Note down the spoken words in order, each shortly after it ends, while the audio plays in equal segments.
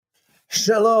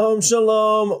Shalom,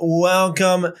 shalom.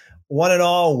 Welcome, one and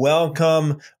all.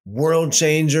 Welcome, world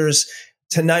changers.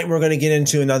 Tonight, we're going to get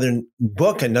into another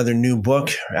new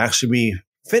book. Actually, we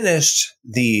finished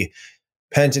the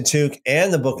Pentateuch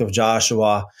and the book of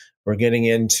Joshua. We're getting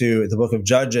into the book of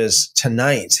Judges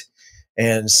tonight.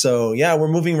 And so, we're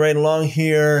moving right along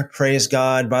here. Praise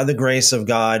God, by the grace of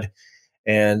God.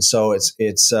 And so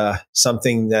it's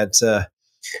something that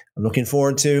I'm looking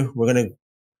forward to. We're going to,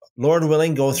 Lord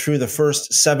willing, go through the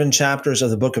first 7 chapters of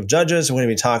the book of Judges. We're going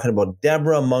to be talking about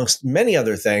Deborah amongst many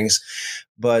other things,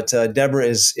 but Deborah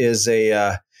is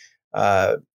a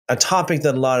topic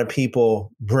that a lot of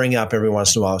people bring up every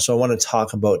once in a while. So I want to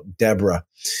talk about Deborah.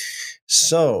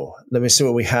 So let me see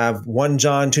what we have. 1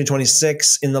 John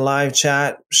 2:26 in the live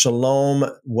chat. Shalom,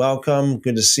 welcome,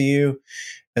 good to see you.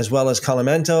 As well as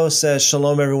Calamento says,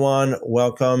 shalom, everyone,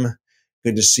 welcome,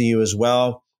 good to see you as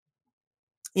well.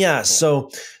 So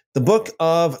the book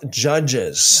of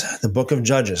Judges,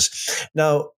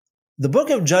 Now, the book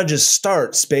of Judges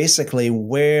starts basically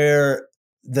where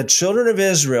the children of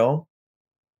Israel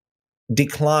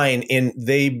decline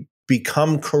they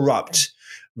become corrupt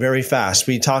very fast.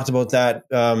 We talked about that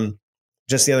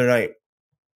just the other night.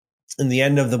 In the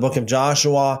end of the book of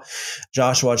Joshua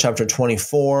chapter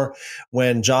 24,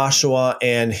 when Joshua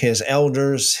and his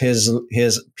elders,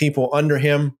 his people under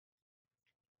him,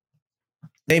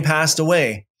 they passed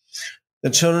away. The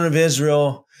children of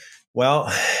Israel,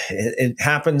 it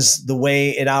happens the way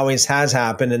it always has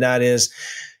happened, and that is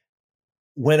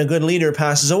when a good leader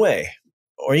passes away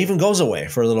or even goes away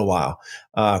for a little while,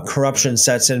 corruption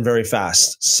sets in very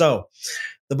fast. So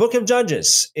the book of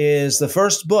Judges is the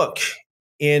first book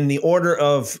in the order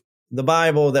of the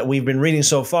Bible that we've been reading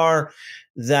so far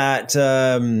that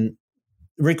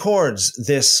records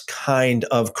this kind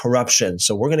of corruption.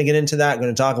 So we're going to get into that. I'm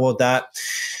going to talk about that.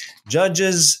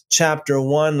 Judges chapter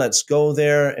 1. Let's go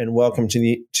there, and welcome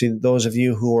to those of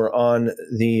you who are on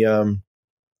the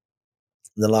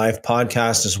live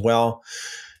podcast as well.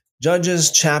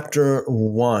 Judges chapter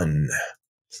 1,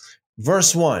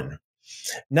 verse 1.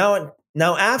 Now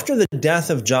after the death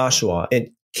of Joshua,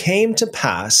 it came to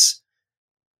pass.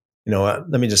 I got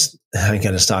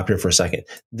to stop here for a second.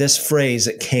 This phrase,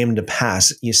 it came to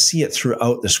pass, you see it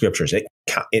throughout the scriptures. It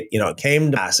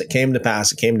came to pass, it came to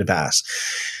pass, it came to pass.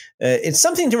 It's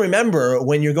something to remember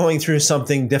when you're going through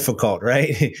something difficult,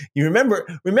 right? You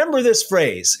remember this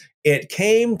phrase, it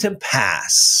came to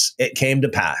pass, it came to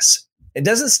pass. It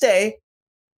doesn't stay,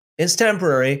 it's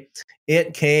temporary.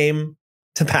 It came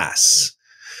to pass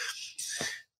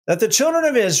that the children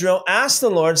of Israel asked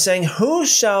the Lord, saying, who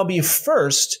shall be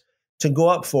first to go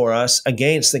up for us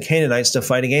against the Canaanites to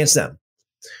fight against them?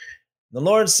 The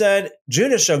Lord said,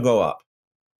 Judah shall go up.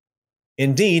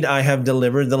 Indeed, I have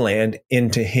delivered the land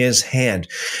into his hand.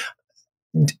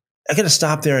 I got to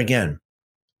stop there again.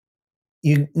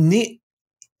 It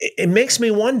makes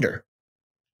me wonder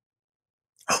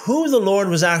who the Lord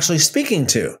was actually speaking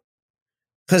to,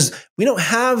 because we don't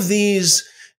have these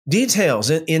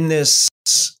details in this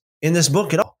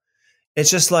book at all. It's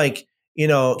just like,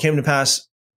 it came to pass,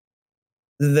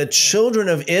 the children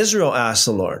of Israel asked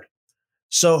the Lord.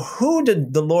 So who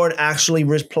did the Lord actually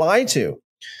reply to?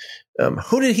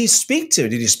 Who did he speak to?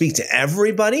 Did he speak to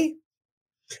everybody?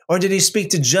 Or did he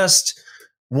speak to just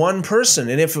one person?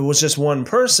 And if it was just one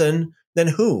person, then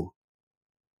who?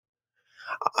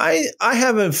 I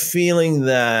have a feeling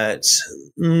that,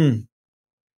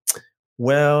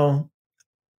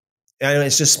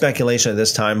 it's just speculation at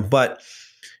this time, but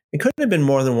it could have been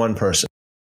more than one person.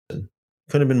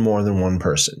 Could have been more than one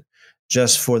person,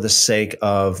 just for the sake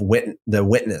of the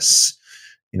witness.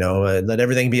 Let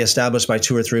everything be established by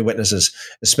 2 or 3 witnesses,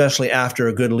 especially after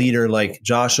a good leader like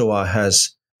Joshua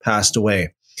has passed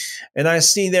away. And I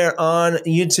see there on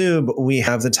YouTube, we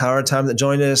have the Tower Time that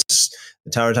joined us.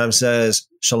 The Tower Time says,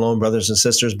 shalom, brothers and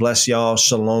sisters. Bless y'all.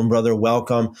 Shalom, brother.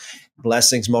 Welcome.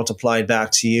 Blessings multiplied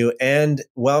back to you. And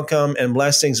welcome and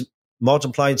blessings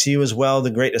multiplied to you as well. The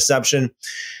Great Deception,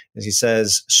 as he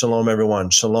says, shalom, everyone.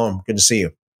 Shalom. Good to see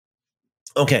you.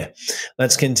 Okay,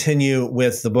 let's continue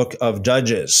with the book of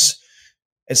Judges.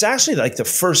 It's actually like the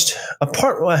first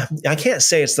I can't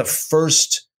say it's the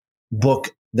first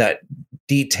book that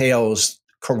details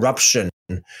corruption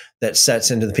that sets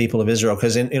into the people of Israel.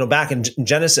 Because back in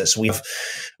Genesis, we have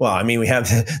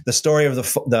the story of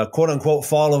the quote unquote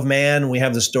fall of man. We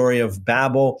have the story of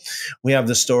Babel. We have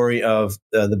the story of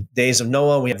the days of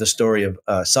Noah. We have the story of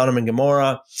Sodom and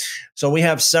Gomorrah. So we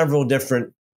have several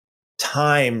different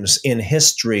times in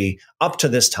history up to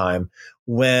this time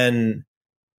when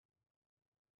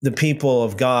the people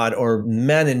of God, or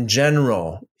men in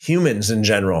general, humans in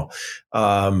general,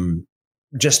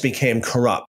 just became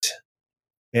corrupt.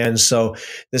 And so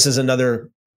this is another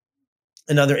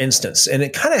instance, and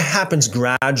it kind of happens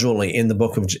gradually in the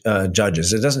book of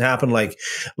Judges. It doesn't happen like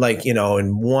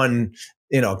in one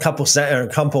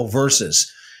couple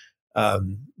verses.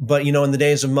 But in the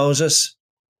days of Moses,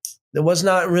 there was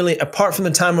not really, apart from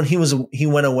the time when he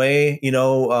went away,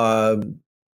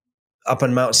 up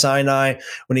on Mount Sinai,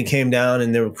 when he came down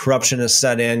and the corruption has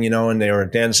set in, and they were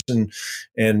dancing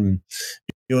and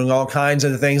doing all kinds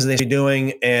of the things they should be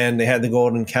doing, and they had the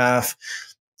golden calf.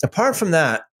 Apart from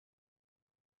that,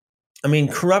 I mean,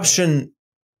 corruption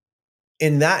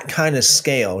in that kind of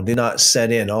scale did not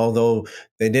set in, although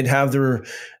they did have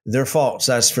their faults,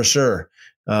 that's for sure.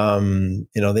 They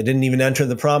didn't even enter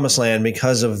the promised land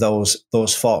because of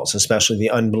those faults, especially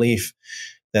the unbelief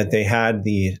that they had,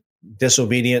 the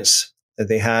disobedience that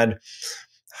they had.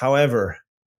 However,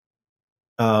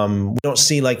 we don't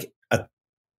see like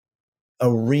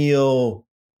a real,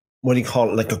 what do you call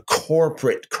it, like a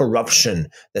corporate corruption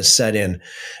that set in.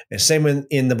 And same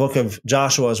in the book of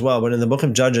Joshua as well, but in the book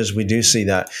of Judges, we do see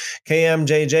that.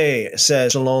 KMJJ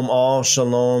says, shalom all,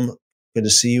 shalom. Good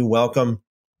to see you. Welcome.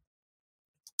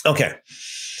 Okay.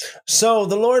 So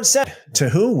the Lord said to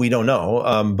who? We don't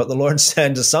know. But the Lord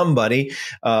said to somebody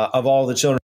of all the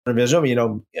children of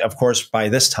Israel, of course, by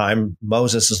this time,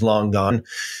 Moses is long gone.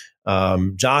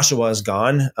 Joshua is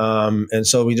gone. And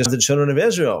so we just have the children of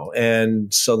Israel.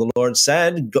 And so the Lord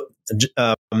said,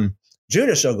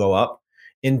 Judah shall go up.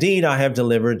 Indeed, I have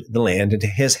delivered the land into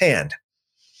his hand.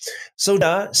 So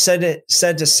Judah said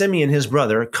to Simeon, his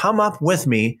brother, come up with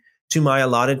me to my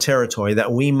allotted territory,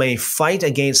 that we may fight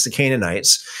against the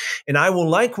Canaanites, and I will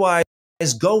likewise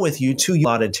go with you to your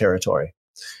allotted territory.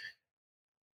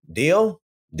 Deal?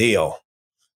 Deal.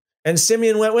 And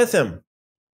Simeon went with him.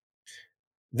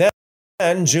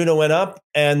 Then Judah went up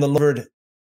and delivered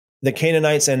the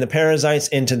Canaanites and the Perizzites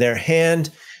into their hand,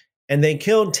 and they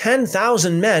killed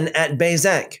 10,000 men at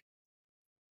Bezek.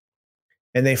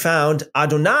 And they found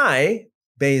Adonai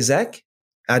Bezek.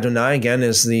 Adonai, again,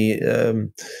 is the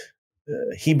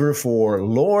Hebrew for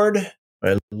Lord,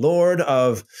 or Lord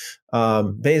of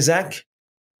Bezek,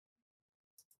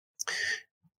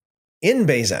 in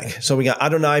Bezek. So we got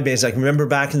Adonai Bezek. Remember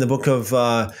back in the book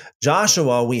of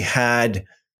Joshua, we had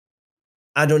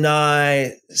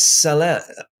Adonai Sadek.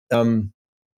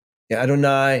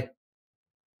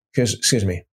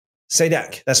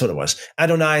 Sadek. That's what it was.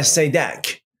 Adonai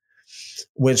Sadek,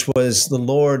 which was the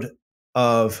Lord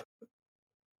of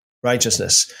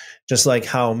righteousness. Just like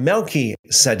how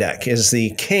Melchizedek is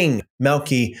the king.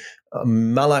 Melchi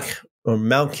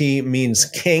means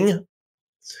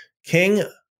king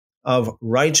of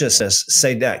righteousness.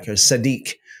 Sadek or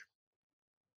Sadiq,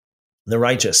 the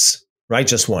righteous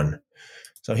one.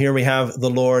 So here we have the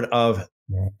Lord of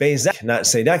Bezek, not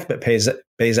Sadek, but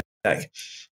Bezek.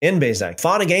 In Bezek,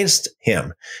 fought against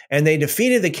him, and they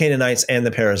defeated the Canaanites and the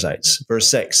Perizzites. Verse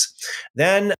 6.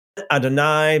 Then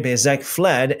Adonai Bezek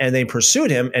fled, and they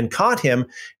pursued him and caught him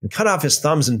and cut off his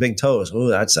thumbs and big toes. Oh,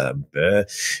 that's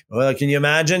well, can you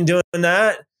imagine doing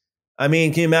that? I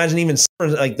mean, can you imagine even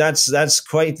like that's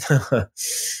quite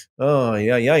oh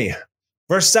yeah.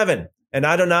 Verse 7. And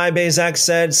Adonai Bezek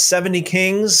said, 70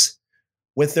 kings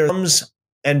with their thumbs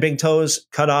and big toes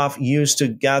cut off used to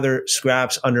gather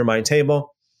scraps under my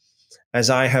table. As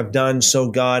I have done,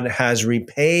 so God has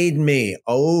repaid me.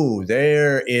 Oh,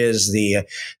 there's the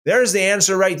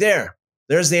answer right there.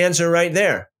 There's the answer right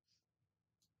there.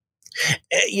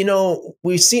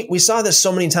 We saw this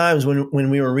so many times when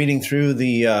we were reading through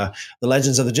the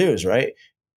legends of the Jews, right?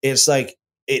 It's like,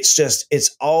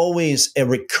 it's always a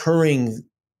recurring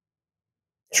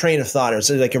train of thought. It's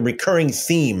like a recurring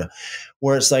theme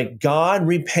where it's like God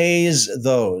repays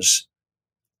those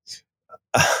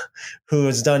who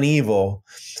has done evil.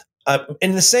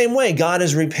 In the same way, God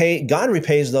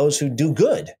repays those who do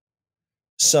good.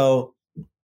 So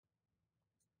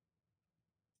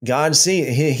God,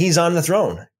 he's on the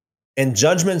throne, and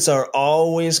judgments are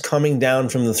always coming down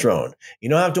from the throne. You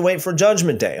don't have to wait for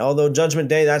Judgment Day, although Judgment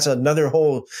Day, that's another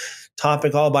whole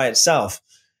topic all by itself.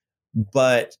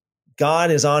 But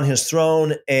God is on his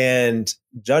throne, and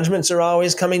judgments are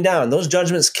always coming down. Those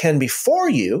judgments can be for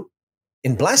you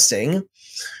in blessing,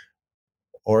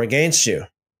 or against you.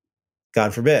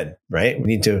 God forbid, right? We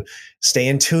need to stay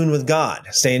in tune with God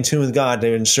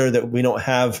to ensure that we don't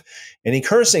have any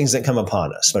cursings that come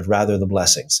upon us, but rather the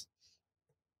blessings.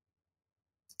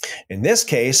 In this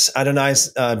case, Adonai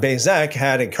Bezek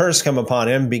had a curse come upon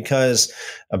him because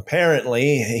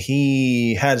apparently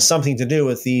he had something to do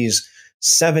with these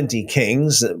 70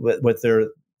 kings with their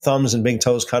thumbs and big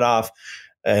toes cut off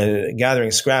and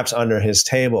gathering scraps under his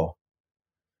table.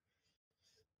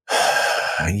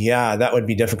 Yeah, that would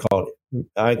be difficult.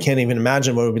 I can't even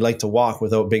imagine what it would be like to walk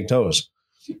without big toes.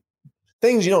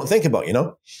 Things you don't think about,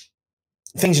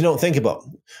 Things you don't think about.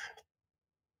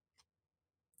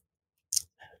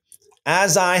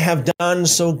 As I have done,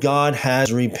 so God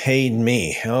has repaid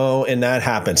me. Oh, and that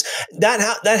happens.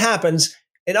 That happens.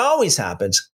 It always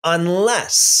happens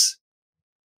unless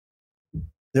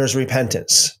there's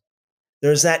repentance.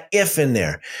 There's that if in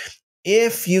there.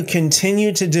 If you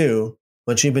continue to do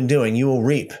what you've been doing, you will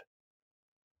reap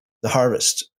the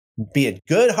harvest, be it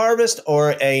good harvest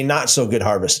or a not so good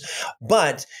harvest.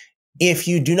 But if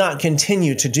you do not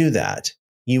continue to do that,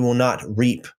 you will not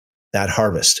reap that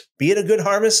harvest, be it a good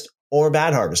harvest or a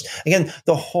bad harvest. Again,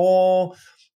 the whole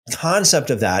concept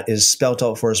of that is spelt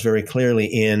out for us very clearly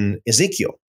in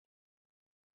Ezekiel.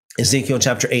 Ezekiel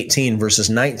chapter 18, verses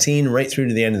 19, right through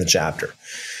to the end of the chapter.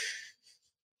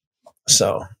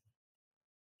 So,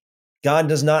 God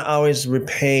does not always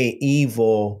repay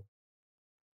evil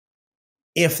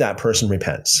if that person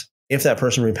repents. If that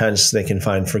person repents, they can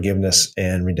find forgiveness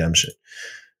and redemption.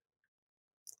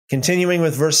 Continuing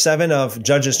with verse 7 of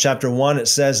Judges chapter 1, it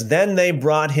says, Then they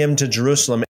brought him to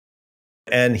Jerusalem,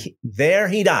 and there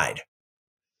he died.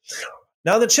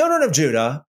 Now the children of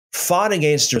Judah fought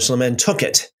against Jerusalem and took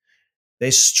it.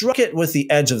 They struck it with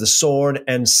the edge of the sword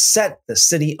and set the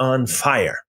city on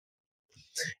fire.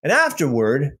 And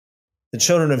afterward, the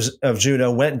children of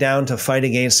Judah went down to fight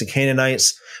against the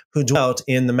Canaanites who dwelt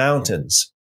in the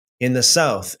mountains, in the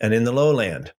south and in the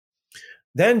lowland.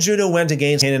 Then Judah went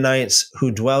against Canaanites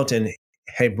who dwelt in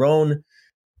Hebron.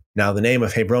 Now the name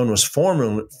of Hebron was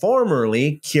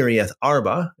formerly Kiriath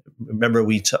Arba. Remember,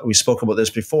 we spoke about this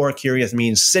before. Kiriath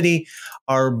means city.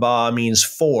 Arba means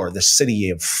four, the city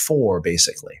of four,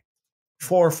 basically.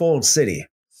 Fourfold city.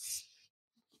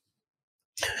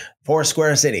 Four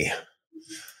square city.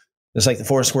 Just like the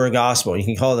four square gospel. You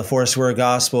can call it the four square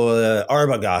gospel, the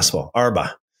Arba gospel,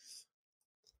 Arba.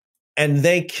 And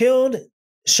they killed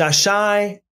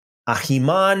Shashai,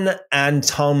 Ahiman, and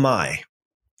Talmai.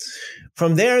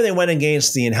 From there, they went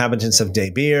against the inhabitants of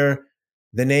Debir.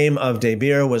 The name of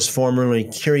Debir was formerly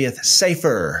Kiriath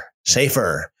Sefer.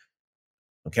 Sefer.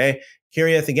 Okay.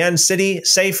 Kiriath again, city.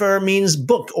 Sefer means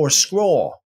book or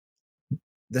scroll.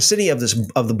 The city of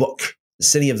the book, the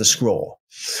city of the scroll.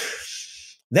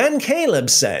 Then Caleb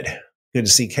said, good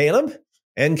to see Caleb.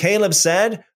 And Caleb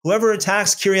said, whoever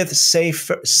attacks Kiriath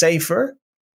Sefer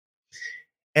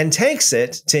and takes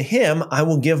it, to him I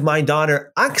will give my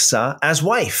daughter Aksa as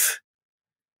wife.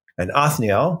 And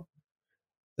Othniel,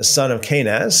 the son of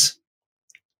Kenaz,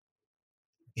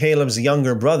 Caleb's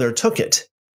younger brother, took it.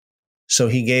 So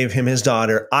he gave him his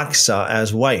daughter Aksa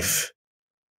as wife.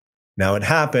 Now it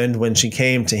happened when she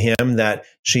came to him that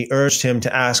she urged him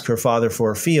to ask her father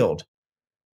for a field.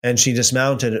 And she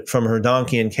dismounted from her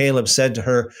donkey, and Caleb said to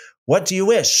her, What do you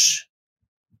wish?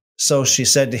 So she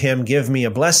said to him, Give me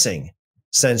a blessing,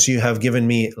 since you have given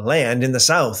me land in the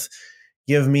south.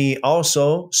 Give me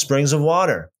also springs of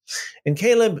water. And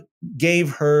Caleb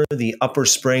gave her the upper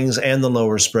springs and the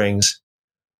lower springs.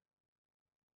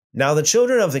 Now the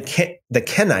children of the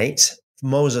Kenite,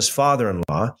 Moses'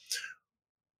 father-in-law,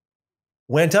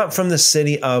 went up from the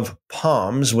city of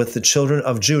Palms with the children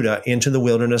of Judah into the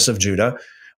wilderness of Judah,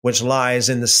 which lies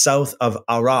in the south of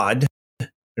Arad,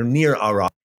 or near Arad.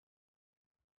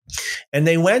 And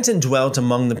they went and dwelt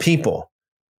among the people.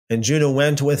 And Judah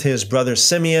went with his brother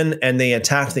Simeon, and they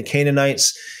attacked the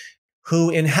Canaanites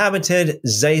who inhabited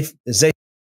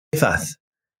Zaphath,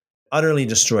 utterly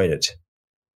destroyed it.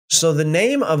 So the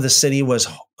name of the city was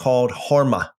called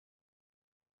Hormah.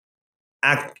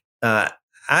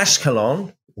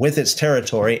 Ashkelon with its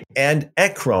territory, and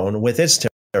Ekron with its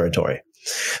territory.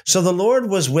 So the Lord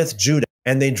was with Judah,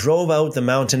 and they drove out the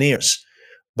mountaineers,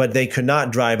 but they could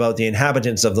not drive out the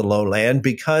inhabitants of the lowland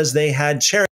because they had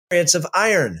chariots of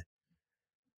iron.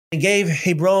 They gave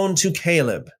Hebron to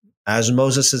Caleb, as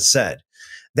Moses had said.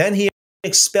 Then he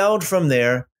expelled from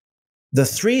there the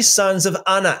three sons of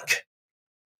Anak.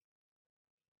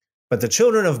 But the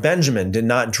children of Benjamin did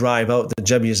not drive out the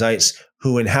Jebusites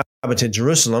who inhabited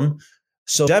Jerusalem.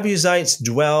 So Jebusites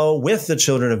dwell with the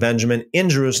children of Benjamin in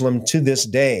Jerusalem to this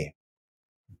day.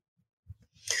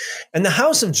 And the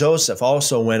house of Joseph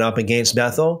also went up against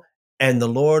Bethel, and the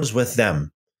Lord was with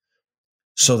them.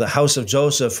 So the house of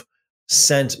Joseph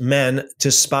sent men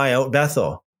to spy out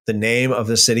Bethel. The name of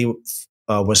the city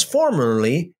was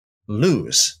formerly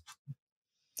Luz.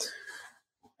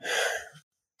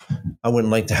 I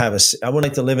wouldn't like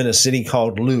to live in a city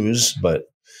called Luz, but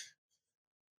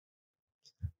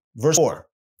verse 4.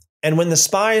 And when the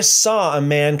spies saw a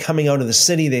man coming out of the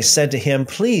city, they said to him,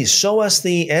 "Please show us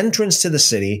the entrance to the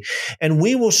city, and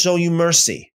we will show you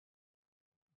mercy."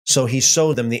 So he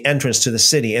showed them the entrance to the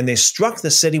city, and they struck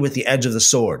the city with the edge of the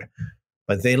sword.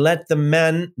 But they let the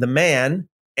man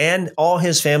and all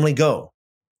his family go.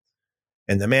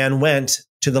 And the man went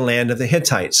to the land of the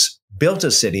Hittites, built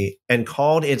a city, and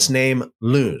called its name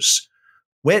Luz,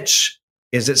 which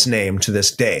is its name to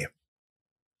this day.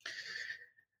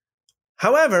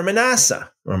 However,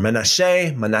 Manasseh, or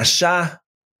Manasseh,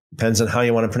 depends on how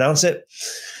you want to pronounce it.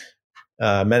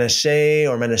 Manasseh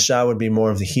or Manasseh would be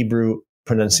more of the Hebrew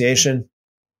pronunciation,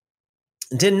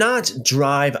 did not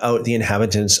drive out the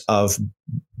inhabitants of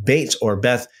Beit or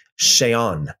Beth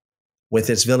Shean with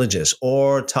its villages,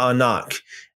 or Ta'anak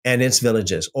and its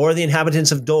villages, or the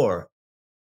inhabitants of Dor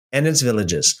and its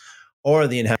villages, or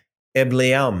the inhabitants of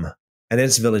Ebleam and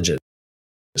its villages,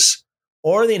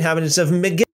 or the inhabitants of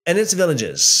Megiddo and its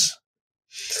villages.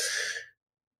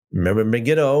 Remember,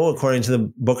 Megiddo, according to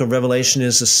the book of Revelation,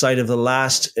 is the site of the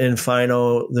last and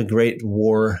final, the great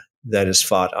war that is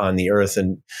fought on the earth,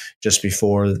 and just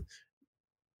before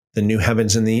the new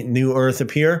heavens and the new earth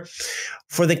appear.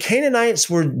 For the Canaanites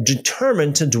were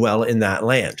determined to dwell in that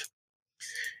land.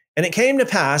 And it came to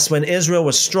pass, when Israel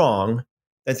was strong,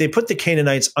 that they put the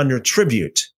Canaanites under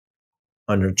tribute.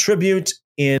 Under tribute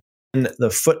in the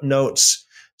footnotes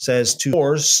says to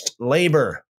forced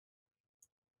labor,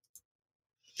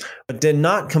 but did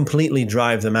not completely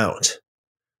drive them out.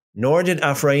 Nor did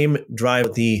Ephraim drive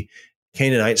out the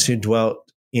Canaanites who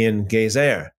dwelt in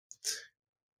Gezer.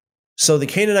 So the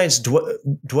Canaanites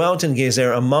dwelt in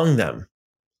Gezer among them.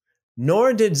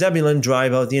 Nor did Zebulun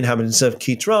drive out the inhabitants of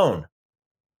Kitron,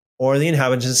 or the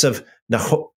inhabitants of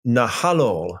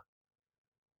Nahalol.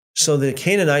 So the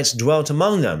Canaanites dwelt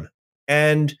among them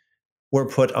and were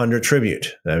put under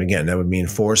tribute. And again, that would mean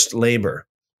forced labor.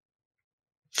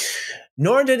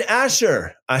 Nor did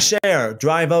Asher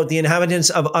drive out the inhabitants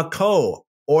of Akko,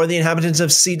 or the inhabitants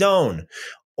of Sidon,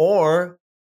 or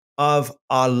of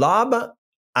Alab,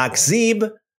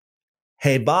 Akzib,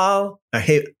 Helba,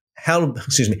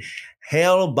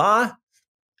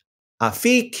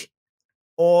 Afik,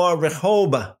 or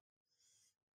Rehob.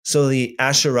 So the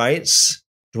Asherites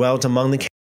dwelt among the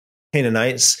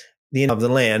Canaanites of the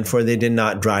land, for they did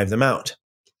not drive them out.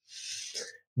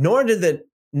 Nor did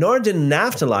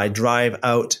Naphtali drive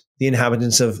out the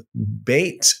inhabitants of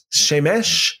Beit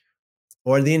Shemesh,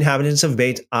 or the inhabitants of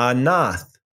Beit Anath,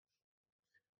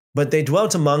 but they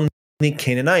dwelt among the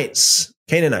Canaanites,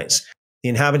 the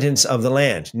inhabitants of the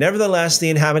land. Nevertheless,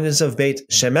 the inhabitants of Beit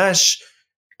Shemesh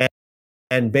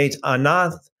and Beit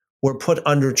Anath were put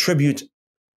under tribute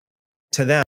to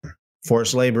them,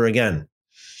 forced labor again.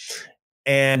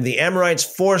 And the Amorites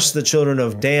forced the children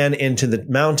of Dan into the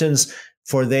mountains,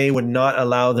 for they would not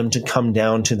allow them to come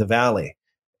down to the valley.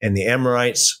 And the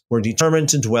Amorites were determined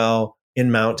to dwell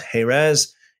in Mount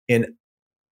Heres, in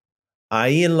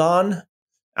Ailon,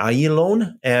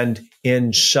 and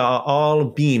in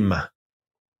Sha'al-Bim.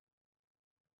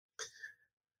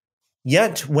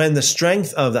 Yet when the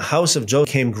strength of the house of Joseph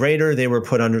became greater, they were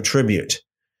put under tribute.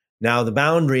 Now the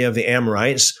boundary of the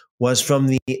Amorites was from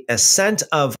the ascent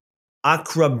of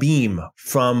Akrabim,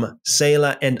 from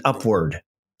Selah and upward.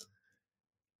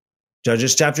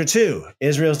 Judges chapter 2,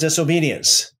 Israel's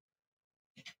disobedience.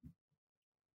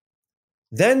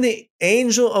 Then the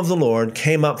angel of the Lord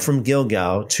came up from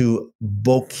Gilgal to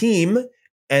Bochim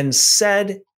and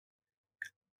said,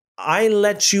 I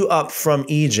led you up from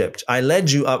Egypt, and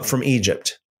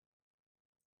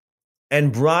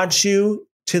brought you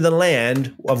to the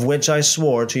land of which I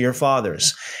swore to your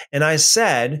fathers. And I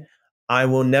said, I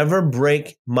will never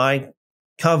break my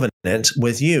covenant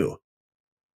with you,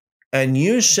 and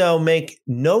you shall make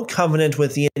no covenant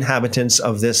with the inhabitants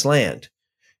of this land.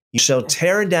 You shall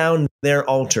tear down their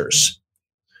altars,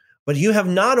 but you have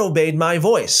not obeyed my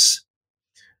voice.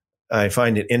 I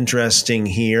find it interesting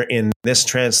here in this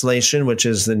translation, which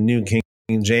is the New King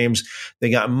James, they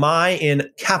got my in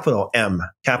capital M,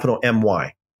 capital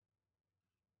M-Y.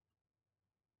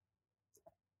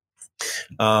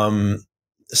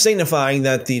 Signifying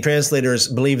that the translators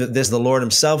believe that this is the Lord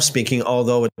himself speaking,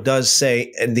 although it does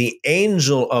say the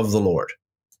angel of the Lord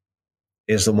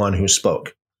is the one who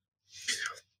spoke.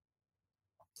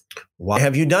 Why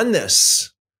have you done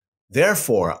this?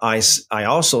 Therefore, I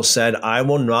also said, I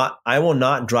will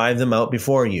not drive them out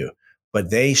before you, but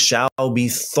they shall be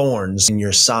thorns in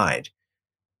your side,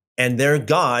 and their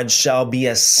God shall be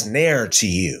a snare to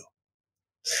you.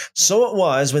 So it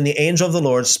was when the angel of the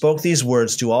Lord spoke these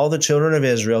words to all the children of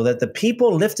Israel that the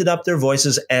people lifted up their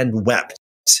voices and wept.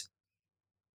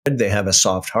 They have a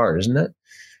soft heart, isn't it?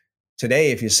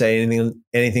 Today, if you say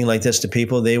anything like this to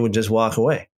people, they would just walk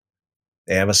away.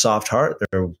 They have a soft heart.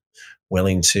 They're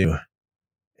willing to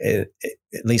at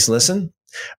least listen.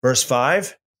 Verse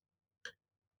 5,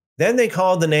 then they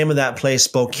called the name of that place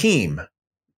Bochim.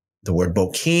 The word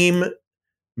Bochim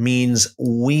means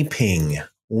weeping,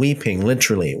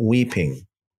 literally weeping.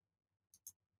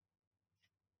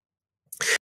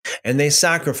 And they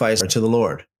sacrificed to the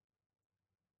Lord.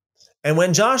 And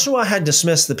when Joshua had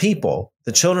dismissed the people,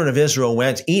 the children of Israel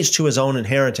went each to his own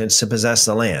inheritance to possess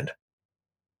the land.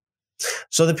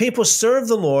 So the people served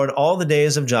the Lord all the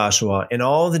days of Joshua and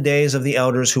all the days of the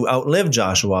elders who outlived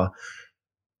Joshua,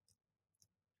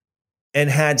 and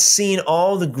had seen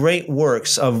all the great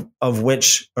works of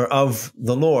the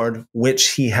Lord, which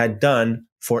he had done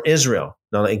for Israel.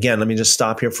 Now, again, let me just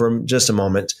stop here for just a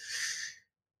moment.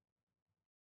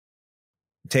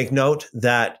 Take note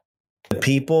that the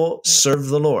people served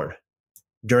the Lord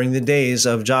during the days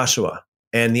of Joshua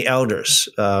and the elders,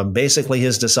 basically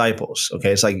his disciples.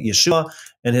 Okay, it's like Yeshua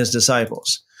and his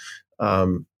disciples.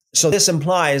 So this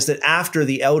implies that after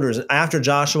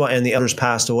Joshua and the elders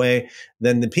passed away,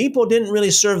 then the people didn't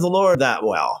really serve the Lord that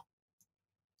well.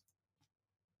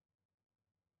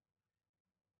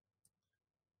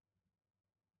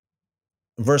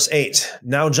 Verse 8,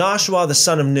 now Joshua the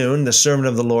son of Nun, the servant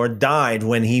of the Lord, died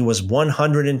when he was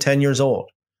 110 years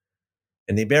old.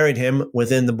 And they buried him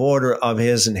within the border of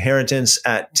his inheritance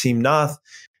at Timnath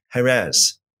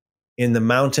Heres in the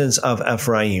mountains of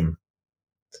Ephraim.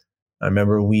 I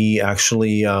remember we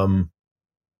actually had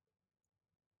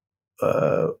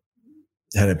a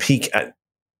peek at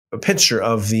a picture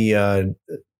of the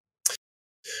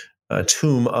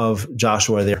tomb of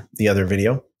Joshua there, the other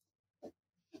video.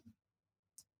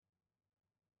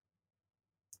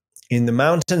 In the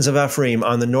mountains of Ephraim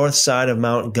on the north side of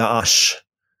Mount Gaash.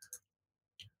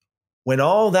 When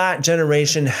all that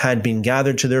generation had been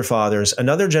gathered to their fathers,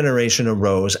 another generation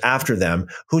arose after them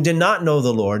who did not know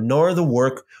the Lord, nor the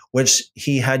work which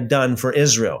he had done for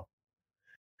Israel.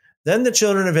 Then the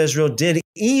children of Israel did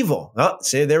evil. Oh,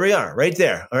 see, there we are, right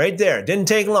there. Didn't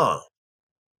take long.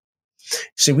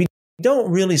 See, we don't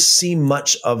really see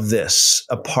much of this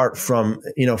apart from,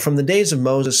 from the days of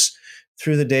Moses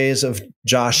through the days of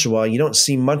Joshua. You don't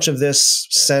see much of this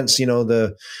since,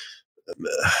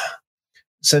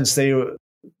 since the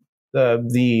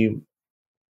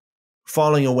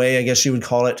falling away, I guess you would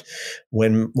call it,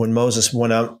 when Moses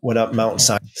went up Mount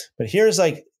Sinai. But here's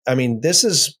this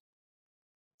is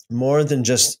more than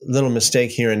just a little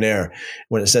mistake here and there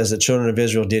when it says the children of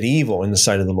Israel did evil in the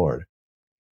sight of the Lord.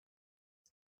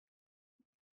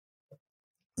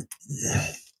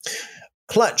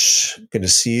 Clutch, good to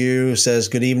see you, says,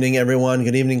 good evening, everyone.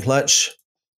 Good evening, Clutch.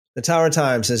 The Tower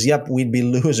Times says, yep, we'd be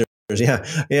losers. Yeah.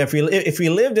 If we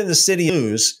lived in the city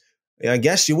lose, I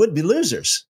guess you would be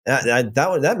losers.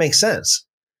 That makes sense.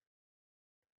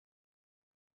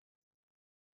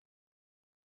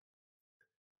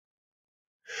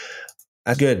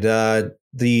 That's good.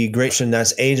 The great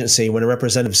that's agency, when a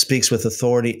representative speaks with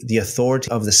authority, the authority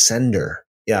of the sender.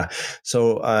 Yeah.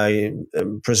 So I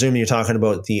presume you're talking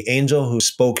about the angel who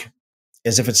spoke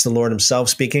as if it's the Lord himself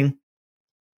speaking.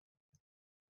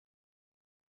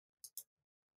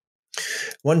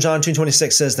 1 John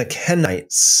 2:26 says the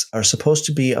Kenites are supposed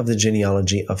to be of the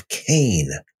genealogy of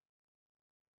Cain.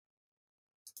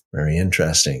 Very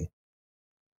interesting.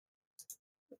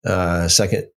 The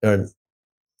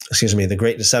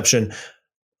great deception,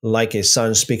 like a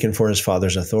son speaking for his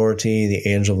father's authority, the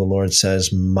angel of the Lord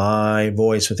says, my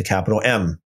voice with a capital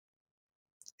M.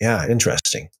 Yeah,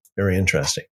 interesting. Very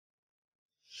interesting.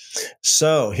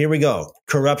 So here we go.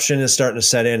 Corruption is starting to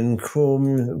set in.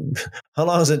 How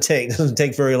long does it take? It doesn't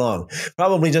take very long.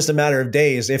 Probably just a matter of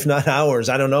days, if not hours.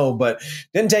 I don't know, but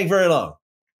didn't take very long.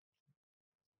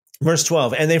 Verse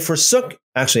 12, and they forsook,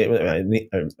 actually, I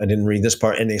didn't read this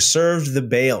part, and they served the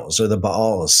Baals or the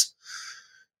Baals.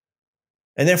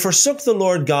 And they forsook the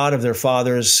Lord God of their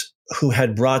fathers who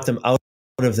had brought them out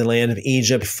of the land of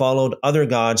Egypt, followed other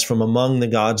gods from among the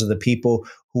gods of the people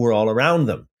who were all around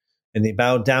them. And they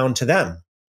bowed down to them,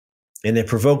 and they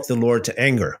provoked the Lord to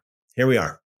anger. Here we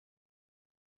are.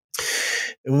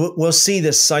 We'll see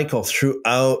this cycle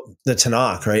throughout the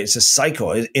Tanakh, right? It's a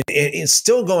cycle. It's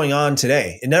still going on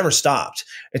today. It never stopped.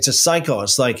 It's a cycle.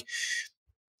 It's like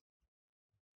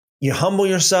you humble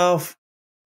yourself,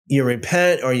 you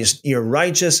repent, or you're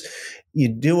righteous, you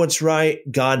do what's right,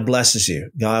 God blesses you.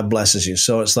 God blesses you.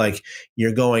 So it's like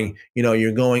you're going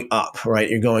up, right?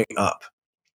 You're going up.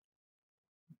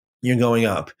 You're going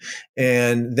up.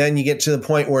 And then you get to the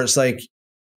point where it's like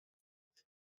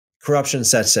corruption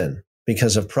sets in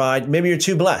because of pride. Maybe you're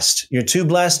too blessed. You're too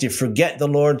blessed. You forget the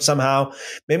Lord somehow.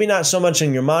 Maybe not so much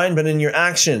in your mind, but in your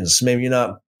actions. Maybe you're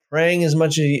not praying as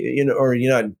much as or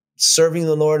you're not serving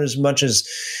the Lord as much as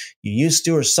you used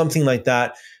to, or something like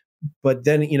that. But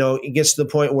then, it gets to the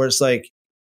point where it's like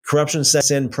corruption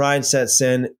sets in, pride sets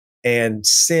in, and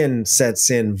sin sets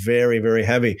in very, very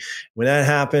heavy. When that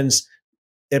happens,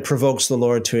 it provokes the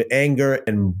Lord to anger,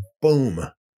 and boom,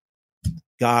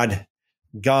 God's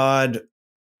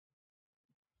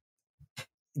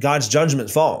judgment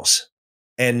falls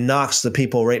and knocks the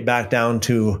people right back down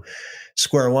to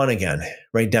square one again,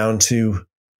 right down to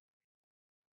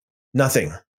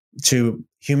nothing, to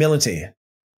humility.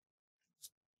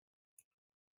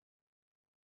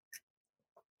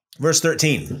 Verse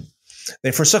 13,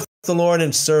 they forsook the Lord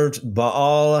and served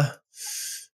Baal.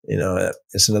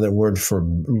 It's another word for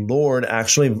Lord,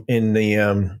 actually, in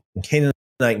the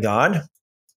Canaanite god.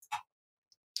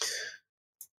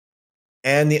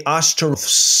 And the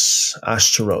Ashtaroths,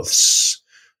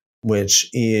 which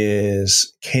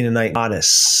is Canaanite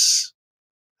goddess,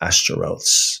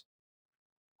 Ashtaroths.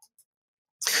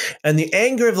 And the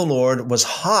anger of the Lord was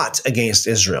hot against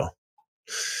Israel.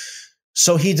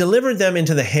 So he delivered them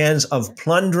into the hands of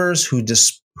plunderers who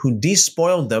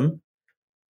despoiled them,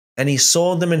 and he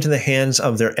sold them into the hands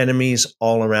of their enemies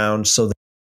all around, so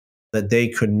that they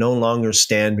could no longer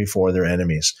stand before their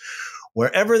enemies.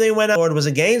 Wherever they went, the Lord was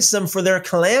against them for their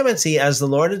calamity, as the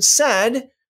Lord had said,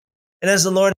 and as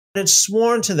the Lord had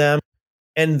sworn to them,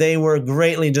 and they were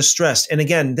greatly distressed. And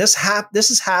again, this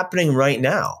is happening right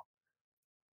now.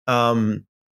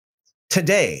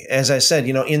 Today, as I said,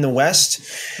 in the West,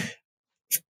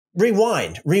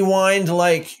 rewind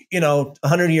like,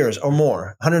 100 years or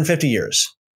more, 150 years.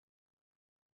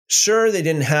 Sure, they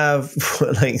didn't have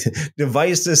like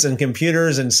devices and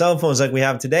computers and cell phones like we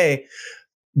have today,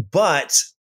 but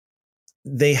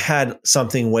they had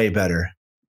something way better.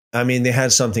 They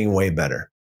had something way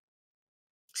better.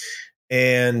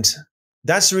 And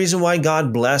that's the reason why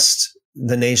God blessed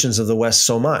the nations of the West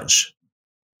so much,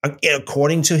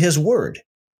 according to his word.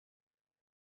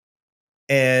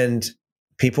 And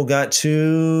people got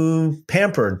too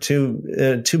pampered,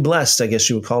 too blessed, I guess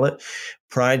you would call it.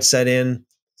 Pride set in.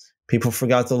 People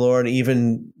forgot the Lord,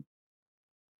 even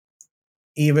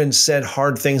said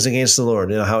hard things against the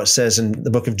Lord. How it says in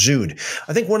the book of Jude.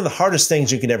 I think one of the hardest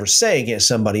things you could ever say against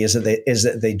somebody is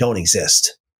that they don't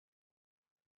exist.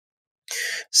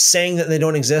 Saying that they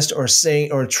don't exist, or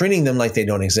treating them like they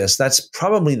don't exist, that's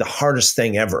probably the hardest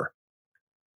thing ever.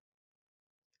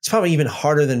 It's probably even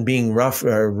harder than being rough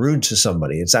or rude to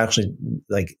somebody. It's actually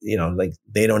like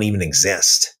they don't even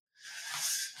exist.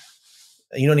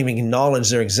 You don't even acknowledge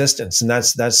their existence. And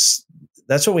that's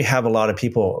what we have a lot of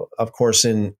people, of course,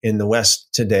 in the West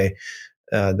today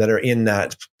that are in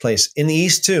that place. In the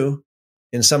East too,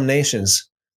 in some nations.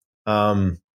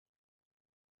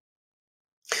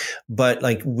 But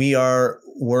like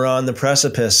we're on the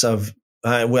precipice of,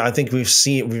 I think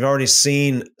we've already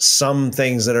seen some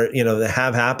things that are, that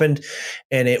have happened,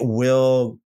 and it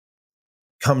will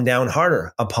come down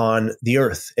harder upon the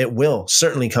earth. It will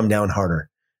certainly come down harder,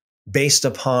 based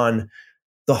upon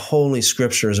the holy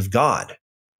scriptures of God,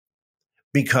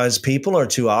 because people are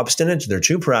too obstinate. They're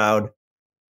too proud.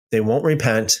 They won't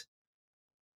repent.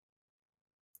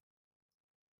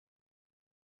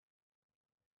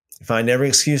 You find every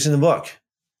excuse in the book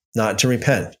not to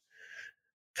repent,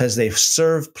 because they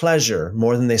serve pleasure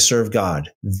more than they serve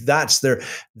God. That's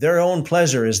their own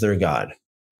pleasure is their God,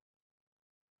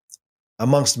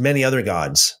 amongst many other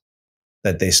gods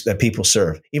that people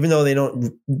serve, even though they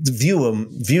don't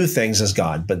view things as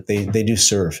God, but they do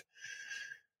serve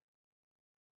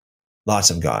lots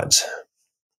of gods.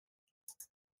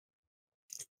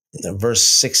 Verse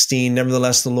 16,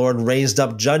 nevertheless, the Lord raised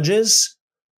up judges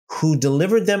who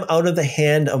delivered them out of the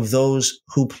hand of those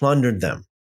who plundered them.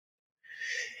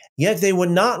 Yet they would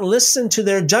not listen to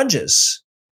their judges,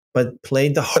 but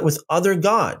played the harp with other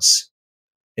gods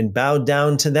and bowed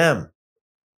down to them.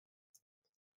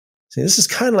 See, this is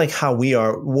kind of like how we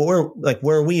are,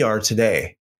 where we are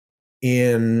today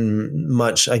in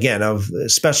much, again, of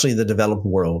especially the developed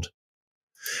world.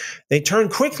 They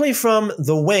turned quickly from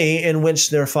the way in which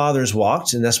their fathers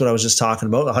walked, and that's what I was just talking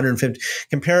about. 150.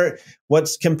 Compare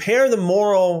the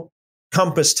moral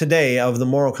compass today of the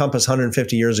moral compass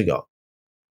 150 years ago.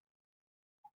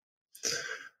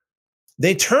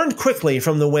 They turned quickly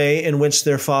from the way in which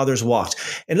their fathers walked.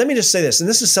 And let me just say this, and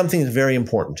this is something that's very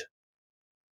important.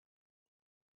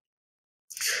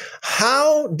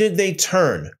 How did they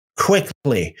turn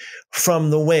quickly from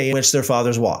the way in which their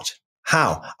fathers walked?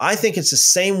 How? I think it's the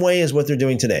same way as what they're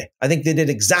doing today. I think they did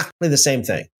exactly the same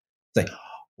thing. It's like,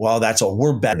 well, that's all.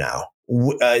 We're better now.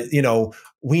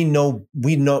 We know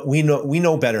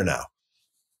better now.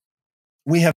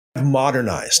 We have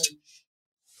modernized,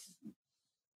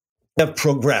 have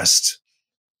progressed.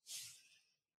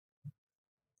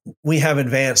 We have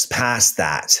advanced past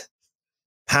that,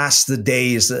 past the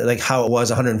days like how it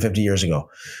was 150 years ago.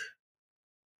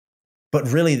 But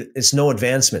really, it's no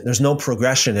advancement. There's no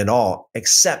progression at all,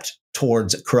 except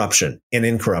towards corruption and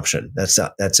incorruption. That's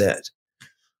it.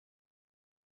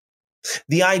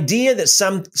 The idea that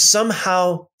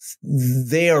somehow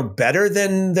they are better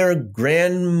than their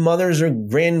grandmothers or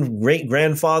great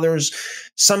grandfathers,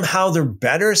 somehow they're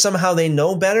better, somehow they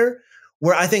know better.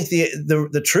 Where I think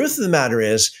the truth of the matter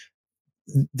is,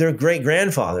 their great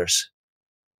grandfathers,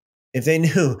 if they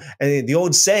knew, and the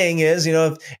old saying is,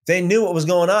 if they knew what was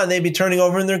going on, they'd be turning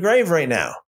over in their grave right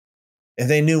now. If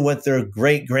they knew what their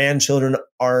great grandchildren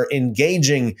are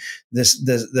engaging,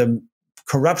 the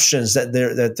corruptions that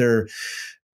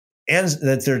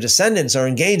their descendants are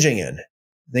engaging in,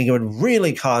 I think it would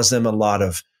really cause them a lot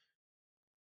of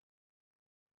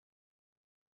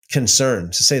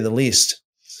concern, to say the least.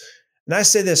 And I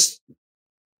say this,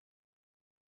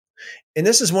 and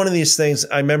this is one of these things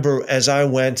I remember as I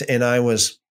went and I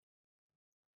was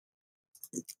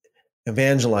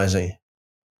evangelizing.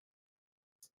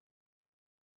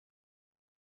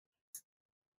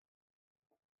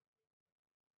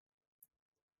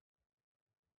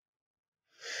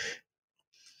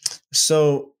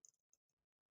 So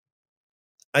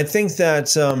I think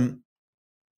that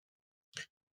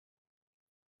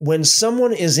when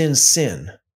someone is in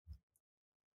sin,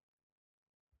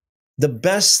 the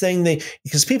best thing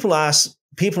because people ask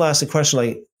the question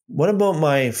like, what about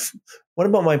my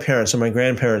parents or my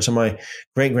grandparents or my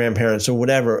great grandparents or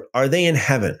whatever? Are they in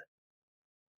heaven?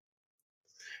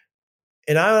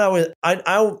 And I would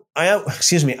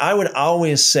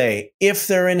always say, if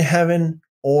they're in heaven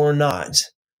or not,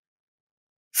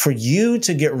 for you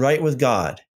to get right with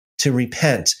God, to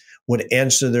repent, would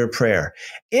answer their prayer.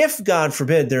 If, God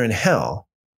forbid, they're in hell,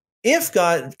 if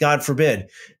God forbid,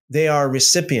 they are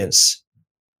recipients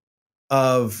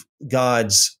of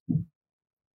God's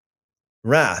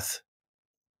wrath,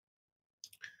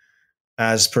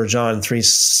 as per John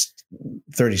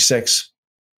 3:36,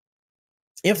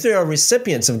 if they are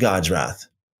recipients of God's wrath,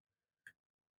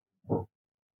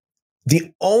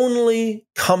 the only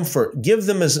comfort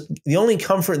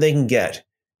they can get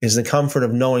is the comfort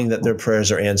of knowing that their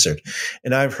prayers are answered.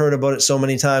 And I've heard about it so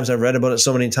many times. I've read about it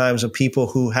so many times of people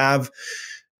who have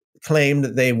claimed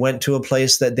that they went to a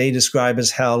place that they describe as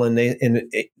hell, and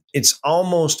it's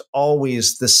almost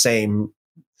always the same.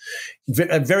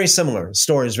 Very similar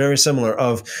stories, very similar,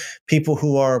 of people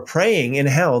who are praying in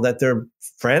hell that their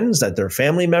friends, that their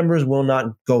family members will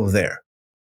not go there.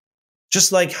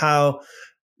 Just like how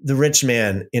the rich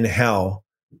man in hell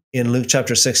in Luke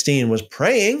chapter 16 was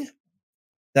praying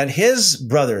that his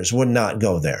brothers would not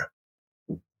go there.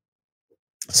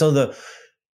 So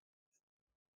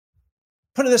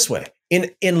put it this way,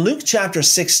 in Luke chapter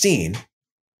 16,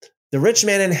 the rich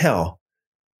man in hell,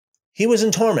 he was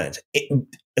in torment.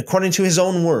 According to his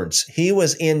own words, he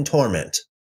was in torment.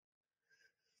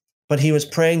 But he was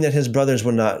praying that his brothers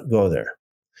would not go there.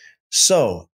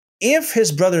 So if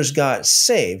his brothers got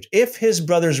saved, if his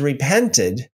brothers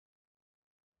repented,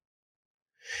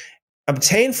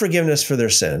 obtained forgiveness for their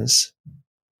sins,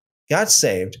 got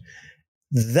saved,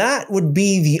 that would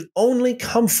be the only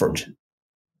comfort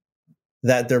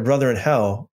that their brother in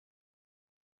hell,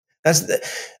 that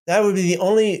would be the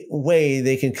only way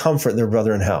they could comfort their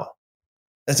brother in hell.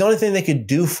 That's the only thing they could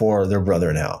do for their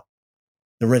brother in hell,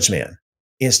 the rich man,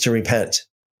 is to repent.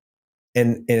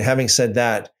 And having said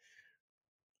that,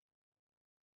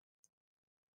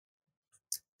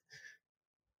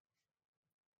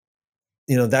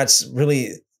 that's really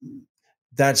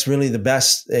the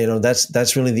best.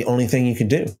 That's really the only thing you can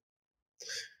do.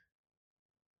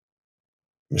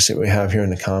 Let me see what we have here in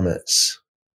the comments.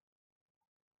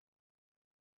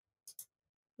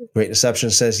 Great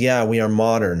Deception says, yeah, we are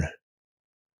modern.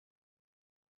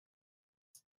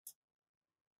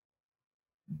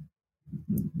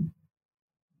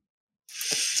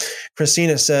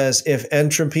 Christina says, if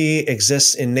entropy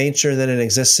exists in nature, then it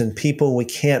exists in people. We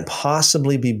can't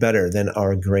possibly be better than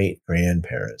our great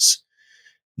grandparents.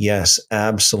 Yes,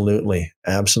 absolutely.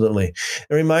 Absolutely.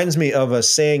 It reminds me of a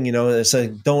saying, it's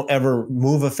like, don't ever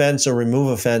move a fence or remove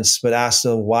a fence, but ask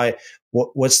them why,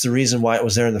 what's the reason why it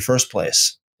was there in the first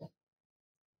place?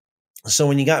 So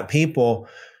when you got people,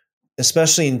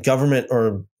 especially in government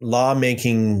or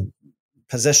lawmaking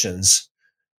positions,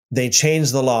 they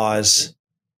change the laws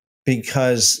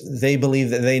because they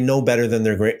believe that they know better than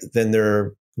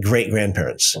their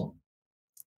great-grandparents.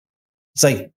 It's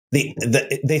like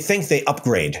they think they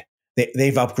upgrade.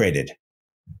 They've upgraded.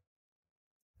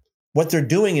 What they're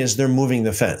doing is they're moving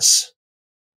the fence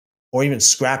or even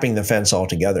scrapping the fence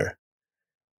altogether.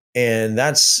 And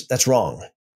that's wrong,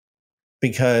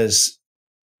 because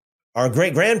our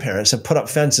great-grandparents have put up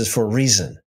fences for a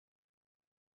reason.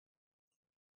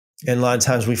 And a lot of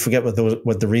times we forget what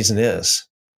the reason is.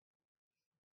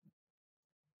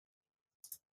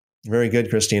 Very good,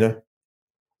 Christina.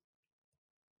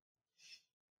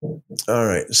 All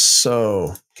right,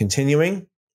 so continuing.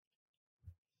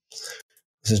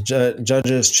 This is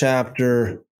Judges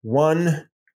chapter 1.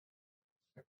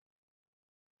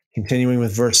 Continuing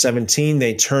with verse 17,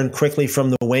 they turned quickly from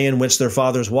the way in which their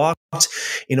fathers walked.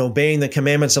 In obeying the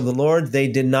commandments of the Lord, they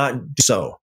did not do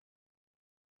so.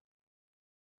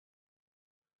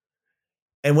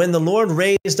 And when the Lord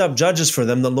raised up judges for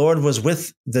them, the Lord was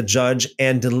with the judge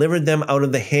and delivered them out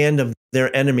of the hand of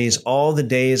their enemies all the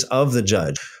days of the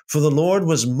judge. For the Lord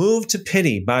was moved to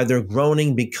pity by their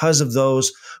groaning because of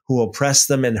those who oppressed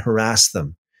them and harassed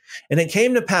them. And it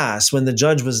came to pass, when the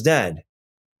judge was dead,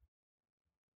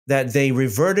 that they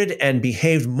reverted and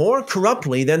behaved more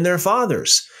corruptly than their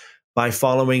fathers by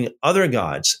following other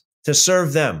gods to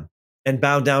serve them and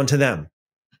bow down to them.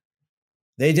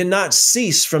 They did not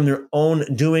cease from their own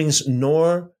doings,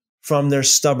 nor from their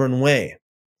stubborn way.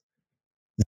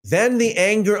 Then the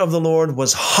anger of the Lord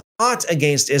was hot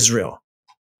against Israel.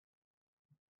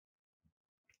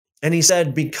 And he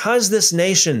said, because this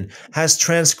nation has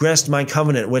transgressed my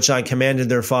covenant, which I commanded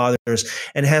their fathers,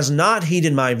 and has not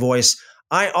heeded my voice,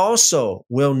 I also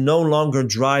will no longer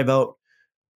drive out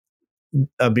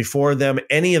before them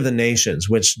any of the nations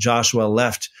which Joshua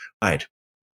left behind,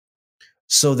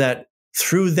 so that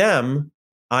through them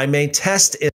I may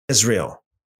test Israel,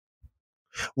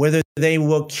 whether they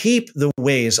will keep the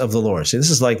ways of the Lord. See, this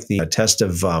is like the test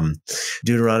of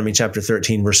Deuteronomy chapter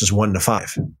 13, verses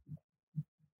 1-5.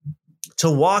 To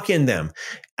walk in them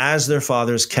as their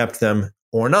fathers kept them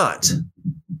or not.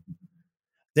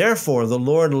 Therefore, the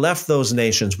Lord left those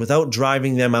nations without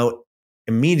driving them out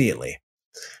immediately,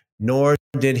 nor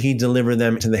did he deliver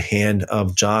them into the hand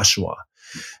of Joshua.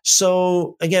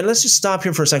 So again, let's just stop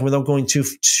here for a second without going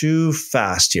too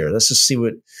fast here. Let's just see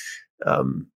what,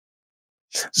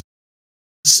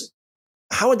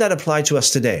 how would that apply to us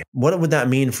today? What would that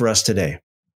mean for us today?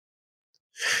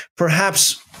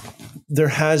 Perhaps there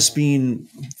has been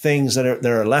things that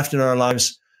are left in our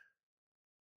lives.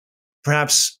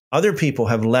 Perhaps other people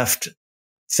have left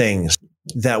things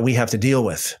that we have to deal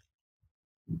with.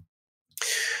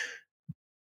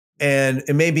 And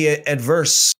it may be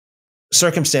adverse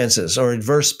circumstances or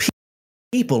adverse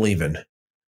people even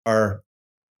are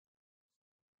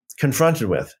confronted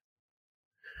with.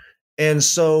 And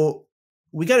so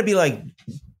we got to be like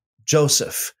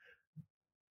Joseph,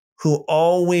 who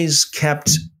always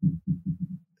kept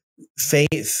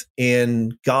faith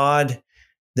in God,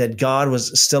 that God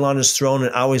was still on his throne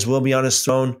and always will be on his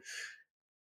throne.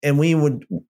 And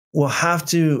we'll have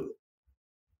to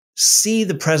see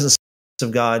the presence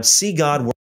of God, see God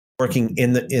working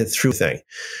through thing,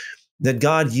 that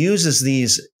God uses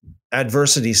these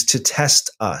adversities to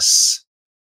test us.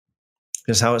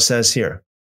 Is how it says here.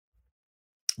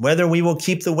 Whether we will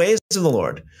keep the ways of the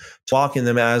Lord, to walk in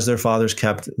them as their fathers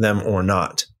kept them or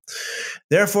not.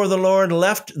 Therefore, the Lord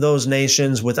left those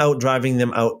nations without driving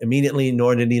them out immediately,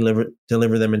 nor did he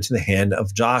deliver them into the hand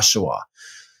of Joshua.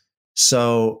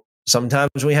 So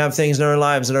sometimes we have things in our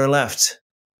lives that are left.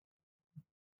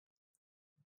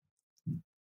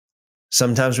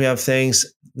 Sometimes we have things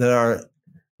that are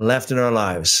left in our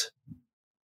lives.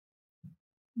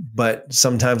 But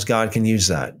sometimes God can use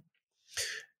that.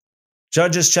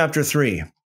 Judges chapter 3.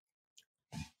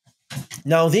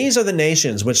 Now these are the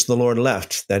nations which the Lord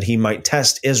left, that he might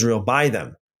test Israel by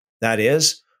them. That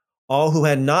is, all who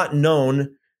had not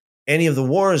known any of the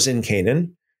wars in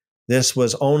Canaan. This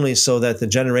was only so that the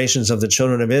generations of the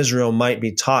children of Israel might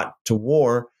be taught to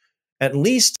war, at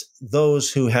least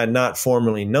those who had not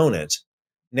formerly known it,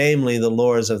 namely the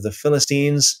lords of the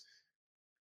Philistines,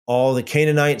 all the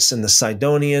Canaanites and the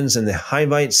Sidonians and the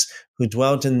Hivites who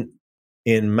dwelt in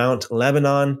Mount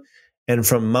Lebanon, and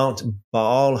from Mount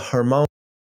Baal Hermon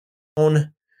to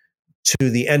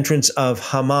the entrance of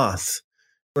Hamath,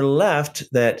 were left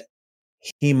that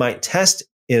he might test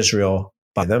Israel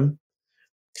by them,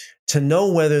 to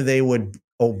know whether they would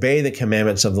obey the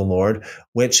commandments of the Lord,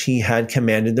 which he had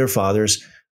commanded their fathers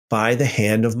by the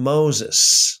hand of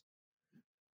Moses.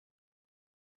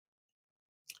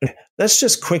 Let's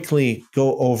just quickly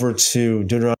go over to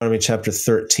Deuteronomy chapter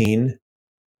 13,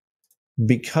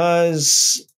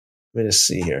 because Let me just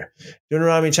see here.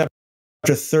 Deuteronomy chapter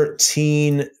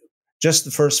 13, just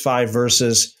the first 5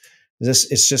 verses.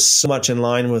 It's just so much in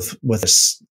line with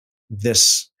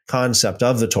this concept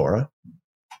of the Torah.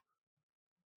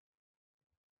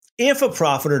 If a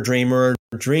prophet or dreamer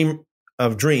or dream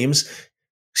of dreams,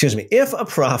 if a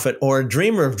prophet or a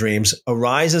dreamer of dreams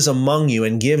arises among you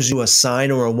and gives you a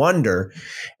sign or a wonder,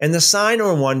 and the sign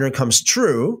or wonder comes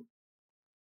true,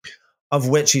 of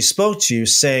which he spoke to you,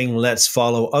 saying, let's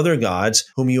follow other gods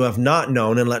whom you have not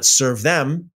known, and let's serve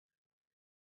them,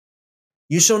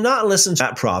 you shall not listen to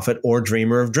that prophet or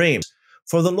dreamer of dreams.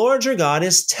 For the Lord your God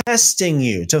is testing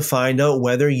you to find out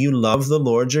whether you love the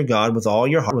Lord your God with all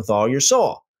your heart, with all your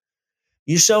soul.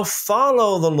 You shall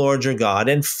follow the Lord your God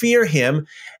and fear him,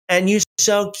 and you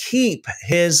shall keep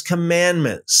his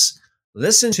commandments.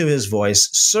 Listen to his voice,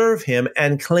 serve him,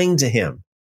 and cling to him.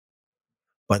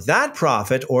 But that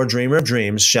prophet or dreamer of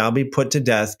dreams shall be put to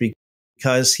death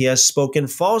because he has spoken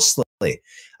falsely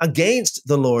against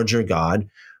the Lord your God,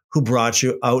 who brought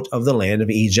you out of the land of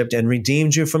Egypt and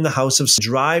redeemed you from the house of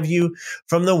slavery, drive you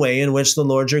from the way in which the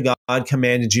Lord your God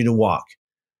commanded you to walk.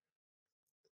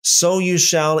 So you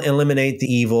shall eliminate the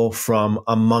evil from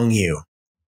among you.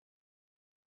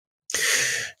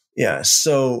 Yeah,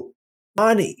 so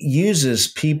God uses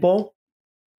people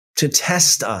to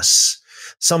test us.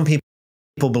 Some people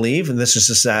believe, and this is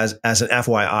just as an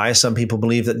FYI, some people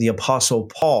believe that the Apostle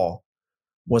Paul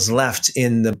was left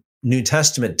in the New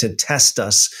Testament to test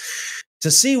us, to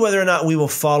see whether or not we will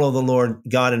follow the Lord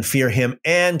God and fear him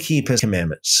and keep his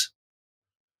commandments.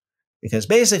 Because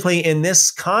basically in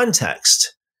this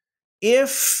context,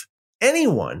 if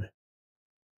anyone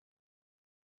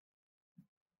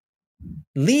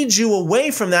leads you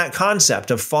away from that concept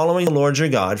of following the Lord your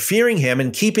God, fearing him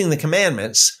and keeping the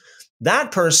commandments,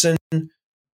 that person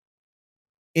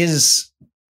is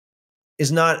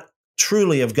not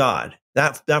truly of God.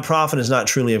 That prophet is not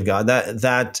truly of God.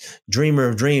 That dreamer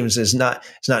of dreams is not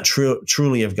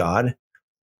truly of God,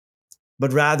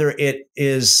 but rather it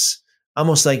is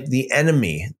almost like the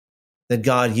enemy that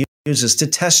God uses to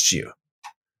test you.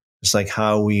 Just like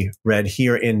how we read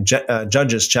here in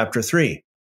Judges chapter 3.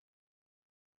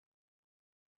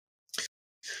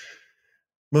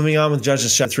 Moving on with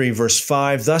Judges chapter 3, verse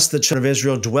 5. Thus the children of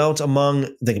Israel dwelt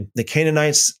among the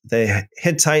Canaanites, the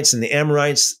Hittites, and the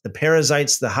Amorites, the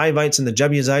Perizzites, the Hivites, and the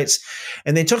Jebusites.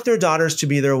 And they took their daughters to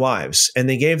be their wives, and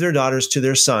they gave their daughters to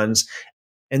their sons,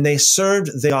 and they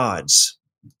served the gods.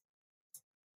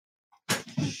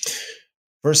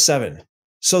 Verse 7.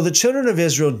 So the children of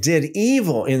Israel did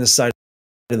evil in the sight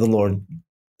of the Lord.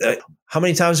 How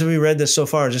many times have we read this so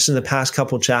far, just in the past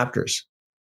couple chapters?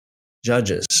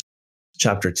 Judges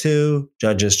chapter 2,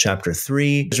 Judges chapter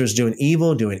 3. Israel's doing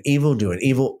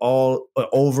evil all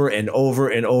over and over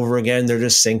and over again. They're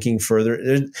just sinking further.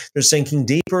 They're sinking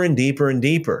deeper and deeper and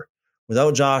deeper.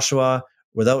 Without Joshua,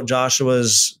 without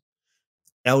Joshua's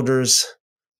elders,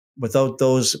 without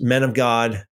those men of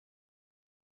God,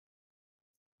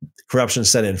 corruption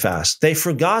set in fast. They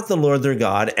forgot the Lord their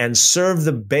God and served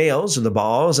the Baals or the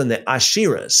Baals and the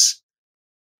Asherahs.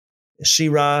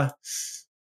 Asherah,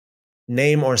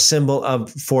 name or symbol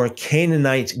for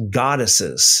Canaanite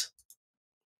goddesses.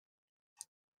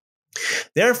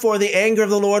 Therefore, the anger of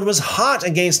the Lord was hot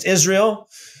against Israel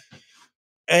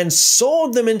and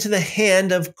sold them into the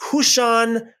hand of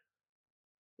Cushan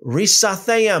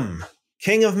Rishathaim,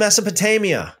 king of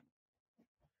Mesopotamia.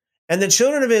 And the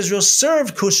children of Israel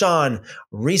served Cushan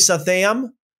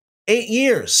Rishathaim 8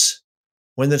 years.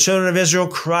 When the children of Israel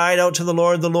cried out to the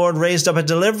Lord raised up a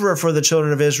deliverer for the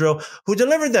children of Israel, who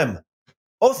delivered them,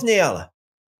 Othniel,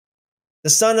 the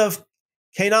son of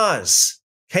Kenaz,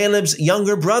 Caleb's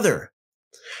younger brother.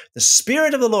 The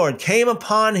Spirit of the Lord came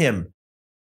upon him,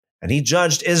 and he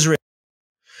judged Israel.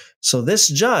 So this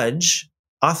judge,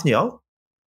 Othniel,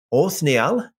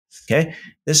 okay,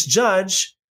 this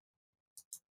judge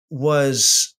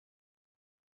was,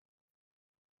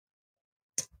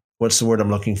 what's the word I'm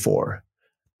looking for?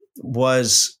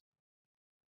 Was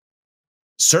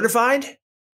certified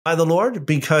by the Lord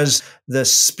because the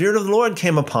Spirit of the Lord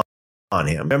came upon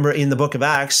him. Remember in the book of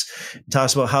Acts, it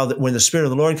talks about how when the Spirit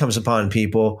of the Lord comes upon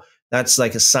people, that's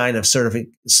like a sign of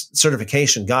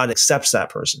certification. God accepts that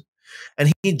person.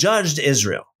 And he judged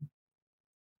Israel.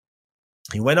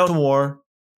 He went out to war,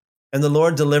 and the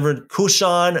Lord delivered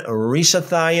Cushan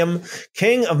Rishathaim,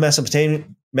 king of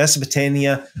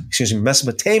Mesopotamia,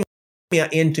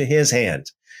 into his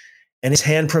hand. And his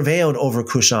hand prevailed over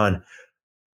Cushan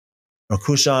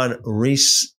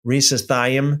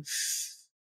Rishathaim,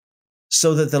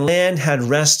 so that the land had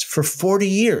rest for 40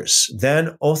 years.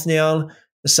 Then Othniel,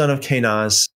 the son of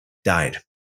Kenaz, died.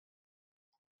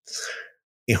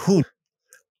 Ehud.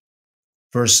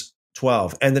 Verse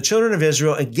 12. And the children of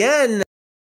Israel, again,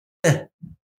 an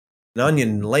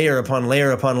onion, layer upon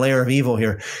layer upon layer of evil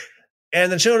here. And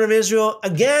the children of Israel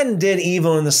again did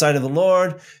evil in the sight of the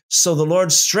Lord. So the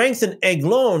Lord strengthened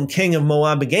Eglon, king of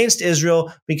Moab, against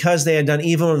Israel because they had done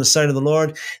evil in the sight of the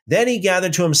Lord. Then he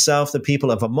gathered to himself the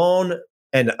people of Ammon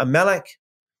and Amalek,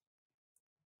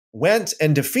 went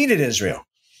and defeated Israel,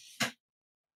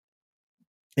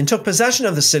 and took possession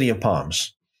of the city of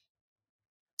palms.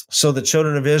 So the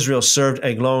children of Israel served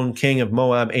Eglon, king of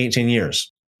Moab, 18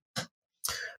 years.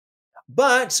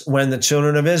 But when the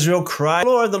children of Israel cried,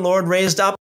 the Lord raised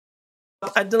up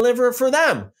a deliverer for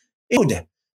them, Ehud,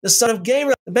 the son of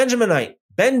Gabriel, the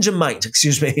Benjamite,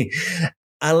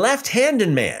 a left-handed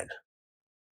man.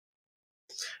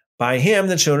 By him,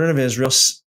 the children of Israel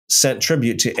sent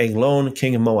tribute to Eglon,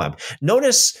 king of Moab.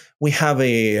 Notice we have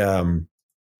a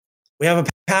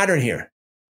pattern here.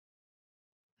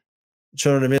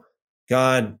 Children of Israel,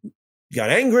 God got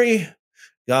angry.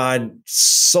 God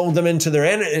sold them into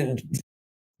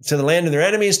to the land of their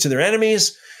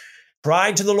enemies,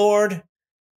 cried to the Lord,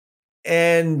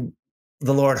 and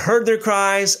the Lord heard their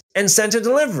cries and sent a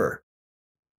deliverer.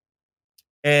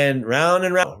 And round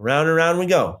and round we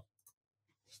go.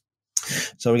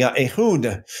 So we got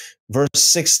Ehud, verse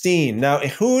 16. Now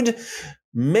Ehud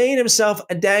made himself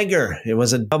a dagger. It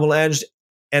was a double-edged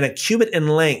and a cubit in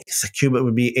length. A cubit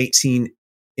would be 18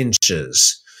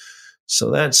 inches. So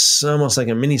that's almost like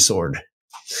a mini sword.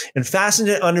 And fastened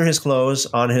it under his clothes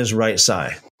on his right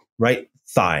thigh.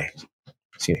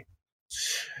 Excuse me.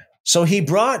 So he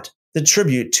brought the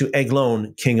tribute to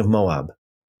Eglon, king of Moab.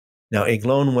 Now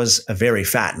Eglon was a very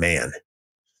fat man.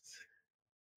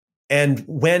 And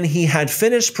when he had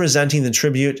finished presenting the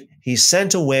tribute, he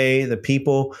sent away the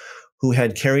people who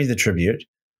had carried the tribute,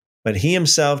 but he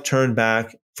himself turned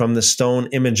back from the stone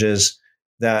images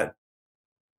that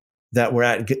were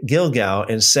at Gilgal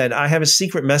and said, I have a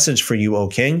secret message for you, O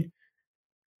king.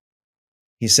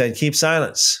 He said, keep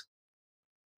silence.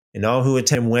 And all who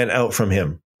attended went out from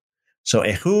him. So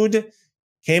Ehud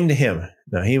came to him.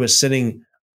 Now he was sitting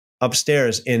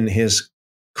upstairs in his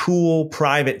cool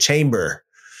private chamber.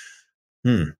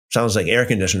 Sounds like air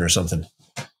conditioner or something.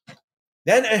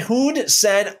 Then Ehud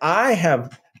said, I have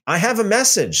a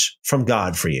message from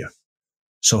God for you.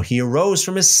 So he arose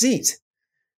from his seat,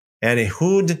 and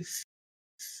Ehud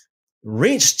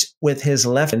reached with his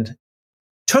left hand,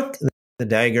 took the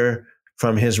dagger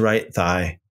from his right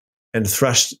thigh, and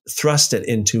thrust it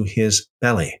into his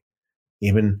belly.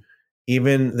 Even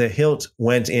the hilt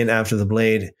went in after the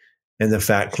blade, and the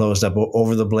fat closed up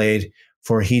over the blade,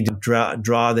 for he did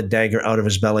draw the dagger out of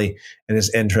his belly, and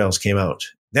his entrails came out.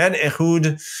 Then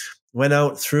Ehud went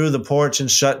out through the porch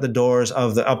and shut the doors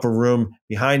of the upper room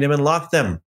behind him and locked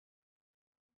them.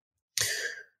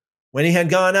 When he had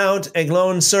gone out,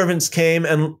 Eglon's servants came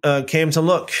to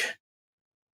look.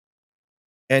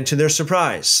 And to their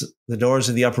surprise, the doors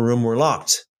of the upper room were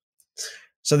locked.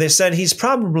 So they said, he's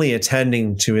probably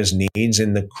attending to his needs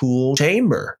in the cool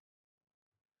chamber.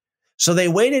 So they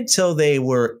waited till they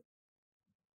were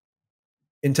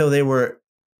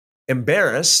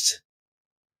embarrassed,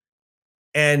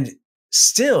 and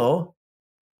still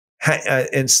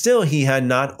he had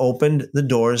not opened the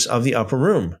doors of the upper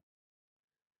room.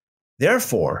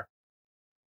 Therefore,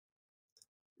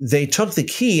 they took the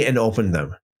key and opened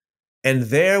them, and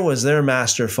there was their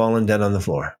master fallen dead on the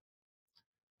floor.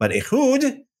 But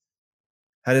Ehud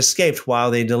had escaped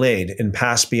while they delayed, and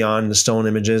passed beyond the stone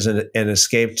images and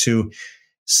escaped to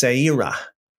Seirah.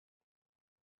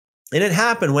 And it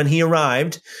happened when he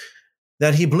arrived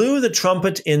that he blew the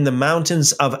trumpet in the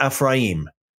mountains of Ephraim.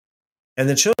 And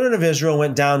the children of Israel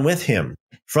went down with him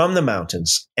from the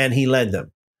mountains, and he led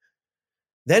them.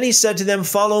 Then he said to them,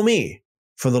 follow me,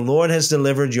 for the Lord has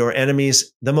delivered your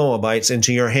enemies, the Moabites,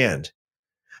 into your hand.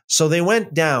 So they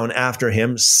went down after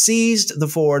him, seized the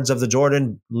fords of the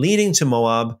Jordan leading to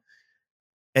Moab,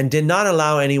 and did not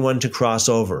allow anyone to cross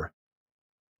over.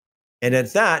 And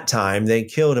at that time, they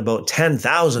killed about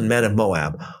 10,000 men of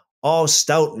Moab, all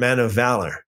stout men of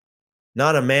valor.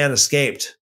 Not a man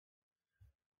escaped.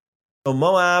 So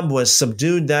Moab was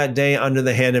subdued that day under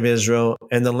the hand of Israel,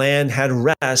 and the land had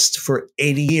rest for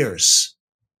 80 years.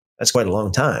 That's quite a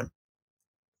long time.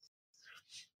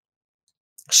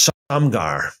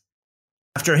 Shamgar.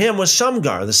 After him was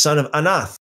Shamgar, the son of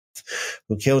Anath,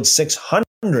 who killed 600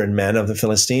 men of the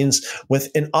Philistines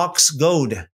with an ox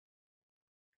goad.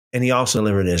 And he also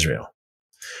delivered Israel.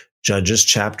 Judges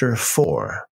chapter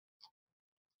 4.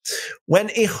 When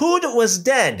Ehud was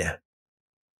dead,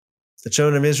 the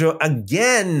children of Israel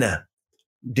again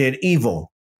did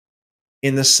evil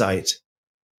in the sight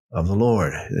of the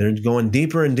Lord. They're going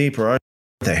deeper and deeper, aren't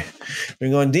they? They're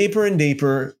going deeper and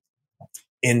deeper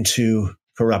into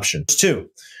corruption. Verse 2.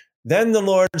 Then the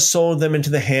Lord sold them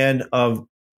into the hand of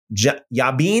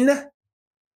Jabin,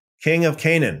 king of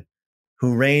Canaan,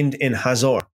 who reigned in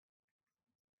Hazor.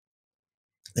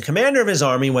 The commander of his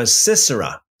army was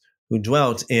Sisera, who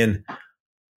dwelt in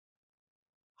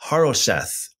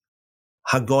Harosheth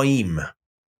Hagoyim.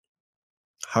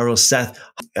 Harosheth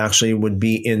actually would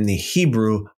be in the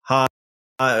Hebrew, Ha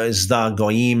is the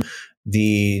Goyim,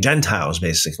 the Gentiles,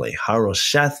 basically.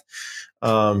 Harosheth.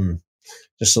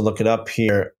 Just to look it up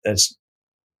here,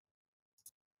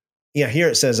 here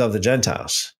it says of the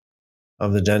Gentiles.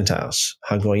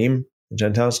 Hagoyim, the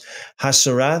Gentiles.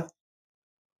 Hasarath,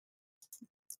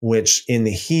 which in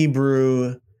the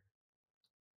Hebrew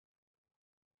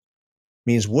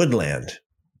means woodland.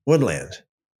 Woodland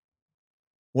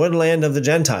of the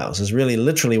Gentiles is really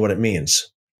literally what it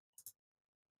means.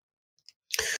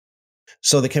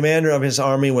 So the commander of his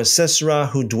army was Sisera,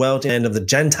 who dwelt in the land of the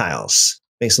Gentiles.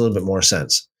 Makes a little bit more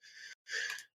sense.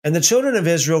 And the children of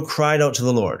Israel cried out to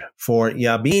the Lord, for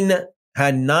Jabin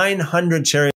had 900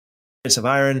 chariots of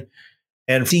iron,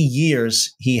 and 50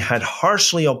 years he had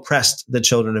harshly oppressed the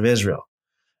children of Israel.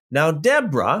 Now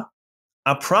Deborah,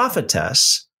 a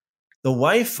prophetess, the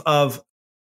wife of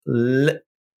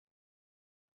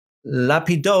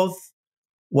Lapidoth,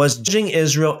 was judging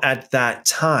Israel at that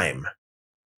time.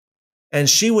 And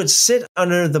she would sit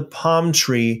under the palm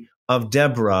tree of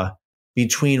Deborah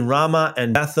between Ramah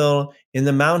and Bethel in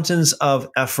the mountains of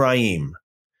Ephraim.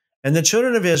 And the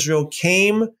children of Israel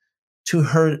came to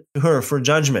her for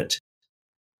judgment.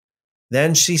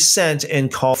 Then she sent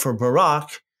and called for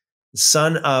Barak,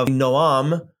 son of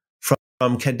Noam,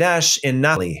 from Kadesh in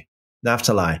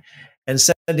Naphtali, and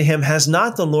said to him, has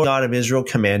not the Lord God of Israel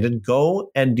commanded,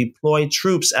 go and deploy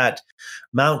troops at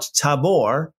Mount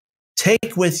Tabor,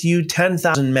 take with you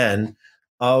 10,000 men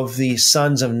of the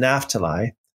sons of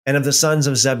Naphtali and of the sons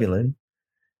of Zebulun,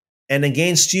 and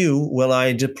against you will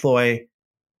I deploy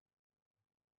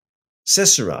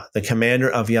Sisera, the commander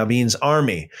of Jabin's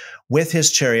army, with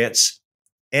his chariots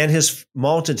and his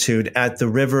multitude at the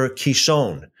river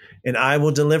Kishon, and I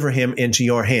will deliver him into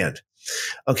your hand.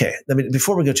 Okay,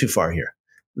 before we go too far here,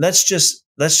 let's just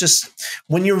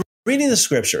when you're reading the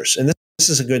scriptures, and this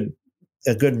is a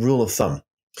good rule of thumb,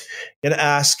 you got to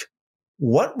ask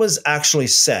what was actually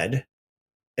said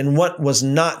and what was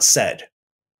not said.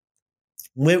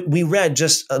 We read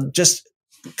just a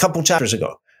couple chapters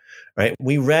ago, right?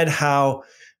 We read how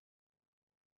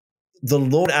the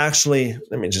Lord actually,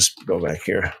 let me just go back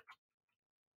here.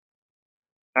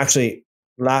 Actually,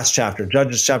 last chapter,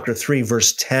 Judges chapter 3,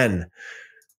 verse 10.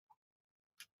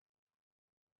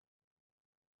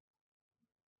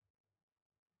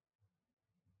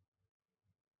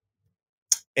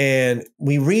 And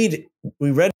we read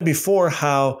before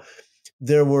how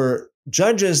there were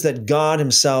judges that God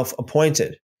himself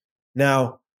appointed.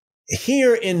 Now,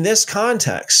 here in this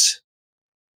context,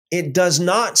 it does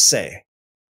not say,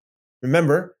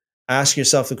 remember, ask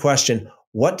yourself the question,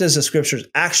 what does the scriptures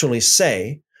actually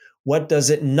say? What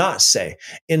does it not say?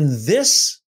 In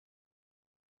this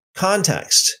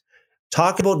context,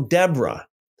 talk about Deborah,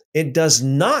 it does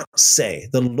not say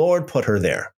the Lord put her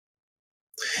there.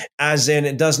 As in,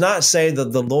 it does not say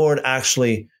that the Lord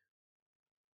actually,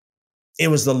 it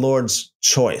was the Lord's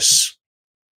choice.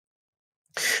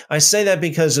 I say that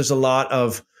because there's a lot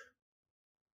of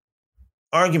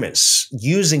arguments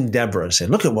using Deborah,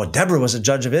 saying, look at what Deborah was a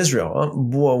judge of Israel.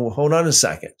 Whoa, hold on a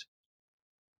second.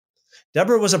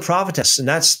 Deborah was a prophetess, and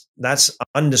that's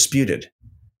undisputed,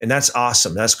 and that's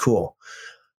awesome. That's cool.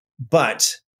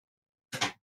 But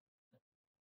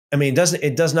I mean,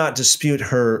 it does not dispute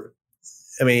her.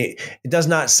 I mean, it does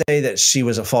not say that she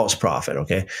was a false prophet,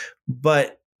 okay?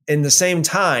 But in the same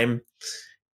time,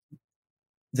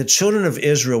 the children of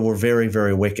Israel were very,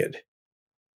 very wicked.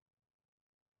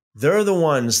 They're the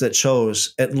ones that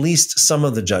chose at least some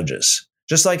of the judges.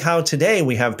 Just like how today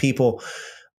we have people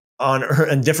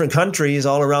in different countries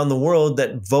all around the world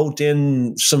that vote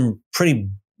in some pretty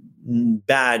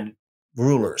bad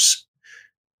rulers,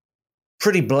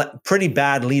 pretty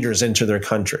bad leaders into their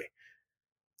country.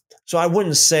 So I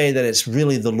wouldn't say that it's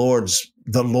really the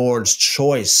Lord's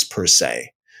choice per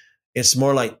se. It's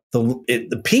more like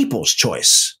the people's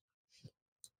choice.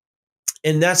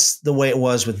 And that's the way it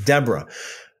was with Deborah.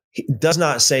 It does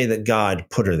not say that God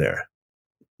put her there.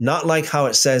 Not like how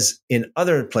it says in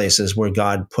other places where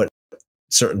God put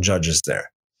certain judges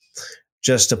there.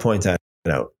 Just to point that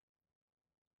out.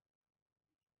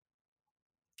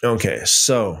 Okay,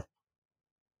 so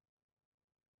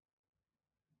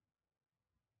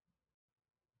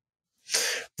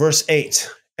Verse 8,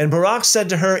 and Barak said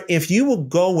to her, if you will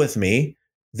go with me,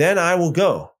 then I will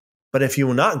go. But if you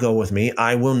will not go with me,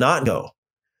 I will not go.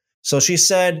 So she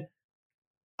said,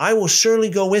 I will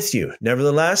surely go with you.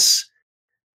 Nevertheless,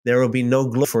 there will be no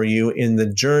glory for you in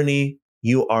the journey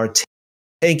you are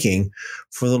taking,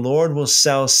 for the Lord will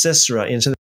sell Sisera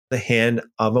into the hand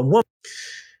of a woman.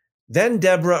 Then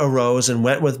Deborah arose and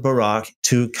went with Barak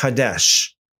to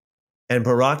Kadesh. And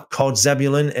Barak called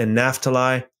Zebulun and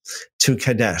Naphtali to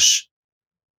Kadesh.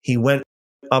 He went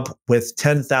up with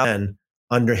 10,000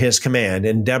 under his command,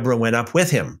 and Deborah went up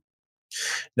with him.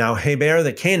 Now Heber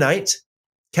the Kenite,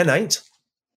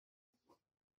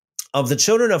 of the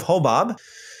children of Hobab,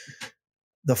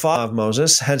 the father of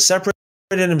Moses, had separated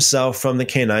himself from the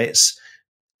Kenites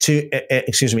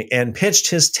and pitched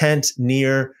his tent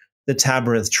near the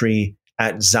Tabernath tree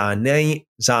at Zaanaim,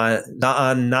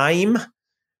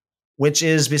 which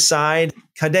is beside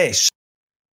Kadesh.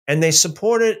 And they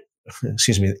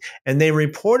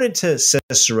reported to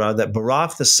Sisera that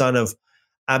Barak, the son of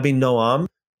Abinoam,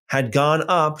 had gone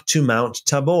up to Mount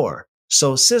Tabor.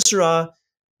 So Sisera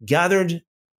gathered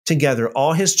together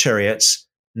all his chariots,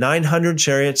 900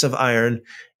 chariots of iron,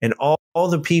 and all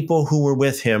the people who were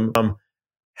with him from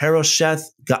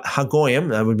Harosheth Hagoyim,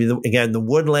 that would be, the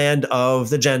woodland of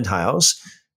the Gentiles,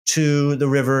 to the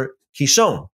river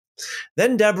Kishon.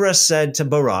 Then Deborah said to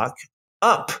Barak,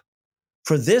 up,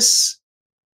 for this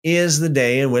is the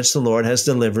day in which the Lord has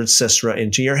delivered Sisera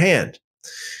into your hand.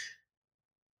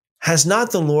 Has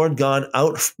not the Lord gone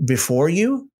out before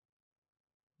you?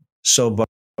 So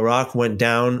Barak went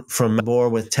down from Tabor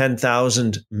with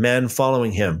 10,000 men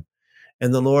following him.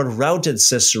 And the Lord routed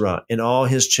Sisera in all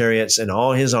his chariots and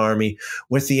all his army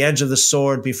with the edge of the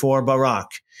sword before Barak.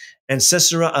 And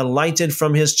Sisera alighted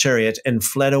from his chariot and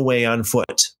fled away on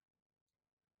foot.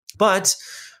 But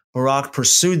Barak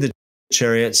pursued the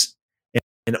chariots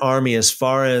and army as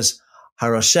far as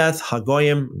Harosheth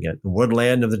Hagoyim, the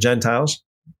woodland of the Gentiles.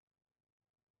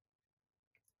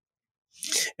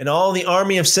 And all the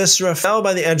army of Sisera fell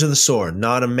by the edge of the sword.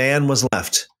 Not a man was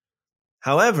left.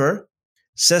 However,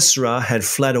 Sisera had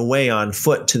fled away on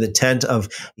foot to the tent of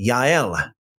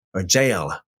Yael,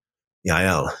 the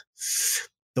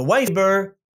wife of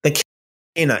Heber the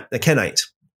Kenite.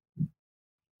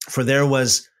 For there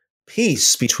was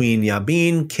peace between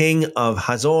Jabin, king of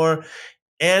Hazor,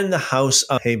 and the house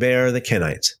of Heber the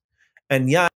Kenite. And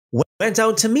Yael went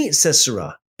out to meet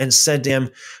Sisera and said to him,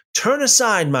 turn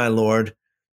aside, my lord,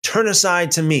 turn aside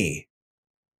to me.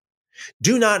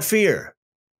 Do not fear.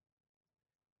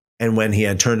 And when he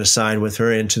had turned aside with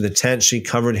her into the tent, she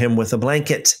covered him with a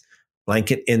blanket.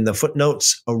 Blanket in the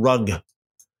footnotes, a rug.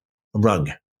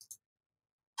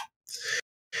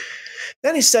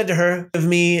 Then he said to her, give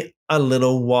me a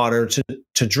little water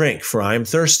to drink, for I am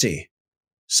thirsty.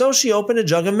 So she opened a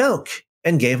jug of milk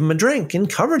and gave him a drink and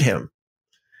covered him.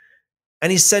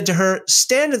 And he said to her,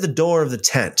 stand at the door of the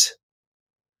tent.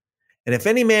 And if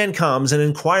any man comes and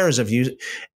inquires of you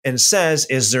and says,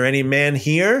 is there any man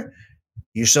here?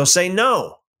 You shall say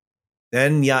no.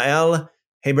 Then Yael,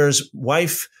 Heber's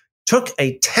wife, took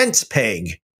a tent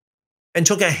peg and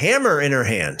took a hammer in her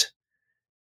hand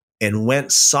and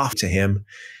went soft to him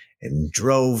and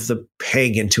drove the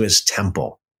peg into his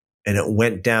temple, and it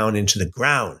went down into the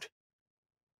ground.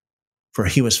 For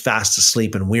he was fast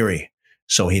asleep and weary,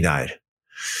 so he died.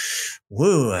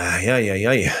 Woo,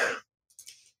 yeah.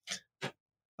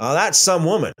 Oh, that's some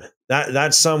woman.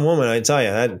 That's some woman, I tell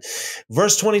you.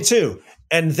 Verse 22.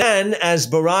 And then as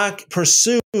Barak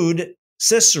pursued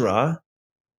Sisera,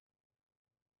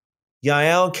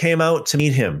 Yael came out to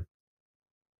meet him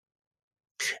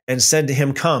and said to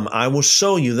him, come, I will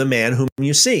show you the man whom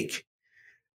you seek.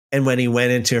 And when he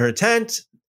went into her tent,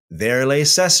 there lay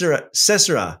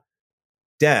Sisera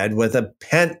dead with a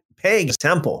peg in his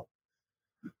temple.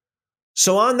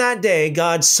 So on that day,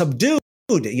 God subdued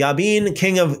Jabin,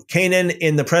 king of Canaan,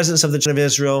 in the presence of the children of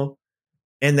Israel.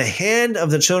 And the hand of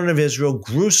the children of Israel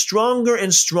grew stronger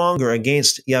and stronger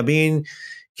against Jabin,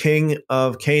 king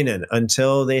of Canaan,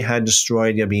 until they had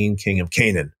destroyed Jabin, king of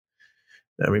Canaan.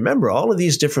 Now remember, all of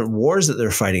these different wars that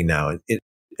they're fighting now,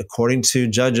 according to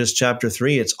Judges chapter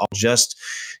 3, it's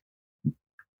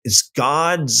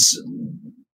God's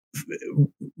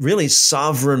really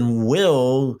sovereign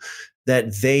will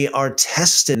that they are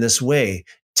tested in this way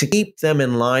to keep them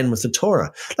in line with the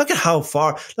Torah. Look how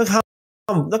far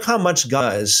much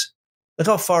God does. Look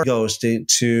how far it goes to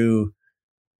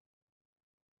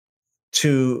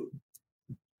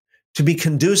be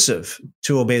conducive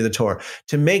to obey the Torah,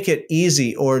 to make it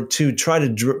easy, or to try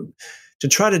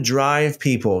to drive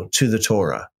people to the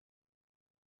Torah.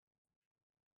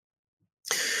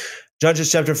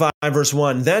 Judges chapter 5, verse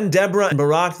 1. Then Deborah and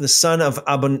Barak, the son of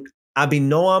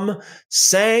Abinoam,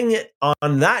 sang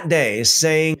on that day,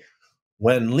 saying,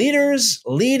 when leaders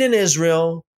lead in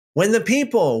Israel, when the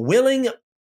people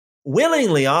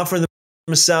willingly offer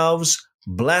themselves,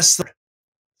 bless them.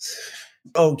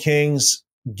 O kings,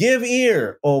 give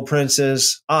ear, O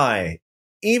princes.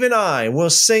 Even I,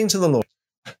 will sing to the Lord.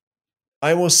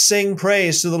 I will sing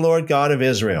praise to the Lord God of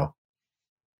Israel.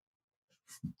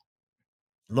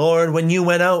 Lord, when you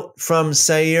went out from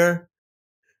Seir,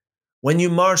 when you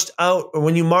marched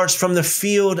from the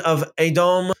field of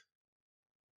Edom,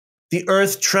 the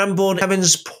earth trembled,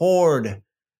 heavens poured,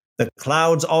 the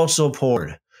clouds also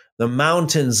poured, the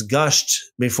mountains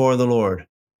gushed before the Lord.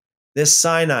 This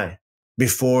Sinai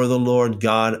before the Lord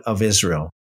God of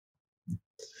Israel. In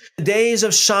the days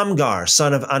of Shamgar,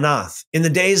 son of Anath, in the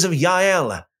days of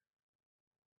Yael,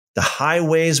 the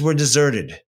highways were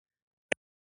deserted,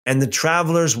 and the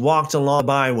travelers walked along the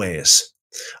byways.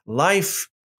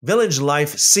 Village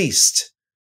life ceased.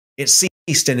 It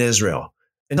ceased in Israel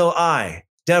until I,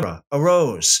 Deborah,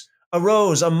 arose,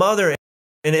 a mother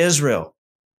in Israel.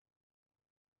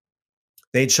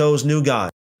 They chose new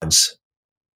gods.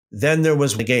 Then there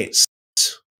was the gates.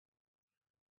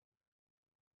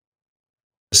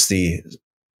 It's the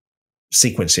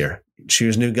sequence here.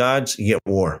 Choose new gods, you get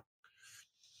war.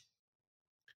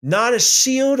 Not a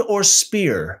shield or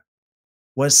spear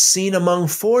was seen among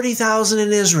 40,000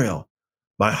 in Israel.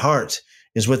 My heart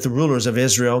is with the rulers of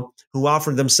Israel who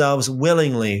offered themselves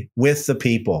willingly with the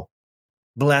people.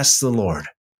 Bless the Lord.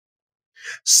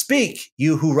 Speak,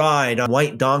 you who ride on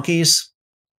white donkeys,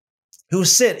 who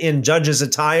sit in judges'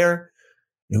 attire,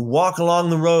 who walk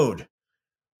along the road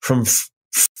from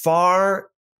far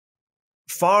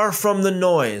from the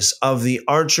noise of the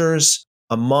archers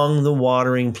among the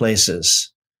watering places.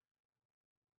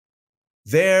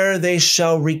 There they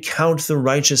shall recount the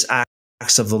righteous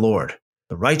acts of the Lord,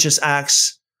 the righteous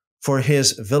acts for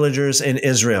his villagers in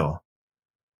Israel.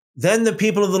 Then the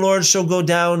people of the Lord shall go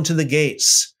down to the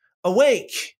gates.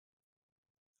 Awake!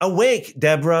 Awake,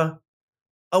 Deborah!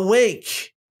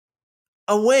 Awake!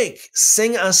 Awake!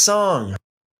 Sing a song.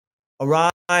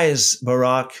 Arise,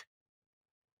 Barak,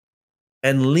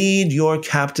 and lead your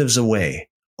captives away,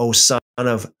 O son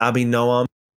of Abinoam.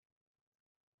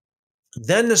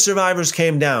 Then the survivors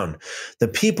came down, the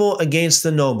people against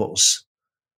the nobles.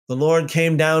 The Lord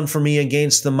came down for me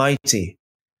against the mighty.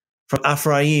 From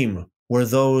Ephraim were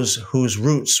those whose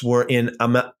roots were in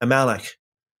Amalek.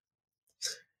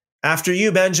 After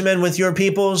you, Benjamin, with your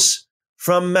peoples,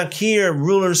 from Machir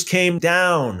rulers came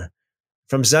down.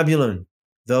 From Zebulun,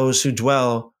 those who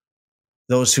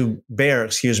bear,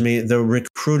 the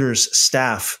recruiter's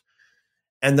staff.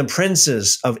 And the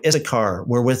princes of Issachar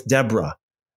were with Deborah.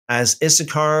 As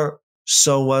Issachar,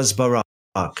 so was Barak.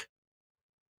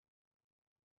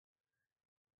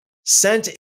 Sent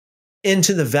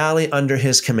into the valley under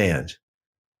his command.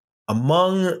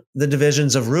 Among the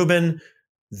divisions of Reuben,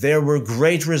 there were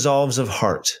great resolves of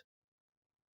heart.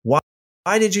 Why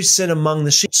did you sit among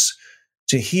the sheep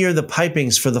to hear the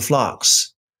pipings for the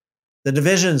flocks? The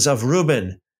divisions of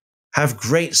Reuben have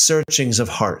great searchings of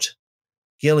heart.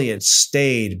 Gilead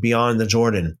stayed beyond the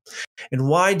Jordan. And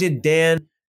why did Dan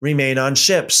remain on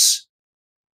ships?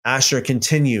 Asher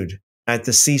continued at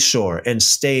the seashore and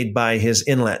stayed by his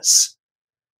inlets.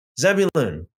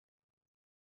 Zebulun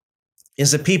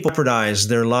is a people who jeopardized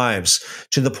their lives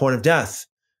to the point of death.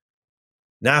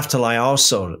 Naphtali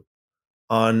also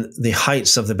on the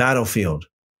heights of the battlefield.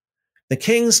 The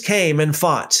kings came and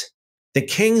fought. The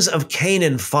kings of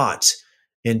Canaan fought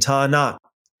in Taanach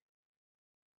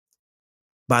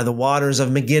by the waters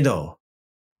of Megiddo.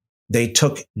 They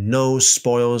took no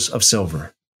spoils of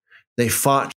silver. They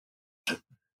fought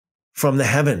from the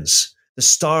heavens. The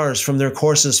stars from their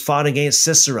courses fought against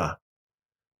Sisera.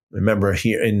 Remember,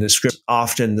 here in the script,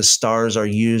 often the stars are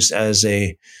used as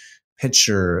a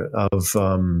picture of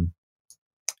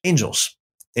angels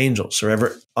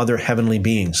or other heavenly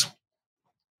beings.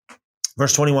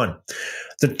 Verse 21,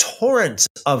 the torrent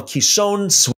of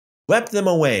Kishon swept them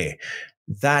away.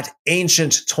 That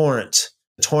ancient torrent,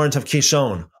 the torrent of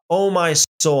Kishon. O my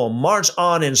soul, march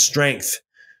on in strength.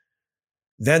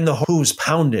 Then the hooves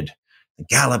pounded,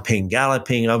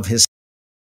 galloping of his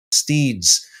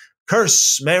steeds.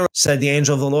 Curse Meroz, said the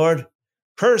angel of the Lord.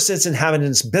 Curse its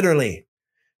inhabitants bitterly,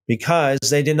 because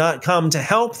they did not come to the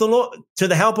help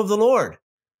of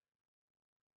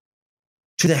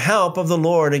the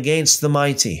Lord against the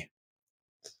mighty.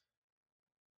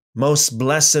 Most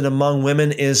blessed among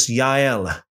women is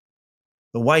Yael,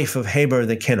 the wife of Heber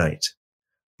the Kenite.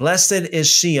 Blessed is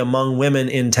she among women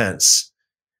in tents.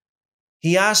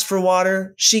 He asked for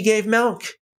water, she gave milk.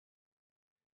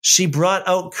 She brought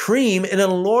out cream in a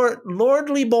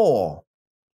lordly bowl.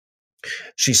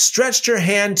 She stretched her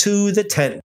hand to the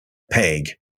tent peg,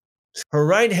 her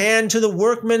right hand to the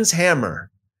workman's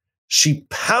hammer. She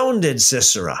pounded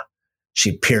Sisera.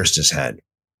 She pierced his head.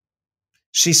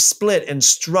 She split and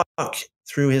struck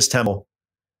through his temple.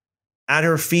 At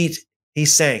her feet, he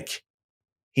sank.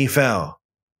 He fell.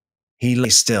 He lay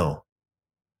still.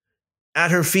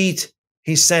 At her feet,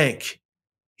 he sank.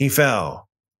 He fell.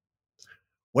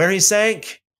 Where he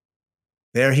sank,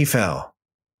 there he fell,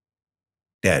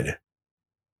 dead.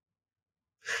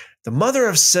 The mother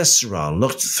of Sisera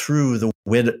looked through the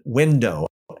window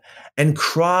and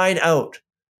cried out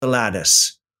the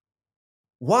lattice,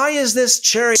 "Why is this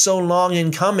chariot so long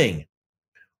in coming?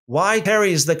 Why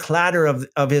tarries the clatter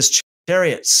of his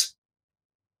chariots?"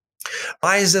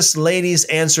 Why is this lady's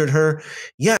answered her,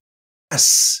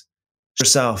 "Yes,"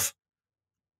 herself.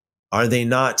 Are they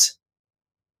not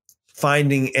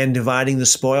finding and dividing the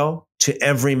spoil, to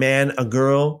every man a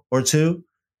girl or two?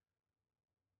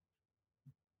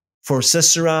 For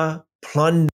Sisera,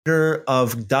 plunder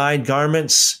of dyed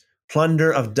garments,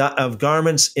 plunder of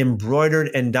garments embroidered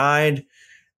and dyed,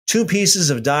 2 pieces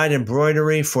of dyed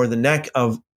embroidery for the neck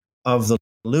of the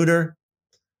looter.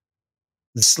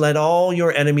 Let all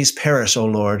your enemies perish, O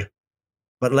Lord,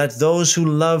 but let those who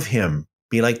love him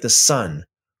be like the sun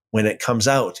when it comes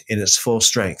out in its full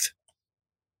strength.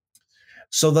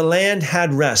 So the land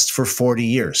had rest for 40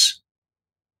 years.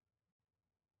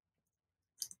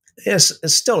 It's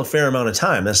still a fair amount of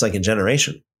time. That's like a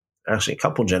generation, actually a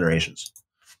couple generations.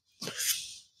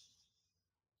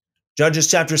 Judges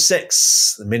chapter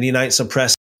 6, the Midianites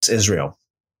oppressed Israel.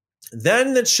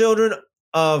 Then the children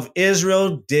of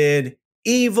Israel did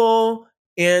evil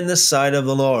in the sight of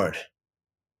the Lord.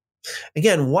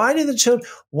 Again, why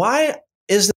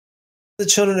is the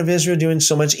children of Israel doing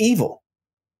so much evil?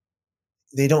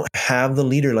 They don't have the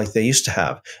leader like they used to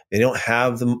have. They don't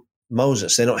have the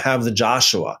Moses. They don't have the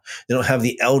Joshua. They don't have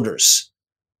the elders.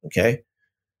 Okay.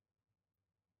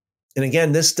 And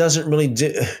again, this doesn't really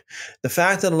do the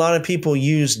fact that a lot of people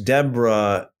use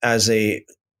Deborah as a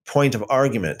point of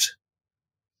argument.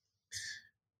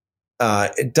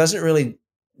 It doesn't really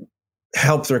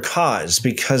help their cause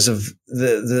because of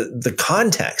the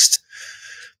context.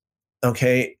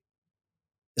 Okay.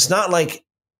 It's not like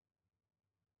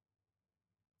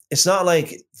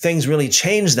things really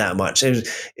changed that much.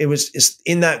 It's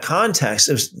in that context.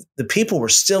 The people were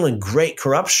still in great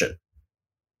corruption.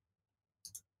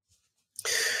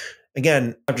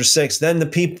 Again, chapter 6, then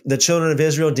the children of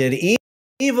Israel did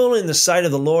evil in the sight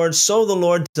of the Lord, so the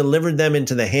Lord delivered them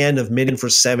into the hand of Midian for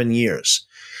 7 years.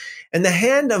 And the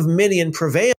hand of Midian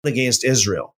prevailed against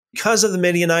Israel. Because of the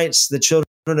Midianites, the children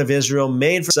of Israel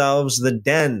made for themselves the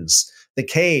dens, the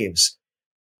caves.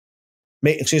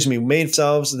 Made for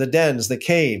themselves the dens, the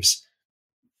caves,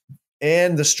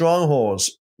 and the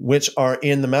strongholds which are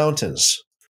in the mountains.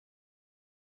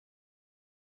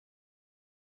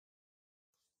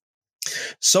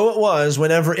 So it was,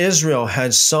 whenever Israel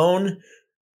had sown,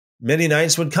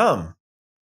 Midianites would come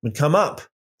up.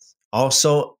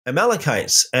 Also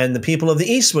Amalekites and the people of the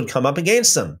east would come up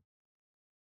against them.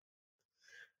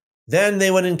 Then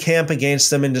they would encamp against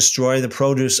them and destroy the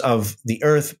produce of the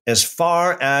earth as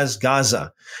far as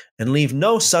Gaza, and leave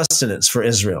no sustenance for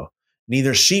Israel,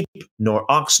 neither sheep nor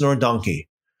ox nor donkey.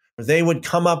 For they would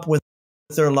come up with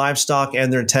their livestock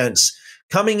and their tents,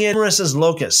 coming in numerous as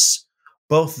locusts.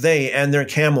 Both they and their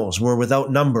camels were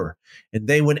without number, and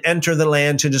they would enter the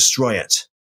land to destroy it.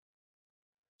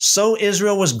 So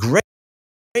Israel was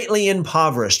greatly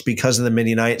impoverished because of the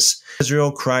Midianites.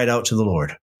 Israel cried out to the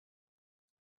Lord.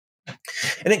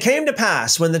 And it came to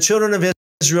pass, when the children of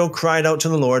Israel cried out to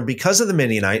the Lord because of the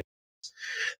Midianites,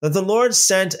 that the Lord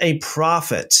sent a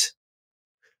prophet.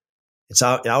 It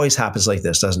always happens like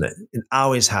this, doesn't it? It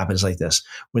always happens like this.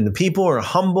 When the people are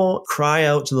humble, cry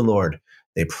out to the Lord.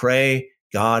 They pray,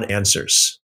 God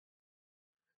answers.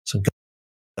 So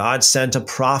God sent a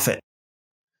prophet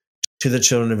to the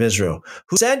children of Israel,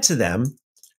 who said to them,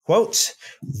 quote,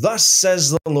 "Thus says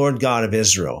the Lord God of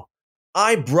Israel,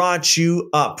 I brought you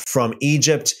up from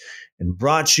Egypt and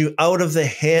brought you out of the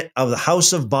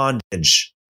house of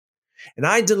bondage. And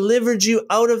I delivered you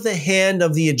out of the hand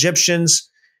of the Egyptians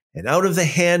and out of the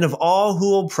hand of all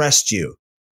who oppressed you,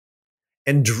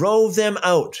 and drove them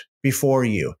out before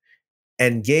you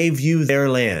and gave you their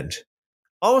land.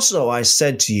 Also I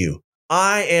said to you,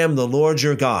 I am the Lord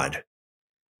your God.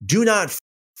 Do not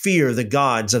fear the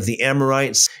gods of the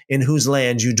Amorites in whose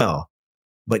land you dwell,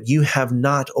 but you have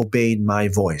not obeyed my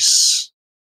voice."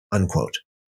 Unquote.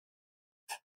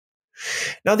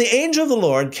 Now the angel of the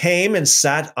Lord came and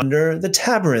sat under the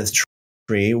tabernacle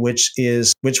tree, which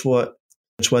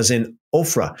was in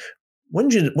Ophrah.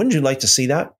 Wouldn't you like to see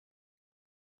that?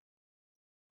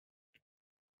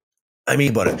 I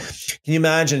mean, about it. Can you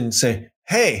imagine say,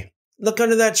 hey, look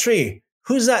under that tree.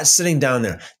 Who's that sitting down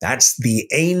there? That's the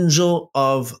angel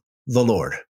of the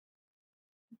Lord,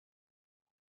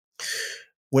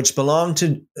 which belonged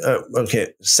to,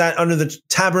 sat under the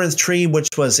tabernacle tree, which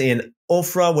was in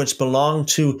Ophrah, which belonged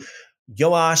to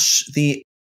Joash the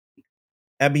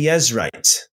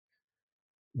Abiezrite.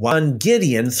 While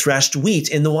Gideon threshed wheat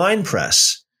in the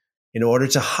winepress in order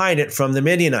to hide it from the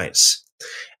Midianites.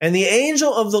 And the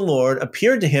angel of the Lord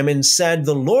appeared to him and said,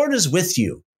 "The Lord is with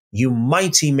you, you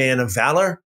mighty man of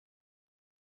valor."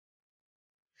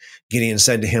 Gideon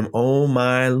said to him, "O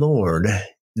my Lord."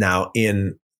 Now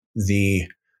in the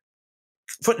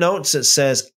footnotes, it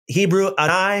says, Hebrew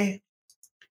Adonai,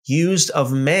 used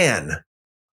of man.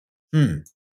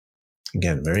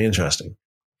 Again, very interesting.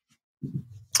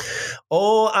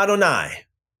 O Adonai,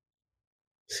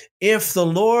 if the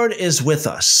Lord is with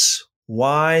us,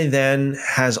 why then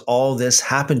has all this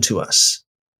happened to us?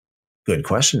 Good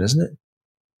question, isn't it?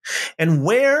 And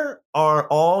where are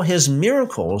all his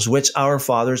miracles which our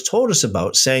fathers told us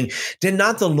about, saying, did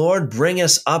not the Lord bring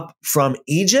us up from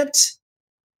Egypt?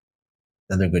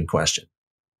 Another good question.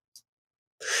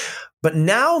 But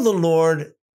now the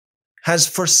Lord has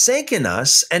forsaken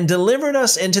us and delivered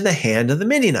us into the hand of the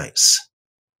Midianites.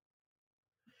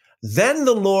 Then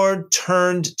the Lord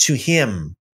turned to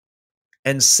him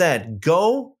and said,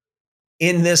 go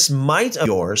in this might of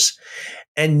yours,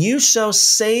 and you shall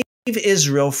save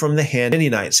Israel from the hand of the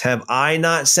Midianites. Have I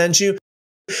not sent you?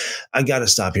 I got to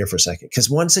stop here for a second, because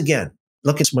once again,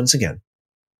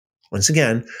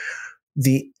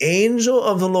 the angel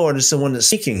of the Lord is the one that's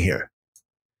speaking here.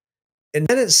 And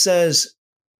then it says,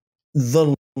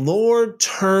 the Lord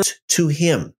turned to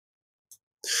him.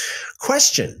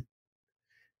 Question.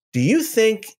 Do you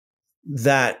think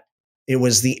that it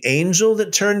was the angel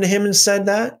that turned to him and said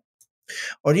that?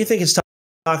 Or do you think it's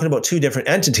talking about two different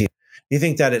entities? Do you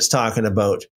think that it's talking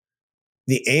about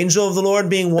the angel of the Lord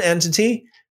being one entity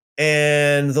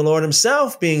and the Lord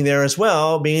himself being there as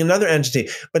well, being another entity?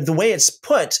 But the way it's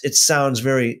put, it sounds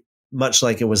very much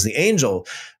like it was the angel,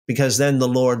 because then the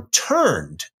Lord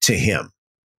turned to him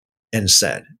and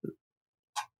said,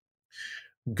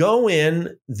 go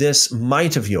in this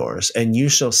might of yours, and you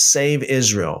shall save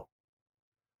Israel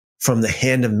from the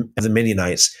hand of the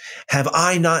Midianites. Have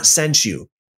I not sent you?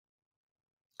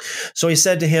 So he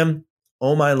said to him,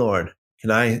 O my Lord,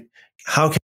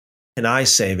 how can I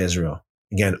save Israel?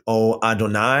 Again, O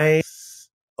Adonai,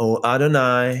 O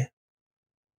Adonai.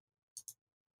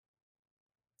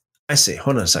 I see.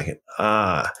 Hold on a second.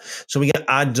 So we got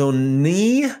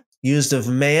Adoni, used of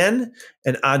man,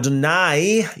 and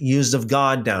Adonai, used of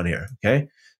God down here. Okay.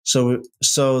 So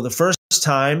the first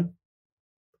time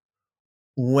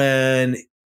when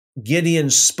Gideon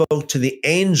spoke to the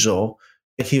angel,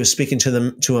 he was speaking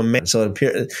to a man. So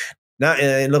now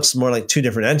it looks more like two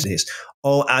different entities.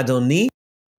 O Adoni,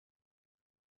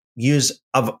 used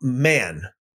of man.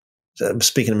 So I'm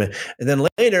speaking to man. And then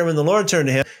later, when the Lord turned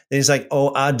to him, then he's like,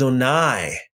 O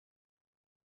Adonai,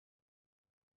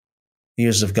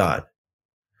 used of God.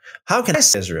 How can I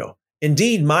save Israel?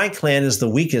 Indeed, my clan is the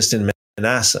weakest in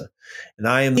Manasseh, and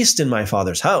I am least in my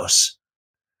father's house.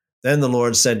 Then the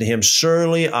Lord said to him,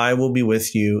 surely I will be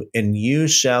with you, and you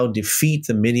shall defeat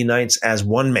the Midianites as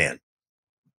one man.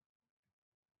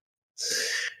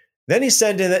 Then he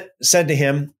said to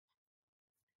him,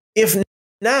 if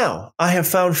now I have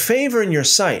found favor in your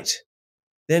sight,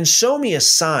 then show me a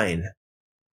sign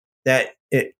that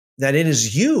it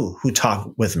is you who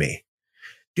talk with me.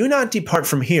 Do not depart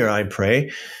from here, I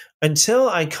pray, until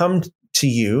I come to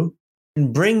you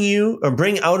and bring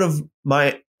out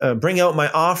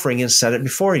my offering and set it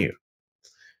before you.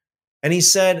 And he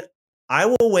said, I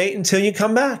will wait until you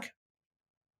come back.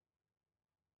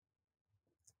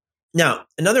 Now,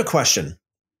 another question.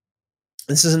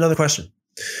 This is another question.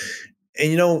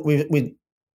 And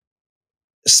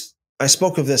I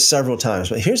spoke of this several times,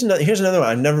 but here's another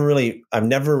one. I've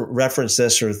never referenced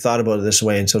this or thought about it this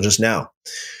way until just now.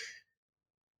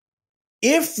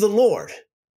 If the Lord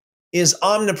is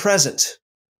omnipresent,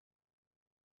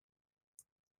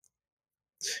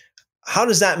 how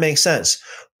does that make sense?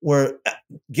 Where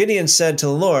Gideon said to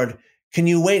the Lord, can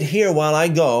you wait here while I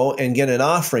go and get an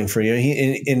offering for you?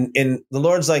 And the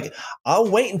Lord's like,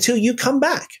 I'll wait until you come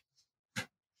back.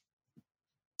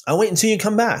 I'll wait until you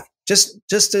come back. Just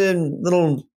a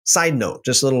little side note,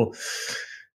 just a little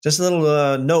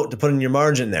note to put in your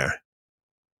margin there.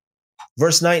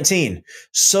 Verse 19.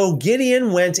 So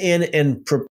Gideon went in and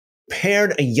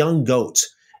prepared a young goat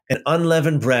and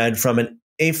unleavened bread from an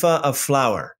ephah of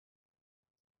flour.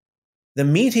 The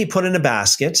meat he put in a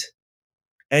basket,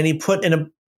 and he put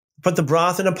the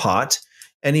broth in a pot,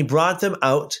 and he brought them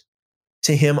out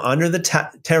to him under the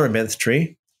terebinth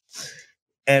tree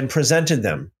and presented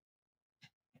them.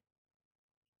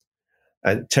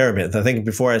 Terebinth. I think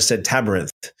before I said tabernath,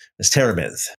 it's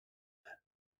terebinth.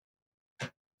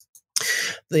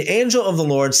 The angel of the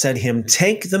Lord said to him,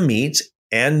 take the meat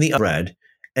and the bread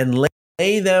and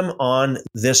lay them on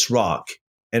this rock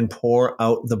and pour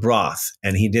out the broth.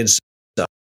 And he did so.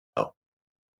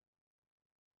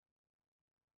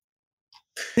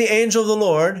 The angel of the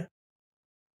Lord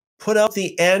put out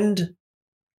the end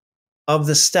of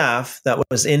the staff that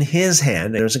was in his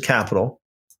hand. There's a capital.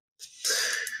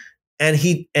 And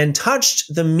he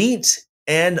touched the meat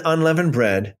and unleavened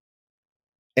bread,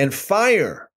 and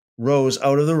fire rose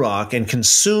out of the rock and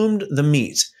consumed the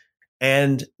meat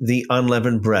and the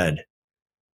unleavened bread.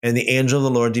 And the angel of the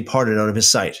Lord departed out of his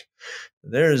sight.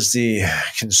 There's the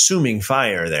consuming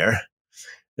fire there.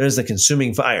 There's the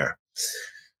consuming fire.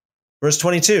 Verse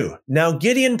 22. Now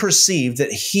Gideon perceived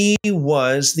that he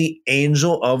was the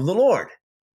angel of the Lord.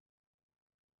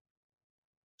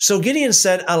 So Gideon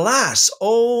said, alas,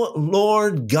 O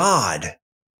Lord God.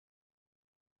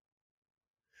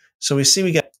 So we see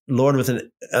we got Lord with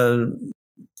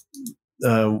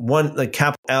one like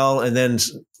capital L, and then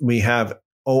we have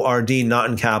O-R-D not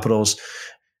in capitals,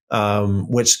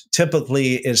 which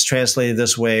typically is translated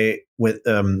this way with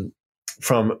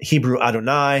from Hebrew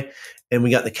Adonai, and we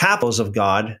got the capitals of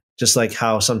God, just like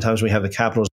how sometimes we have the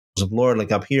capitals of Lord,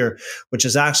 like up here, which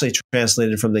is actually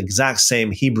translated from the exact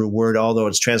same Hebrew word, although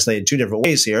it's translated two different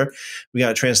ways here. We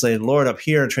got translated Lord up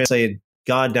here, translated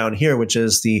God down here, which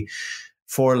is the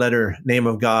four-letter name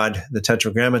of God, the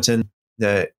Tetragrammaton,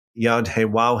 the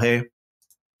Yod-He-Waw-He,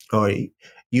 or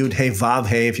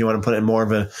Yud-He-Vav-He, if you want to put it in more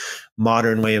of a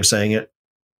modern way of saying it.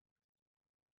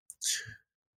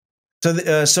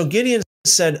 So Gideon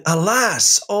said,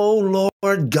 alas, O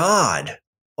Lord God,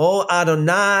 O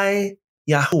Adonai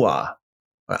Yahuwah,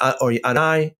 or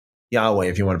Adonai Yahweh,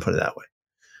 if you want to put it that way.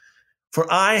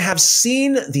 For I have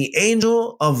seen the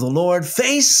angel of the Lord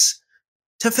face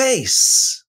to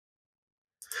face.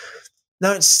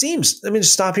 Now it seems, let me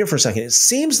just stop here for a second. It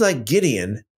seems like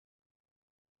Gideon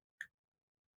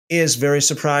is very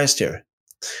surprised here.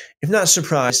 If not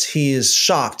surprised, he is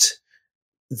shocked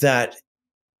that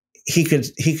he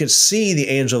could see the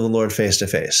angel of the Lord face to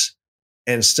face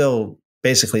and still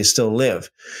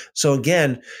live. So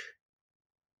again,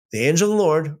 the angel of the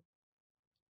Lord,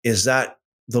 is that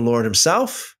the Lord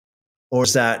himself, or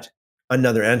is that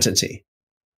another entity?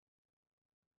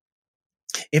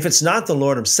 If it's not the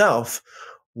Lord himself,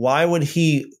 why would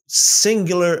he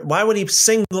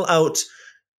single out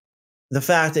the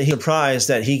fact that he's surprised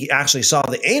that he actually saw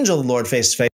the angel of the Lord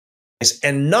face to face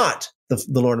and not the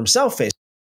Lord himself face?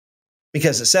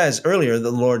 Because it says earlier,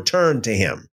 the Lord turned to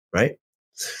him, right?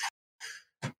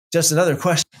 Just another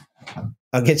question.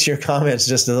 I'll get to your comments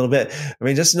just a little bit. I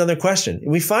mean, just another question.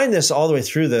 We find this all the way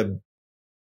through the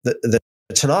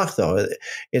Tanakh, though.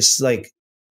 It's like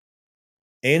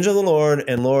angel of the Lord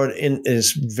and Lord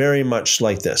is very much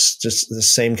like this, just the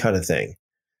same kind of thing.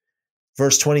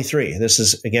 Verse 23. This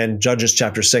is, again, Judges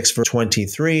chapter 6, verse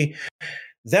 23.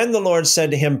 Then the Lord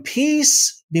said to him,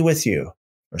 peace be with you,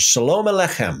 or shalom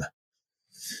alechem.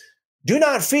 Do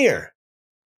not fear.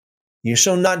 You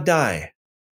shall not die.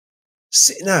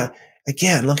 See, now,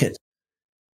 again, look at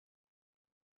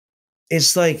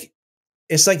it's like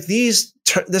the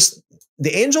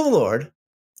angel of the Lord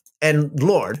and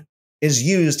Lord is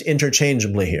used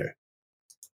interchangeably here.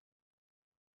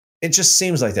 It just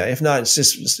seems like that. If not, it's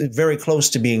just very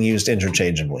close to being used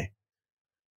interchangeably.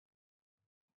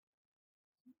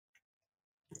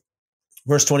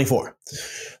 Verse 24.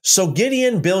 So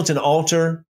Gideon built an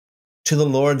altar to the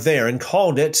Lord there and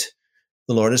called it,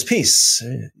 the Lord is peace.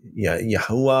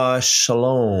 Yahuwah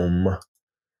Shalom.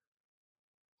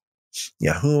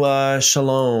 Yahuwah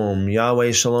Shalom.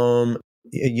 Yahweh Shalom.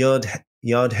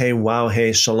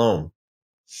 Yod-He-Waw-He Shalom.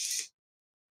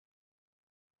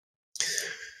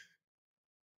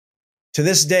 To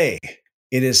this day,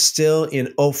 it is still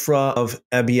in Ophrah of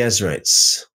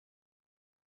Abiezrites.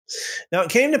 Now it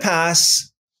came to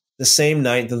pass the same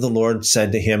night that the Lord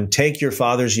said to him, take your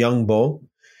father's young bull,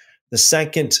 the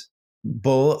second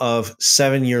bull of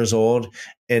 7 years old,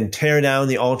 and tear down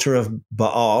the altar of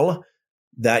Baal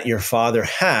that your father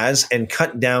has, and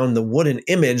cut down the wooden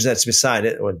image that's beside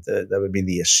it. That would be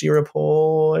the Asherah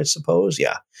pole, I suppose.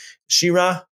 Yeah.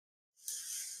 Asherah.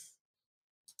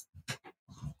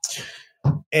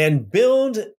 and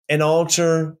build an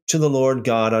altar to the Lord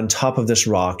God on top of this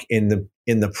rock in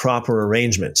the proper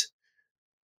arrangement.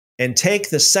 And take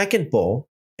the second bull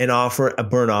and offer a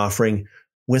burnt offering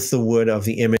with the wood of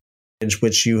the image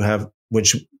which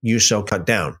you shall cut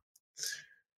down.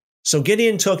 So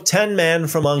Gideon took 10 men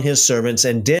from among his servants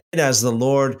and did as the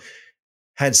Lord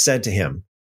had said to him.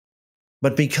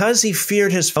 But because he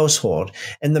feared his household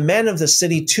and the men of the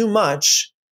city too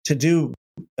much to do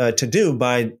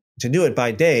it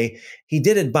by day, he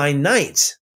did it by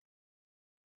night.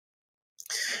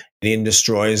 Gideon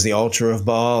destroys the altar of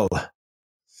Baal.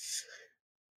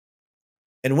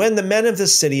 And when the men of the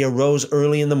city arose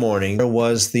early in the morning, there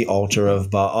was the altar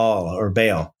of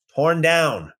Baal torn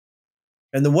down,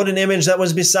 and the wooden image that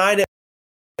was beside it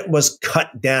was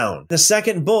cut down. The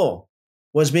second bull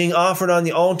was being offered on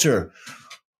the altar,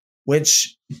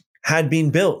 which had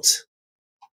been built.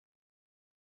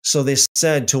 So they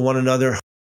said to one another,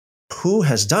 "Who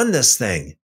has done this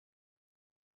thing?"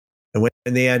 And when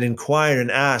they had inquired and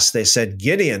asked, they said,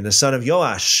 "Gideon, the son of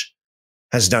Joash,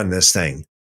 has done this thing."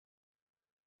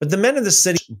 But the men of the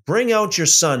city, "Bring out your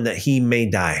son that he may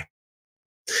die,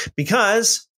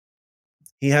 because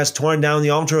he has torn down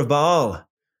the altar of Baal,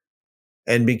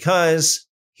 and because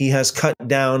he has cut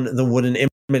down the wooden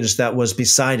image that was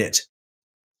beside it."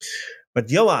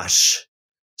 But Joash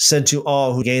said to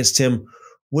all who against him,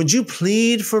 "Would you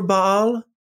plead for Baal?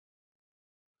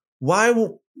 Why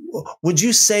would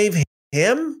you save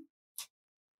him?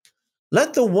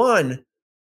 Let the one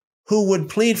who would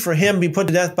plead for him be put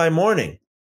to death by morning.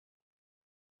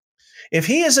 If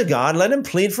he is a god, let him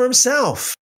plead for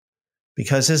himself,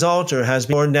 because his altar has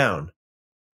been torn down."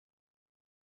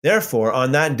 Therefore,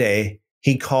 on that day,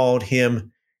 he called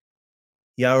him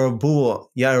Jerubbaal,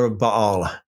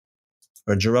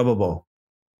 or Jerubbaal.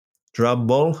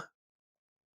 Jerubbaal,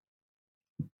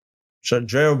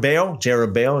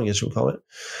 I guess we'll call it.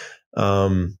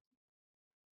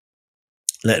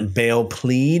 Let Baal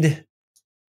plead.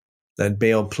 Let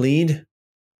Baal plead.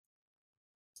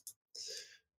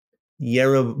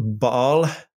 Jerubbaal,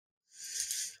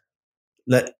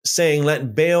 saying,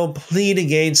 "Let Baal plead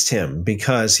against him,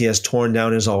 because he has torn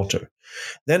down his altar."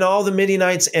 Then all the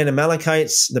Midianites and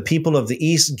Amalekites, the people of the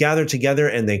east, gathered together,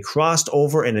 and they crossed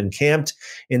over and encamped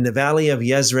in the valley of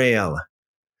Jezreel.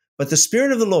 But the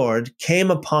Spirit of the Lord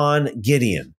came upon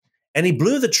Gideon, and he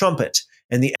blew the trumpet,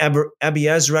 and the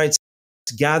Abiezrites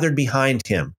gathered behind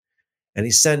him. And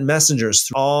he sent messengers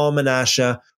through all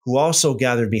Manasseh, who also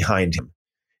gathered behind him.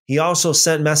 He also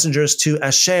sent messengers to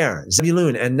Asher,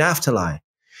 Zebulun, and Naphtali,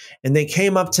 and they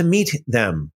came up to meet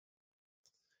them.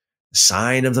 The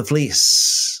sign of the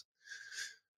fleece.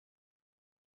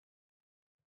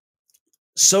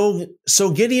 So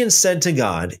Gideon said to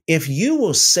God, "If you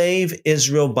will save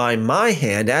Israel by my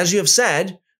hand, as you have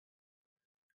said,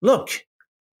 look,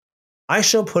 I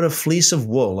shall put a fleece of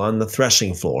wool on the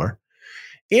threshing floor.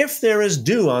 If there is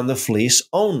dew on the fleece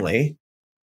only,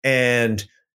 and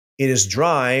it is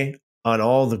dry on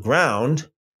all the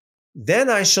ground, then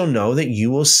I shall know that you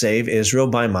will save Israel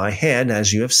by my hand,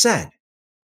 as you have said."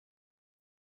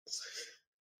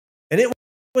 And it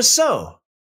was so.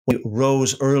 He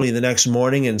rose early the next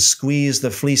morning and squeezed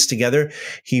the fleece together.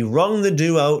 He wrung the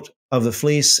dew out of the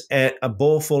fleece at a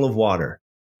bowl full of water.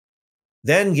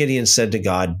 Then Gideon said to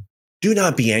God, Do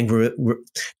not be angry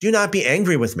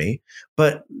with me,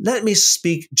 but let me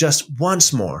speak just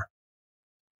once more.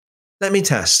 Let me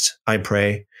test, I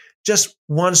pray, just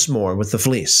once more with the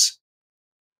fleece.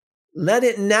 Let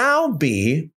it now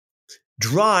be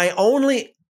dry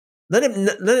only. Let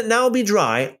it now be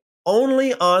dry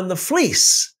only on the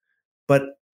fleece, but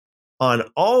on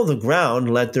all the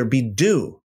ground let there be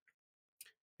dew.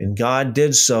 And God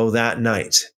did so that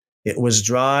night. It was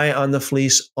dry on the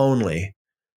fleece only,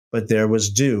 but there was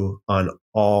dew on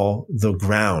all the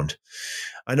ground.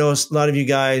 I know a lot of you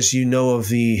guys, you know of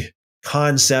the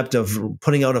concept of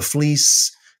putting out a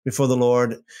fleece before the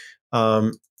Lord.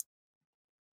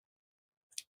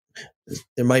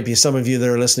 There might be some of you that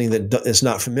are listening that is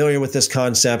not familiar with this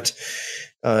concept.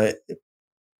 Actually,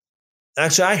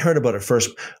 I heard about it first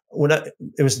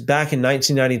it was back in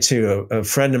 1992. A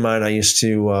friend of mine, I used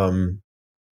to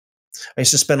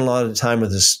spend a lot of time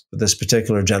with this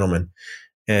particular gentleman,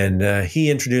 and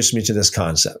he introduced me to this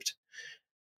concept.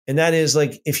 And that is,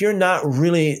 like, if you're not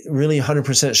really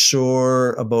 100%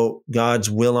 sure about God's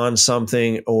will on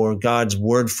something or God's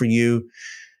word for you.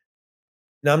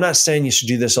 Now, I'm not saying you should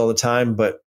do this all the time,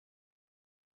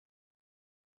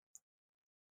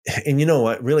 and you know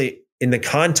what, really, in the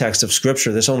context of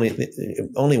Scripture, there's only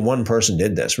one person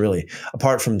did this, really,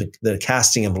 apart from the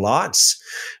casting of lots.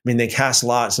 I mean, they cast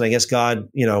lots, and I guess God,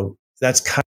 that's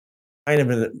kind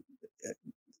kind of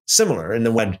similar in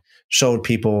the way God showed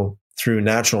people through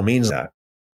natural means that.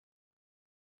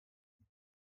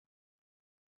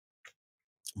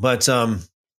 But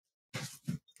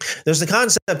there's the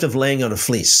concept of laying on a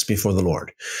fleece before the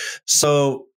Lord.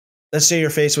 So let's say you're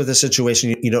faced with a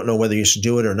situation, you don't know whether you should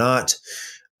do it or not.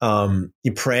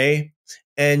 You pray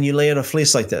and you lay on a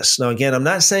fleece like this. Now, again, I'm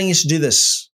not saying you should do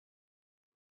this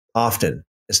often.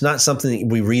 It's not something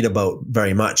that we read about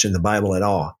very much in the Bible at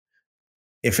all,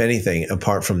 if anything,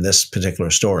 apart from this particular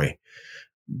story.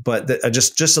 But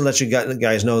just to let you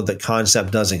guys know, the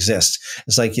concept does exist.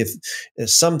 It's like if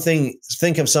something,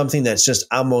 think of something that's just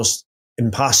almost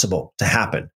impossible to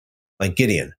happen, like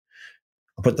Gideon.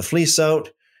 I'll put the fleece out.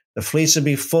 The fleece would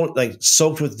be full, like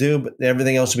soaked with dew, but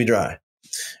everything else would be dry.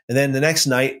 And then the next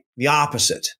night, the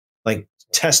opposite, like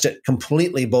test it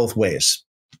completely both ways.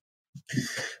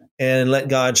 And let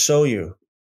God show you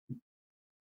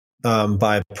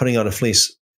by putting on a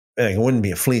fleece. It wouldn't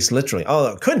be a fleece literally. Oh,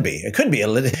 it could be. It could be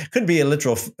a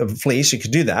literal fleece. You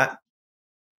could do that.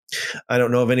 I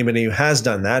don't know of anybody who has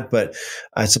done that, but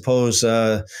I suppose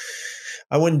I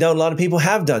wouldn't doubt a lot of people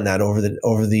have done that over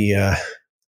the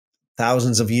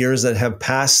thousands of years that have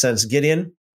passed since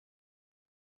Gideon.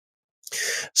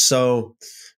 So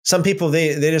some people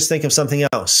they just think of something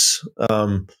else.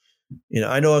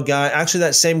 I know a guy, actually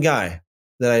that same guy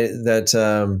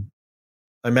that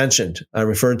I mentioned, I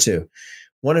referred to.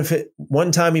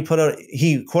 One time he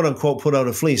quote unquote put out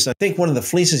a fleece. I think one of the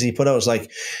fleeces he put out was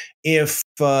like, if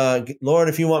Lord,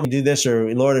 if you want me to do this,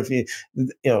 or Lord, if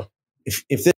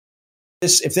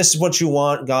this is what you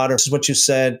want, God, or this is what you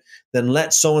said, then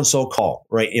let so and so call,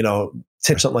 right?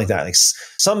 Something like that. Like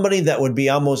somebody that would be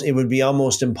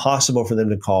almost impossible for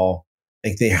them to call.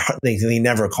 Like they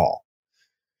never call.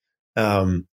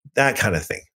 That kind of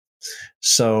thing.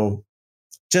 So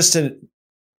just to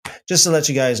let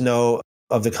you guys know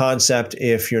of the concept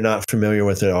if you're not familiar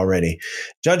with it already.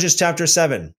 Judges chapter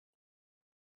 7.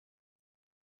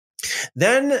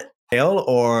 Then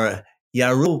or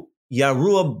Yarub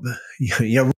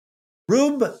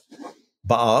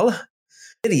Baal,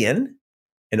 Gideon,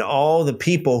 and all the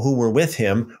people who were with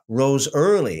him rose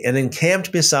early and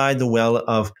encamped beside the well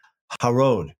of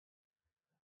Harod.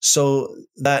 So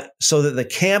that the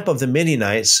camp of the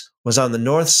Midianites was on the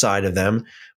north side of them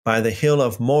by the hill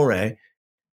of Moreh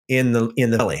in the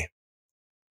valley.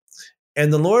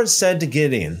 And the Lord said to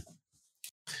Gideon,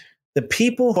 the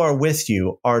people who are with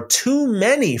you are too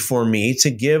many for me to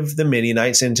give the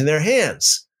Midianites into their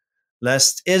hands,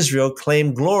 lest Israel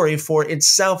claim glory for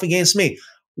itself against me.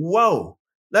 Whoa,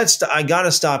 I got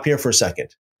to stop here for a second.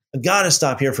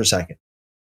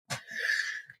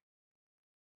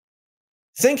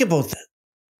 Think about that.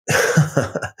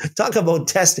 Talk about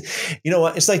testing. You know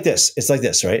what? It's like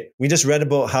this, right? We just read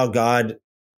about how God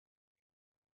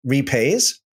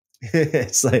repays.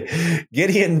 It's like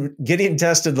Gideon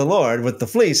tested the Lord with the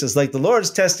fleece. It's like the Lord's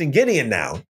testing Gideon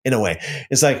now, in a way.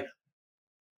 It's like,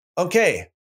 okay,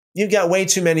 you've got way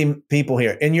too many people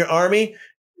here. In your army,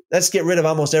 let's get rid of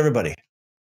almost everybody.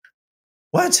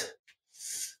 What?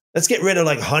 Let's get rid of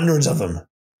like hundreds of them.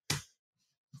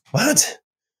 What?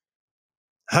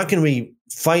 How can we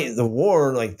fight the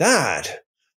war like that?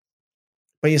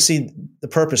 But you see, the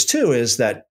purpose too is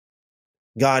that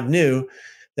God knew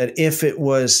that if it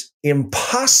was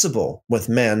impossible with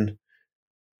men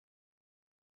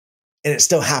and it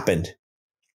still happened,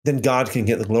 then God can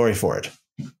get the glory for it.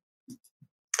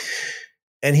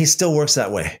 And he still works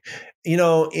that way.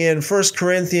 In 1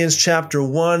 Corinthians chapter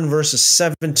 1, verses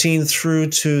 17 through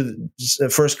to 1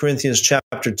 Corinthians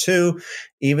chapter 2,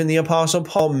 even the Apostle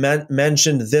Paul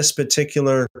mentioned this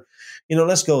particular,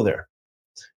 let's go there.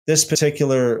 This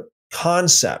particular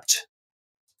concept.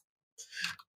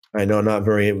 I know not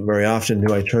very, very often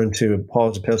do I turn to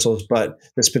Paul's epistles, but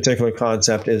this particular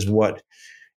concept is what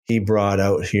he brought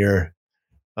out here.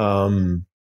 1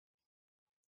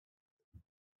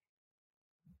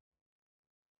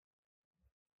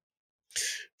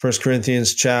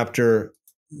 Corinthians chapter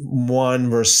 1,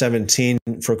 verse 17,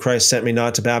 for Christ sent me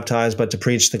not to baptize, but to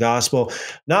preach the gospel,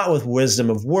 not with wisdom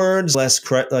of words, lest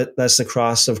the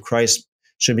cross of Christ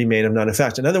should be made of none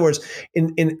effect. In other words,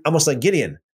 in almost like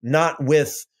Gideon, not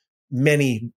with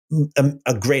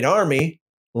a great army,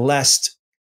 lest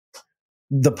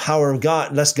the power of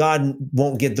God, lest God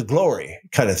won't get the glory,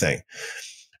 kind of thing.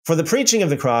 For the preaching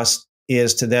of the cross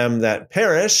is to them that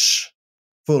perish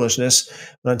foolishness,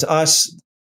 but unto us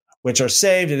which are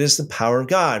saved, it is the power of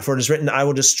God. For it is written, I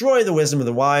will destroy the wisdom of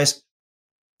the wise.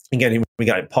 Again, we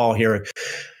got Paul here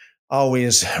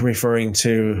always referring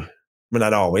to, well,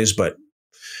 not always, but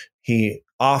he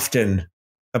often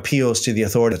appeals to the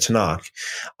authority of Tanakh.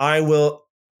 I will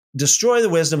destroy the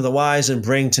wisdom of the wise and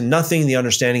bring to nothing the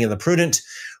understanding of the prudent.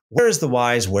 Where is the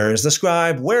wise? Where is the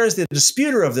scribe? Where is the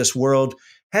disputer of this world?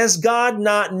 Has God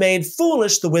not made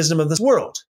foolish the wisdom of this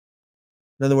world?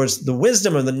 In other words, the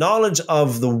wisdom or the knowledge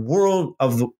of the world,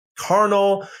 of the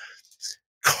carnal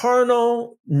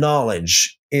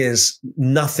knowledge is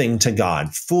nothing to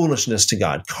God, foolishness to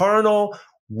God. Carnal,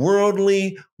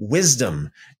 worldly wisdom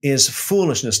is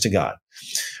foolishness to God.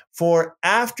 For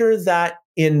after that,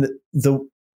 in the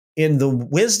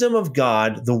wisdom of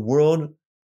God, the world,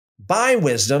 by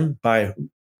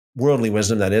worldly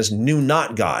wisdom, that is, knew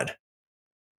not God.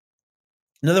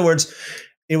 In other words,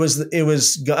 it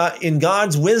was God, in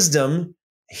God's wisdom,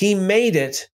 he made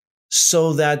it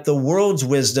so that the world's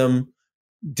wisdom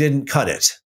didn't cut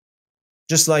it.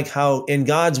 Just like how in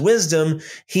God's wisdom,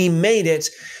 he made it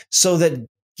so that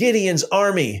Gideon's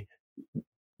army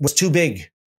was too big.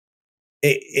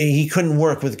 He couldn't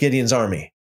work with Gideon's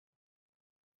army.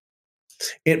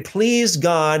 It pleased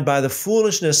God by the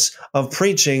foolishness of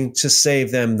preaching to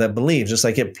save them that believe, just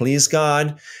like it pleased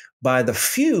God by the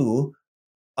few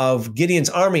of Gideon's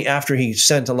army after he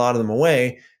sent a lot of them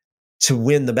away to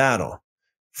win the battle.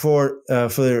 For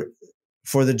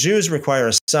the Jews require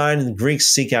a sign, and the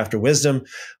Greeks seek after wisdom.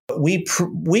 But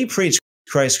we preach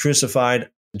Christ crucified,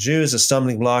 the Jews a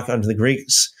stumbling block, unto the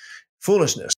Greeks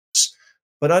foolishness.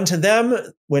 But unto them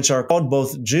which are called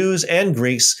both Jews and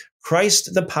Greeks,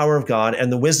 Christ the power of God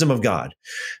and the wisdom of God.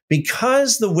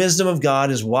 Because the wisdom of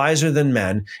God is wiser than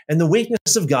men, and the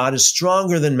weakness of God is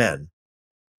stronger than men.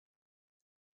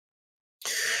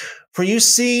 For you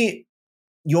see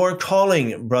your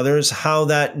calling, brothers, how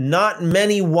that not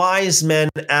many wise men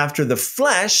after the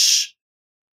flesh,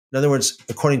 in other words,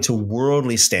 according to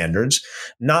worldly standards,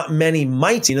 not many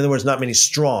mighty, in other words, not many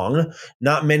strong,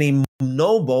 not many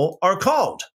noble are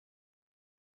called.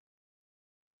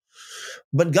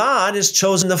 But God has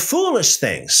chosen the foolish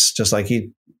things, just like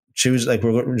he chooses, like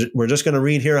we're just going to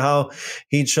read here how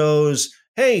he chose,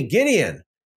 hey, Gideon,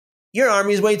 your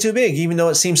army is way too big, even though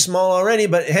it seems small already.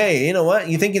 But hey, you know what?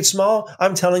 You think it's small?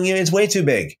 I'm telling you, it's way too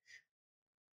big.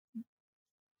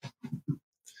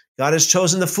 God has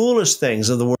chosen the foolish things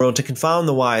of the world to confound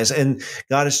the wise, and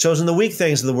God has chosen the weak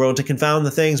things of the world to confound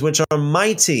the things which are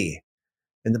mighty,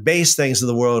 and the base things of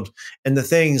the world, and the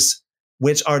things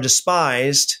which are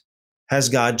despised has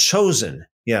God chosen.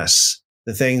 Yes,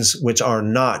 the things which are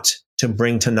not, to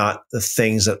bring to naught the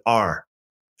things that are,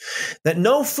 that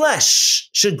no flesh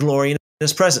should glory in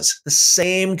his presence. The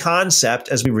same concept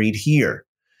as we read here.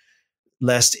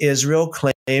 Lest Israel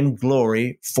claim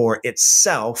glory for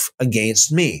itself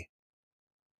against me.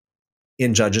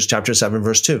 In Judges chapter 7,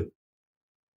 verse 2.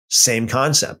 Same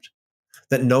concept.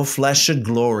 That no flesh should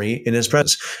glory in his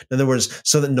presence. In other words,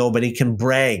 so that nobody can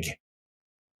brag.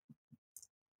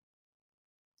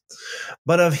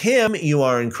 But of him you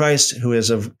are in Christ, who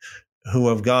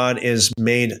of God is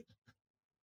made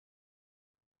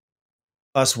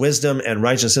us wisdom and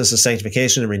righteousness and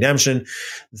sanctification and redemption,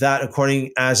 that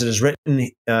according as it is written,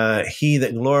 he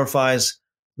that glorifies,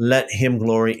 let him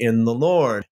glory in the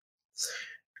Lord.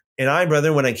 And I,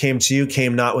 brethren, when I came to you,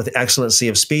 came not with excellency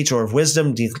of speech or of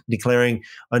wisdom, declaring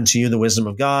unto you the wisdom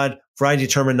of God. For I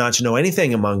determined not to know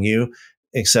anything among you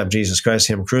except Jesus Christ,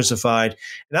 him crucified.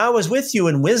 And I was with you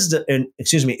in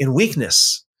in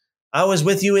weakness. I was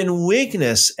with you in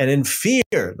weakness and in fear.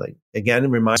 Like, again, it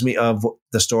reminds me of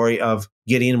the story of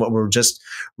Gideon, what we're just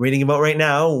reading about right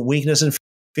now. Weakness and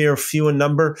fear, few in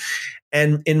number,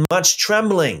 and in much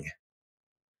trembling.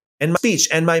 And my speech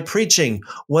and my preaching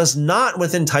was not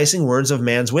with enticing words of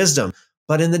man's wisdom,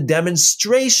 but in the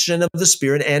demonstration of the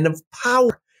Spirit and of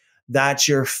power, that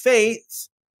your faith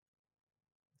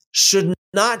should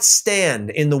not stand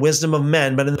in the wisdom of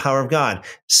men, but in the power of God.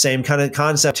 Same kind of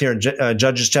concept here in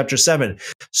Judges chapter 7.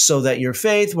 So that your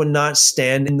faith would not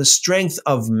stand in the strength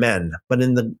of men, but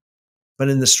in the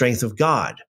strength of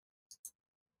God.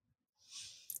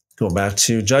 Go back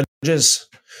to Judges,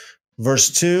 verse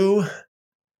 2.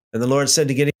 And the Lord said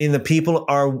to Gideon, the people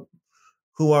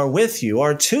who are with you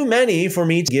are too many for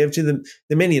me to give to the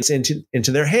Midianites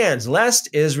into their hands, lest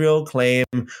Israel claim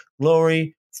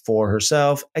glory for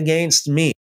herself against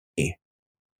me,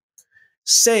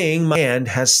 saying, my hand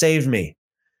has saved me.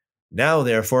 Now,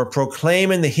 therefore,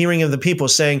 proclaim in the hearing of the people,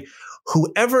 saying,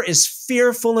 whoever is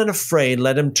fearful and afraid,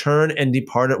 let him turn and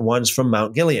depart at once from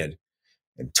Mount Gilead.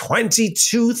 And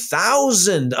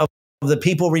 22,000 of the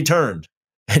people returned,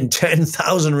 and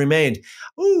 10,000 remained.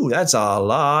 Ooh, that's a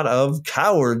lot of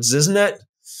cowards, isn't it?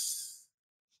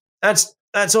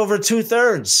 That's over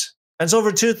 2/3. That's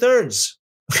over 2/3.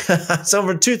 That's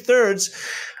over 2/3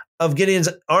 of Gideon's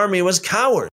army was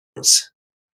cowards.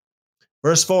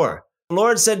 Verse 4, the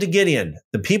Lord said to Gideon,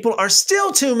 the people are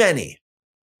still too many.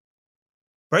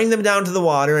 Bring them down to the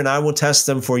water, and I will test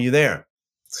them for you there.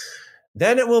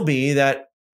 Then it will be that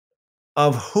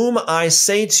of whom I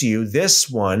say to you, this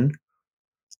one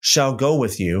shall go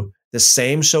with you, the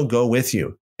same shall go with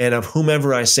you. And of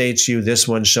whomever I say to you, this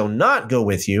one shall not go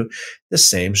with you, the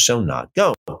same shall not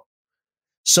go.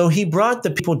 So he brought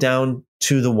the people down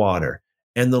to the water.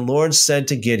 And the Lord said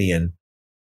to Gideon,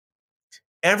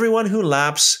 everyone who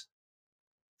laps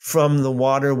from the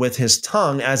water with his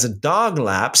tongue as a dog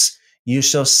laps, you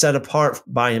shall set apart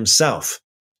by himself.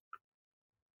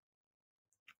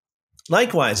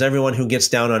 Likewise, everyone who gets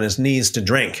down on his knees to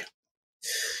drink.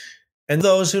 And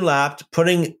those who lapped,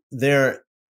 putting their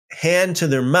hand to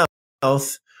their mouth,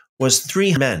 was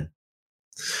 3 men.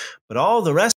 But all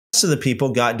the rest of the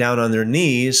people got down on their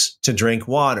knees to drink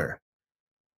water.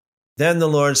 Then the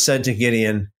Lord said to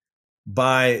Gideon,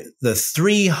 by the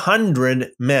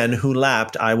 300 men who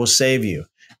lapped, I will save you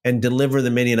and deliver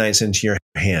the Midianites into your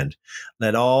hand.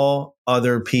 Let all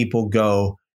other people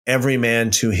go, every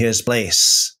man to his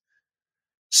place.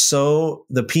 So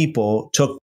the people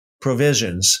took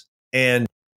provisions and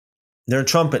their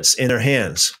trumpets in their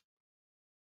hands.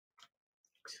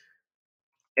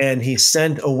 And he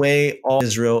sent away all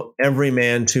Israel, every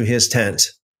man to his tent,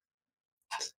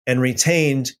 and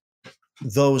retained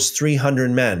those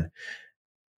 300 men.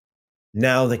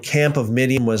 Now the camp of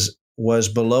Midian was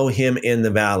below him in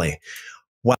the valley.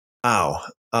 Wow.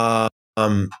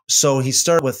 So he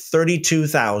started with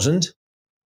 32,000.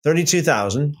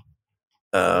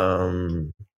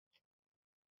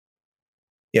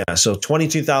 So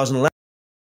 22,000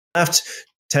 left,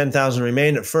 10,000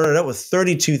 remained. It furthered up with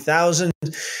 32,000.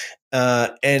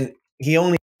 And he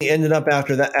only ended up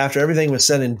after everything was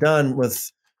said and done,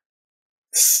 with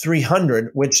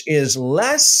 300, which is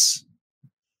less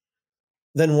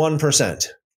than 1%.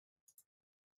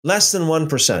 Less than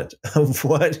 1% of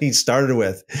what he started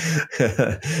with.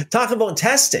 Talk about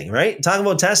testing, right? Talk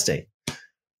about testing.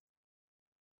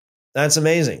 That's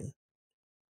amazing.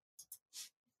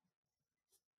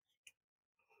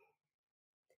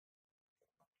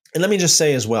 And let me just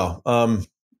say as well,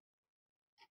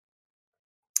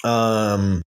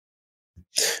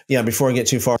 before I get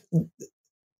too far,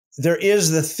 there is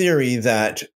the theory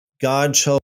that God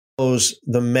chose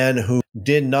the men who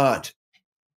did not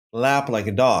lap like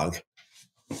a dog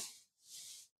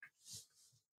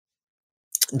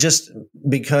just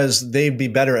because they'd be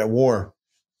better at war,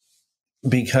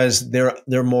 because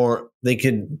they're more, they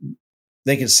could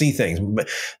see things. But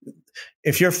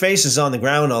if your face is on the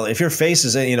ground, if your face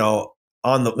is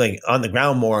on the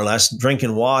ground more or less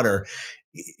drinking water,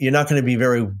 you're not going to be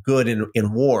very good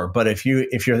in war. But if you're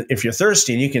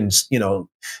thirsty, and you can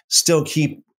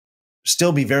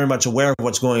still be very much aware of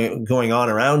what's going on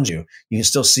around you, you can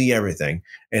still see everything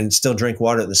and still drink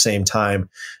water at the same time,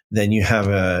 then you have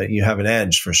an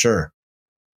edge for sure.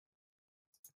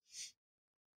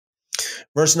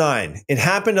 Verse 9, it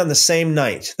happened on the same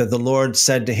night that the Lord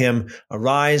said to him,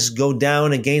 arise, go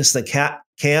down against the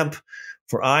camp,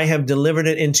 for I have delivered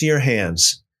it into your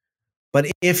hands. But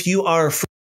if you are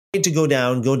afraid to go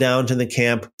down to the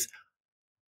camp,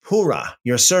 Purah,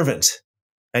 your servant,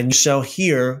 and you shall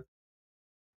hear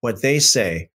what they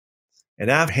say,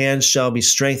 and after hands shall be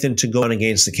strengthened to go on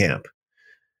against the camp.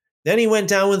 Then he went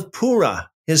down with Purah,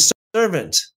 his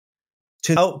servant,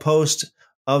 to the outpost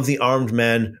of the armed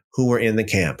men who were in the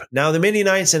camp. Now the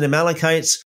Midianites and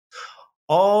Amalekites,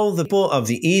 all the people of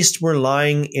the east, were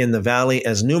lying in the valley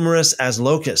as numerous as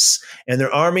locusts, and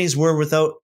their armies were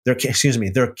their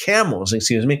camels,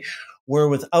 were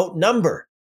without number,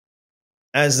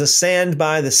 as the sand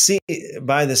by the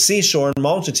seashore in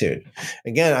multitude.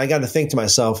 Again, I got to think to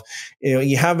myself,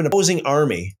 you have an opposing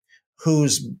army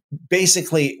who's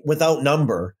basically without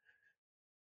number,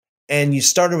 and you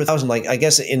started with 1,000. Like, I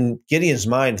guess in Gideon's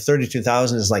mind,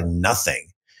 32,000 is like nothing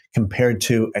compared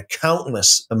to a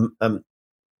countless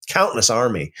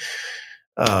army.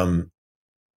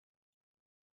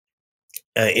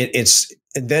 It's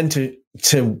then to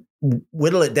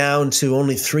whittle it down to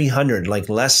only 300, like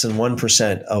less than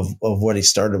 1% of what he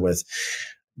started with.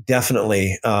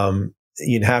 Definitely,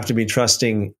 you'd have to be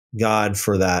trusting God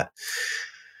for that.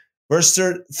 Verse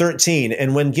 13,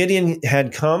 and when Gideon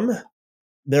had come,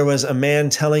 there was a man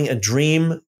telling a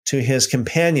dream to his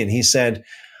companion. He said,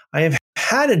 I have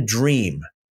had a dream.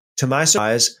 To my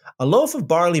surprise, a loaf of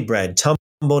barley bread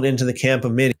tumbled into the camp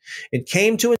of Midian. It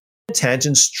came to a tent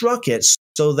and struck it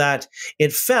so that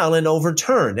it fell and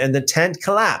overturned, and the tent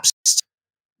collapsed.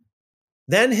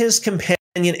 Then his companion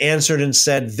Gideon answered and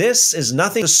said, "This is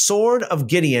nothing but the sword of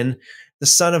Gideon, the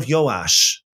son of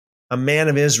Joash, a man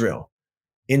of Israel.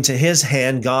 Into his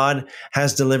hand God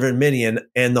has delivered Midian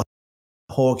and the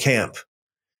whole camp."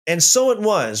 And so it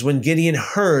was when Gideon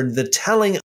heard the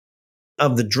telling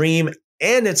of the dream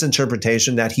and its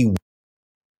interpretation that he.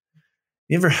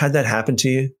 You ever had that happen to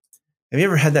you? Have you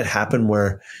ever had that happen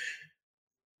where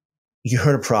you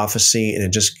heard a prophecy and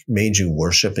it just made you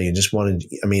worship and you just wanted,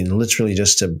 literally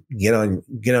just to get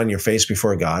on your face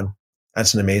before God?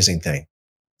 That's an amazing thing.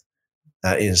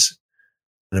 That is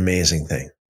an amazing thing.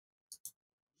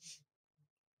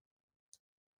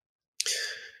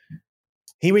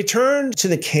 He returned to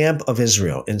the camp of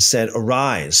Israel and said,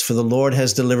 "Arise, for the Lord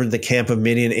has delivered the camp of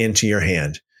Midian into your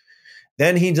hand."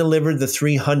 Then he delivered the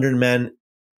 300 men.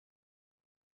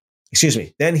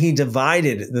 Then he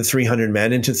divided the 300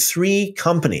 men into 3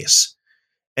 companies,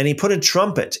 and he put a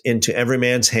trumpet into every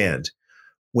man's hand,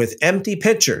 with empty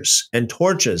pitchers and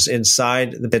torches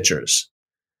inside the pitchers.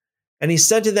 And he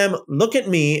said to them, "Look at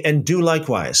me and do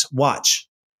likewise. Watch.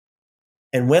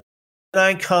 And when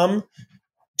I come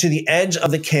to the edge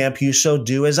of the camp, you shall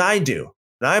do as I do.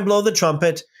 And I blow the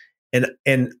trumpet, and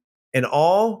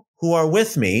all who are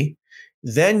with me,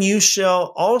 then you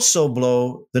shall also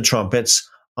blow the trumpets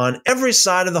on every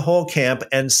side of the whole camp,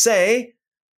 and say,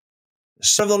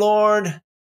 Serve the Lord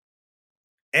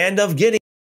and of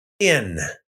Gideon."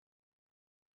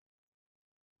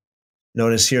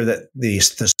 Notice here that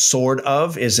the sword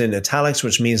of is in italics,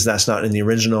 which means that's not in the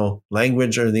original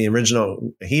language or the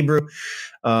original Hebrew.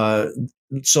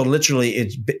 So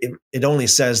literally, it only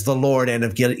says the Lord and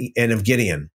of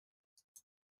Gideon.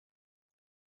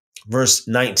 Verse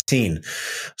 19.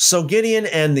 So Gideon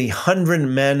and the 100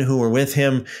 men who were with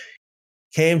him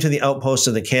came to the outpost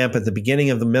of the camp at the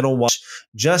beginning of the middle watch,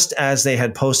 just as they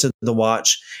had posted the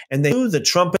watch, and they blew the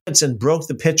trumpets and broke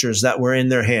the pitchers that were in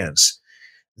their hands.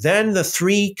 Then the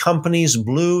 3 companies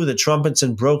blew the trumpets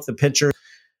and broke the pitchers.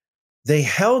 They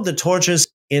held the torches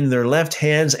in their left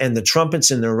hands and the trumpets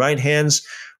in their right hands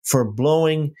for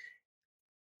blowing.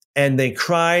 And they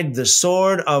cried, "The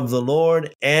sword of the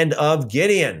Lord and of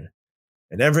Gideon."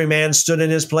 And every man stood in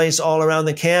his place all around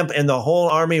the camp, and the whole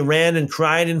army ran and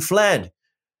cried and fled.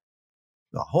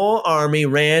 The whole army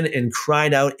ran and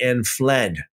cried out and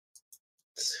fled.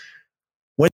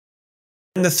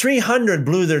 When the 300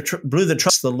 blew the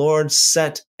trumpets, the Lord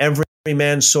set every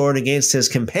man's sword against his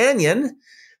companion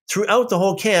throughout the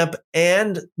whole camp,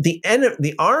 and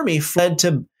the army fled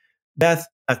to Beth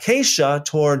Acacia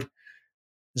toward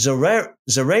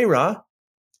Zerera,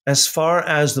 as far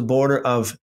as the border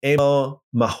of Abel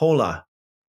Mahola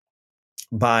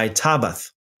by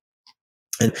Tabath.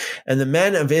 And the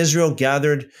men of Israel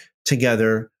gathered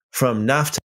together from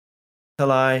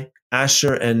Naphtali,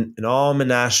 Asher, and all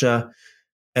Manasseh,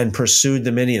 and pursued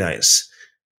the Midianites.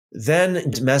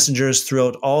 Then messengers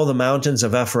throughout all the mountains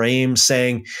of Ephraim,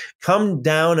 saying, "Come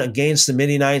down against the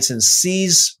Midianites and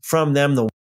seize from them the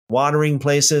watering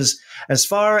places as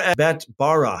far as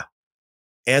Bet-barah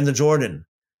and the Jordan."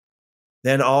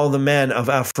 Then all the men of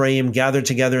Ephraim gathered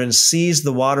together and seized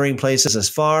the watering places as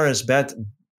far as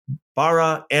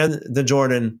Bet-barah and the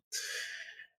Jordan.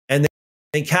 And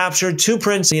they captured 2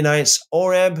 princes of the Midianites,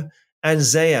 Oreb and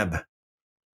Zeeb.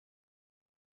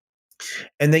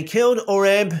 And they killed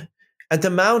Oreb at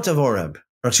the mount of Oreb,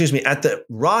 at the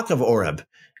rock of Oreb.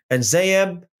 And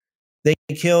Zeeb they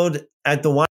killed at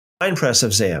the winepress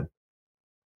of Zeeb.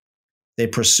 They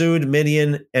pursued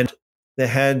Midian and the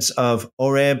heads of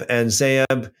Oreb and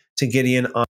Zeeb to Gideon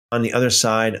on the other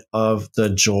side of the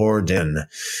Jordan.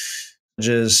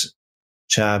 Judges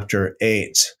chapter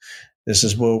 8.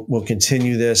 We'll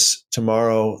continue this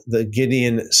tomorrow. The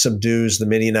Gideon subdues the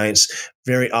Midianites.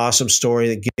 Very awesome story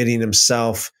that Gideon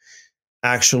himself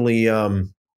actually,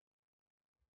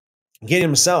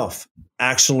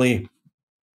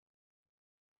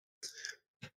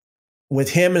 with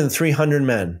him and 300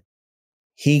 men,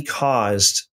 he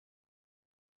caused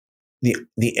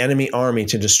the enemy army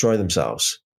to destroy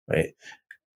themselves, right?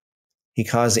 He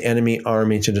caused the enemy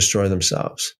army to destroy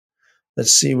themselves.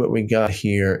 Let's see what we got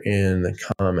here in the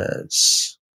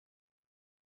comments.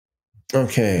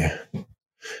 Okay.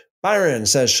 Byron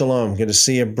says, "Shalom. Good to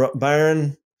see you,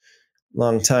 Byron.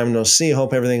 Long time no see.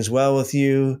 Hope everything's well with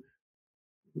you."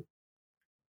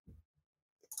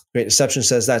 Great Deception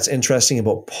says, "That's interesting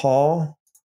about Paul."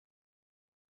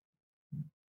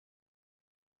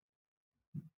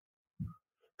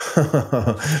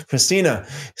 Christina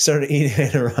started eating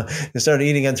at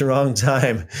the wrong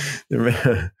time.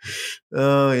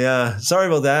 Oh yeah, sorry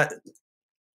about that.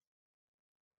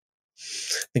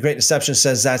 The Great Deception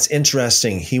says that's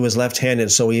interesting. He was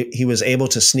left-handed, so he was able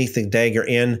to sneak the dagger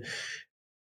in.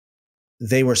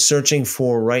 They were searching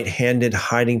for right-handed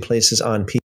hiding places on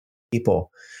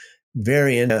people.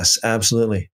 Very interesting. Yes,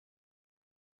 absolutely.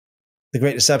 The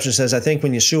Great Deception says, I think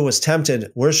when Yeshua was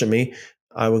tempted, worship me,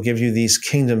 I will give you these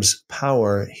kingdoms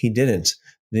power. He didn't.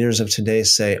 Leaders of today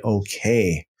say,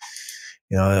 okay.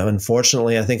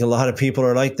 Unfortunately, I think a lot of people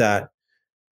are like that.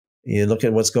 You look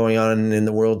at what's going on in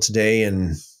the world today,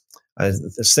 and I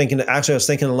was thinking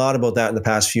a lot about that in the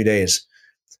past few days.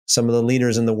 Some of the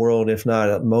leaders in the world, if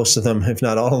not most of them, if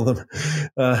not all of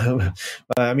them,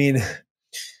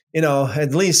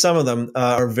 at least some of them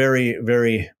are very,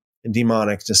 very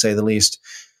demonic, to say the least.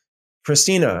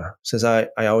 Christina says, I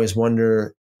always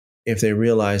wonder if they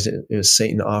realize it was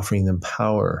Satan offering them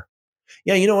power.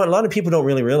 Yeah, you know what? A lot of people don't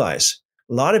really realize.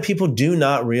 A lot of people do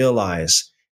not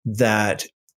realize that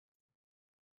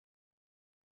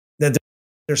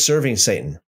they're serving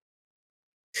Satan.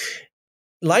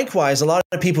 Likewise, a lot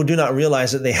of people do not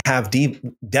realize that they have deep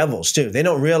devils too. They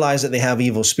don't realize that they have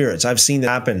evil spirits. I've seen that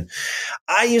happen.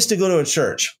 I used to go to a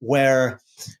church where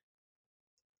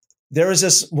there was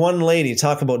this one lady,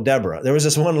 talk about Deborah. There was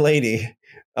this one lady,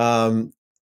 and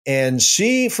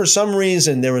she, for some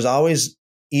reason, there was always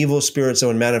evil spirits that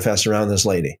would manifest around this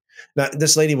lady. Now,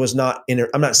 this lady was not in her,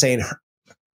 I'm not saying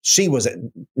she was,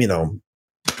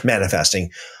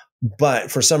 manifesting, but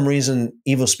for some reason,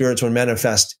 evil spirits would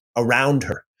manifest around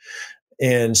her.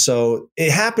 And so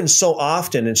it happened so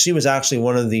often. And she was actually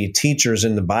one of the teachers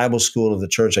in the Bible school of the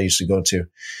church I used to go to.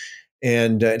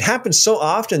 And it happened so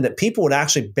often that people would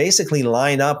actually basically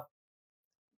line up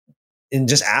and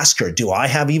just ask her, do I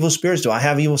have evil spirits? Do I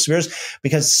have evil spirits?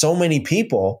 Because so many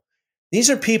people,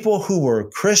 these are people who were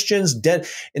Christians, dead.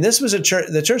 And this was a church,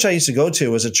 the church I used to go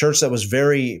to was a church that was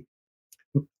very,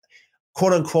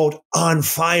 quote unquote, on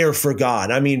fire for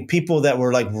God. I mean, people that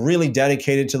were like really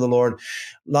dedicated to the Lord,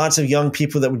 lots of young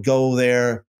people that would go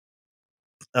there.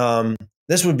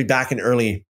 This would be back in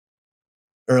early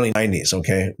 90s,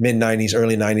 okay? Mid 90s,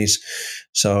 early 90s.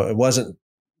 So it wasn't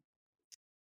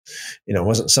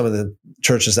some of the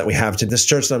churches that we have to. This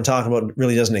church that I'm talking about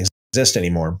really doesn't exist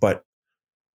anymore. But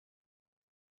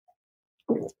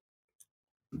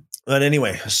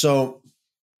anyway, so,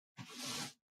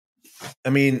 I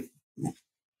mean,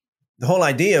 the whole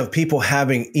idea of people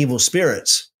having evil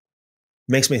spirits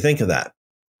makes me think of that.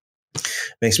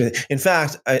 In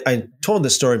fact, I told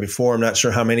this story before. I'm not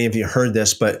sure how many of you heard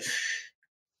this, but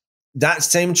that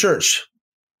same church,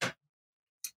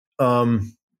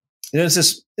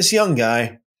 it's this young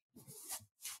guy.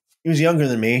 He was younger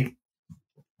than me.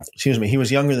 Excuse me. He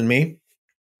was younger than me.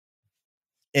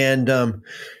 And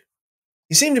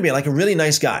he seemed to be like a really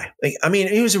nice guy.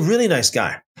 He was a really nice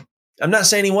guy. I'm not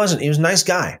saying he wasn't. He was a nice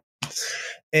guy.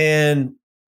 And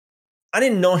I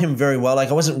didn't know him very well. Like,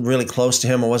 I wasn't really close to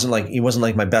him. He wasn't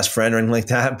like my best friend or anything like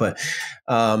that. But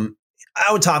I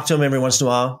would talk to him every once in a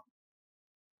while.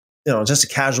 Just a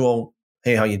casual,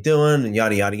 hey, how you doing? And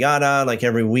yada, yada, yada, like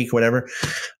every week, whatever.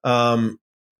 And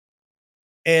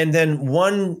then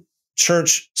one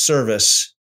church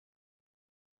service,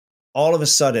 all of a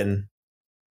sudden,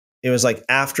 it was like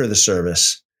after the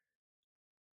service,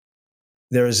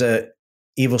 there was a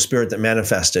evil spirit that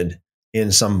manifested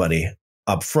in somebody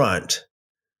up front.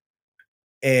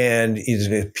 And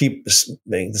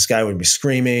this guy would be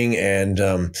screaming,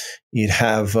 and you'd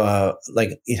have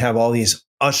all these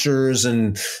ushers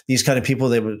and these kind of people.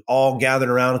 They would all gathered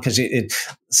around because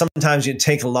sometimes you'd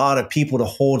take a lot of people to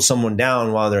hold someone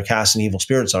down while they're casting evil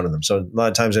spirits out of them. So a lot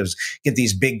of times I get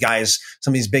these big guys,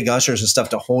 some of these big ushers and stuff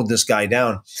to hold this guy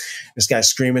down. This guy's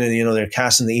screaming, and they're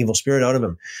casting the evil spirit out of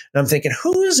him. And I'm thinking,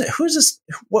 who is it? Who's this?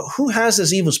 Who has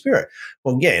this evil spirit?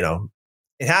 Well, yeah,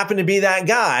 it happened to be that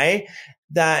guy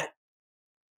that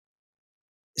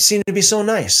seemed to be so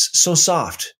nice, so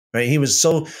soft, right? He was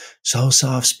so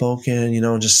soft spoken,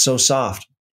 just so soft.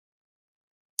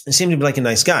 It seemed to be like a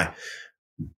nice guy,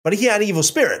 but he had evil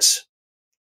spirits.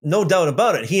 No doubt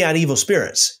about it. He had evil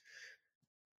spirits.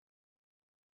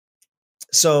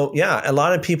 So yeah, a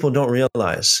lot of people don't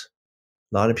realize.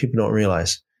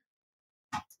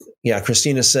 Yeah,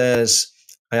 Christina says,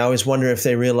 I always wonder if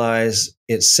they realize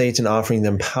it's Satan offering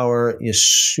them power.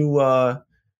 Yeshua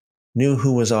knew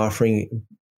who was offering,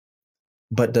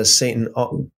 but does Satan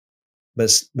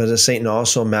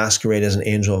also masquerade as an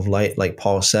angel of light, like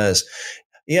Paul says?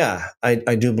 Yeah, I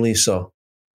do believe so.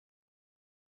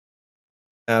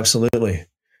 Absolutely.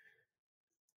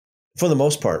 For the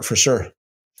most part, for sure.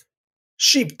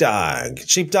 Sheepdog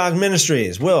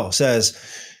Ministries. Will says,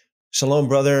 Shalom,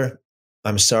 brother.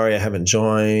 I'm sorry I haven't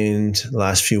joined. The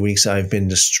last few weeks I've been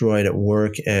destroyed at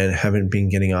work and haven't been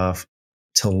getting off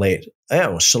till late. Yeah,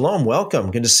 well, shalom, welcome.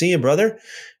 Good to see you, brother.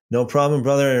 No problem,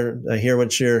 brother. I hear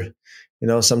what you're,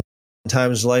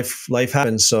 sometimes life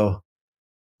happens, so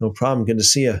no problem. Good to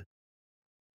see you.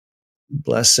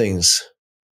 Blessings.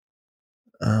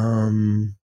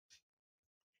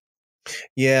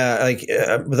 Yeah, like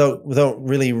without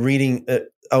really reading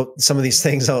out some of these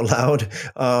things out loud.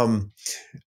 I'll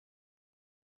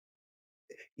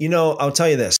tell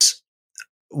you this.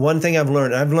 One thing I've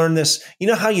learned this. You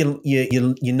know how you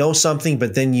know something,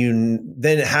 but then you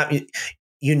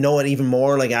know it even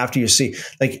more. Like after you see,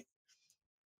 like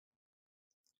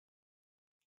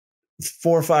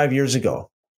 4 or 5 years ago,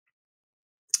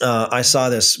 I saw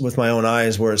this with my own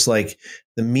eyes, where it's like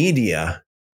the media.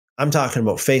 I'm talking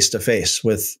about face to face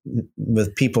with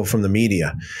people from the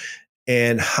media,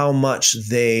 and how much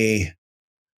they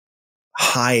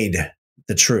hide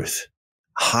the truth,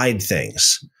 hide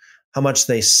things, how much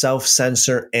they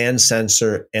self-censor and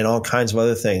censor and all kinds of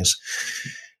other things.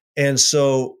 And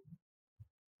so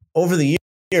over the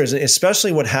years,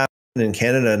 especially what happened in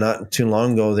Canada not too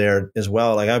long ago there as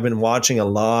well, like I've been watching a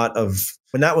lot of,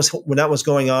 when that was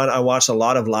going on, I watched a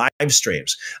lot of live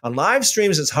streams. On live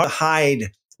streams, it's hard to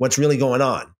hide what's really going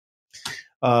on.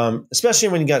 Especially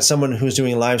when you got someone who's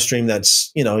doing a live stream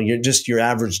that's, you're just your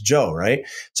average Joe, right?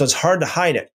 So it's hard to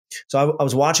hide it. So I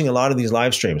was watching a lot of these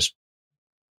live streams,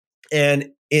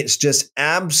 and it's just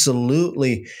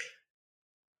absolutely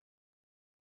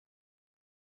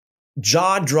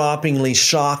jaw-droppingly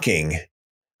shocking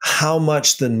how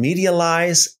much the media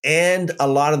lies and a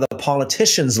lot of the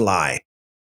politicians lie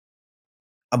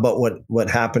about what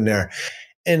happened there.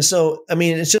 And so, I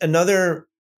mean, it's just another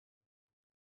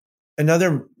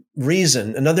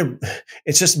reason,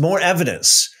 it's just more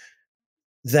evidence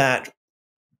that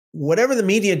whatever the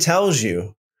media tells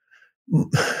you,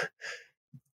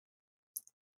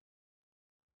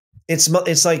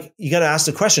 it's like you got to ask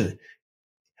the question.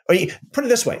 Or you put it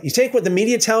this way: you take what the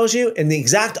media tells you, and the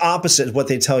exact opposite of what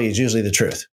they tell you is usually the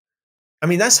truth. I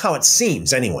mean, that's how it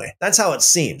seems anyway. That's how it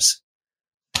seems.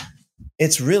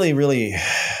 It's really, really,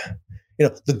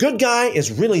 the good guy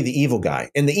is really the evil guy,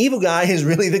 and the evil guy is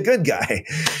really the good guy.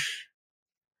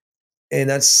 And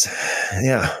that's,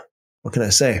 what can I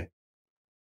say?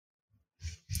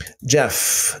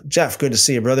 Jeff, good to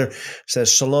see you, brother.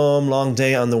 Says, shalom, long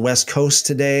day on the West Coast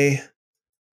today.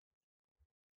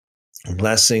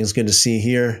 Blessings, good to see you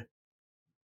here.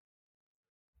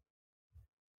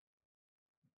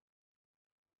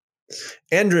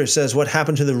 Andrew says, what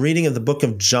happened to the reading of the book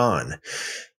of John?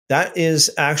 That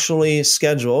is actually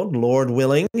scheduled, Lord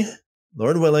willing.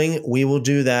 Lord willing, we will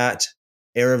do that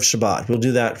Erev Shabbat. We'll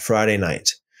do that Friday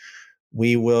night.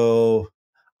 We will.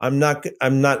 I'm not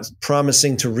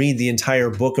promising to read the entire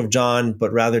book of John,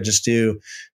 but rather just do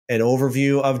an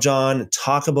overview of John,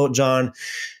 talk about John.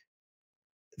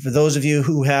 For those of you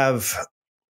who have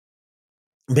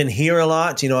been here a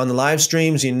lot, on the live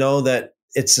streams, you know that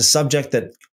it's a subject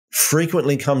that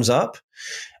frequently comes up.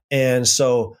 And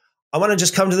so I want to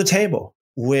just come to the table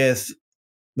with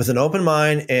an open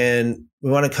mind, and we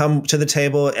want to come to the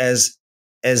table as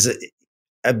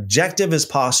objective as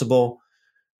possible,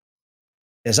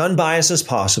 as unbiased as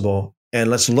possible.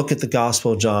 And let's look at the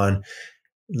Gospel of John,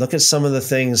 look at some of the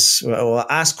things, well,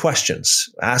 ask questions,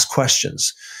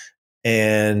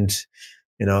 and,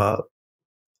 we'll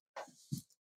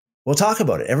talk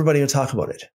about it. Everybody will talk about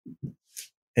it.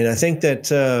 And I think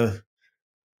that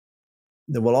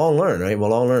we'll all learn, right?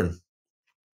 We'll all learn.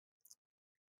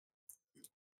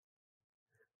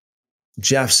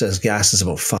 Jeff says gas is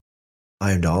about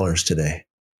 $5 today.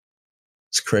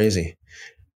 It's crazy.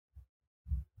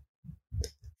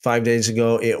 5 days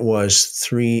ago, it was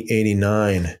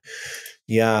 $3.89.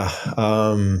 Yeah.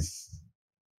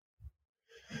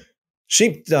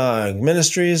 Sheepdog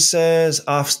Ministries says,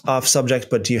 off subject,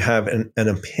 but do you have an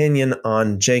opinion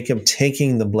on Jacob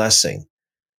taking the blessing?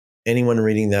 Anyone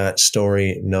reading that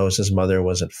story knows his mother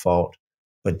was at fault,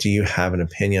 but do you have an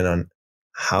opinion on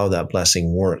how that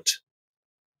blessing worked?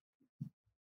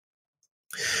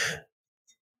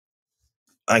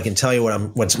 I can tell you what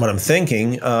I'm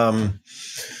thinking.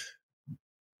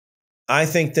 I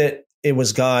think that it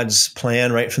was God's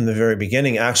plan right from the very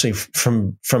beginning, actually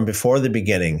from before the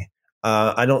beginning.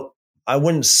 I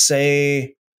wouldn't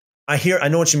say I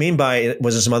know what you mean by it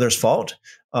was his mother's fault.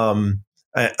 I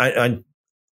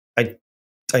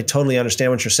totally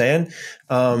understand what you're saying.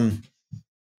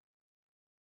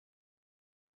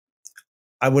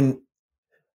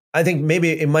 I think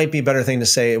maybe it might be a better thing to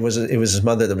say it was his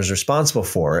mother that was responsible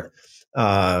for it.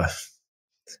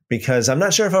 because I'm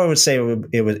not sure if I would say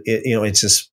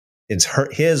it's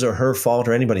his or her fault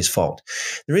or anybody's fault.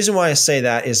 The reason why I say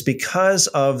that is because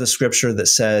of the scripture that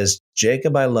says,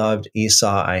 Jacob I loved, Esau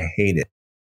I hated.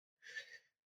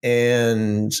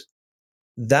 And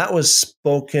that was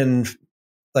spoken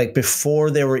like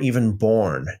before they were even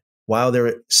born, while they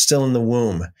were still in the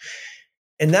womb.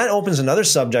 And that opens another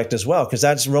subject as well, because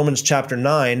that's Romans chapter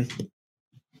 9.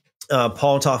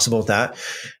 Paul talks about that.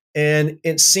 And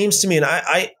it seems to me, and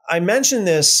I mentioned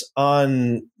this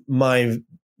on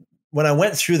when I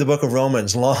went through the book of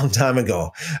Romans a long time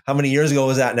ago. How many years ago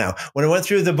was that now? When I went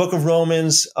through the book of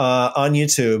Romans on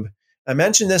YouTube, I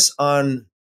mentioned this on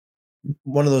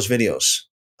one of those videos.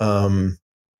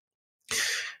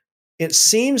 It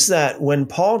seems that when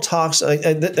Paul talks,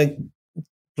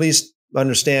 please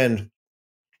understand,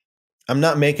 I'm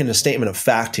not making a statement of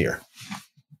fact here.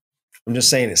 I'm just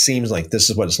saying it seems like this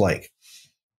is what it's like.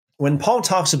 When Paul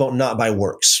talks about not by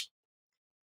works,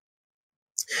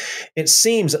 it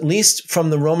seems, at least from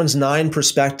the Romans 9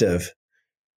 perspective,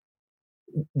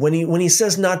 when he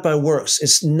says not by works,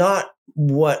 it's not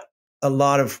what a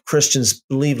lot of Christians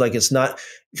believe. Like, it's not,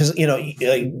 because,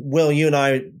 Will, you and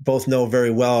I both know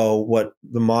very well what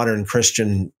the modern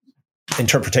Christian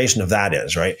interpretation of that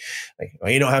is, right? Like,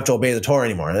 well, you don't have to obey the Torah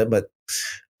anymore. But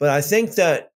I think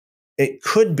that it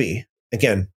could be,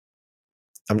 again,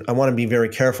 I want to be very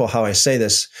careful how I say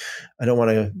this. I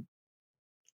want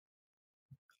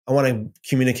to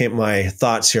communicate my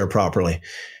thoughts here properly.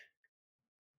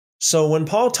 So when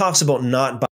Paul talks about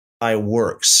not by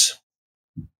works,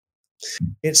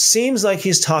 it seems like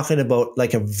he's talking about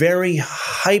like a very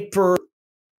hyper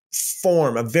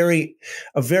form, a very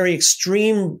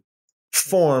extreme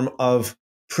form of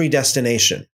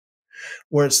predestination,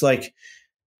 where it's like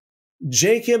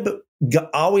Jacob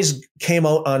always came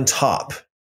out on top.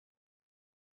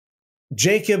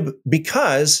 Jacob,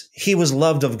 because he was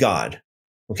loved of God,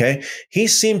 okay? He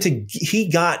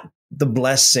got the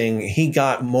blessing. He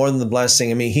got more than the blessing.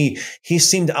 I mean, he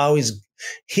seemed to always,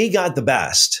 he got the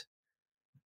best.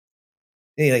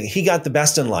 He got the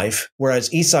best in life,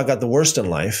 whereas Esau got the worst in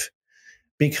life,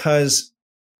 because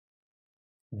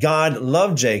God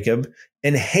loved Jacob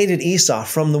and hated Esau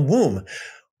from the womb,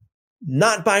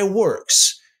 not by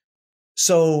works.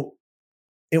 So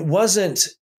it wasn't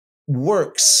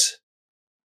works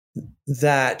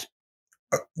that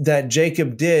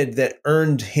Jacob did that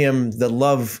earned him the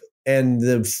love and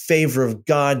the favor of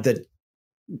God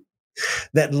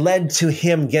that led to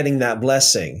him getting that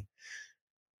blessing.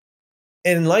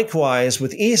 And likewise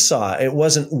with Esau, it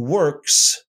wasn't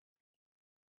works.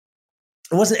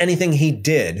 It wasn't anything he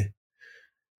did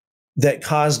that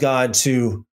caused God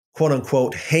to, quote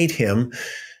unquote, hate him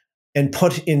and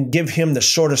give him the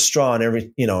shortest straw in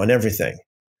everything.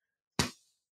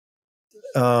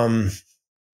 And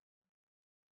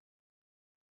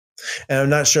I'm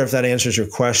not sure if that answers your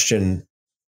question.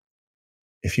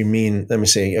 If you mean, let me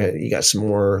see, you got some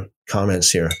more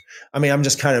comments here. I mean, I'm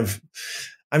just kind of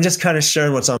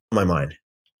sharing what's on my mind.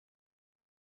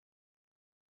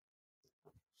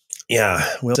 Yeah.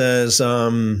 Will says, I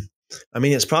mean,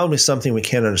 it's probably something we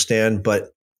can't understand, but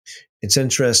it's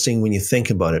interesting when you think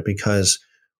about it, because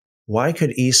why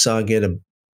could Esau get a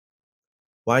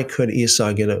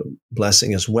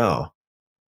blessing as well?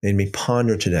 Made me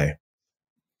ponder today.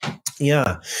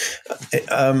 Yeah.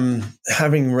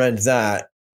 Having read that,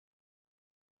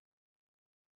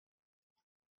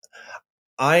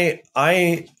 I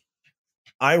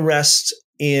rest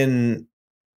in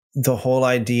the whole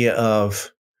idea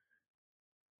of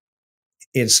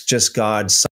it's just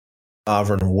God's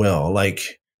sovereign will.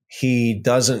 Like, he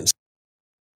doesn't.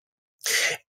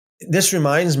 This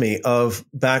reminds me of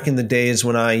back in the days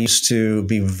when I used to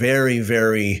be very,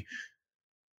 very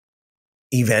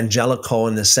evangelical,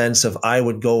 in the sense of I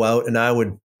would go out and I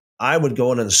would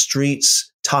go out on the streets,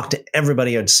 talk to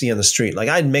everybody I'd see on the street. Like,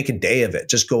 I'd make a day of it.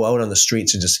 Just go out on the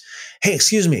streets and just, hey,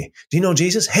 excuse me, do you know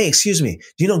Jesus? Hey, excuse me,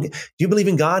 do you believe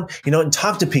in God? And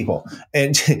talk to people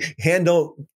and hand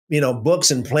out,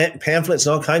 books and pamphlets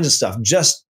and all kinds of stuff,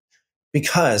 just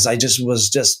because I just was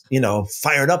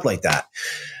fired up like that.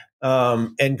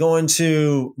 And going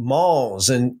to malls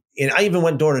and I even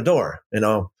went door to door,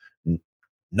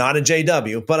 not a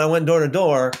JW, but I went door to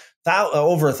door,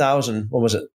 over 1,000. What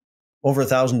was it? Over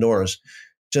 1,000 doors,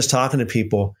 just talking to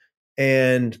people.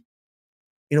 And,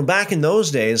 back in those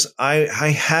days, I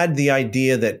had the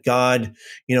idea that God,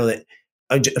 that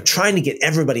I'm trying to get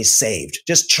everybody saved,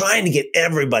 just trying to get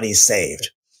everybody saved.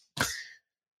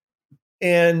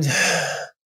 And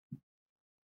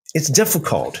it's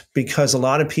difficult because a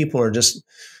lot of people are just,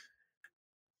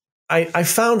 I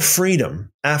found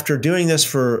freedom after doing this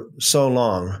for so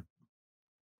long.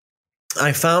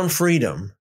 I found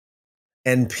freedom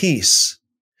and peace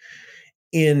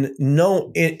in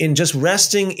just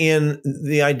resting in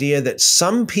the idea that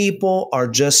some people are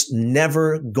just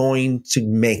never going to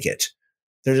make it.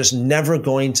 They're just never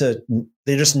going to.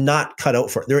 They're just not cut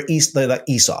out for it. They're like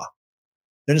Esau.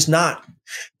 They're just not.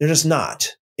 They're just not.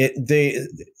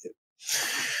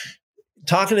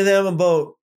 Talking to them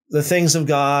about the things of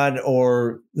God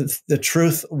or the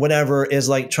truth, whatever, is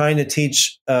like trying to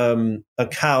teach a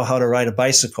cow how to ride a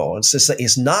bicycle. It's just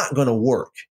it's not going to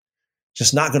work.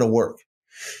 Just not going to work.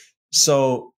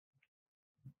 So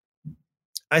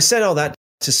I said all that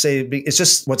to say it's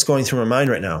just what's going through my mind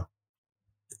right now.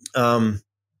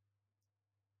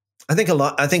 I think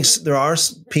there are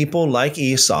people like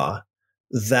Esau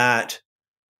that,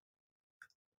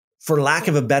 for lack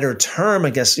of a better term, I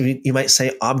guess you might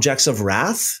say objects of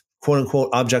wrath, quote unquote,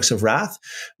 objects of wrath,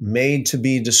 made to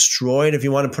be destroyed, if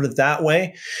you want to put it that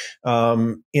way,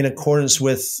 in accordance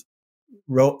with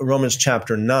Romans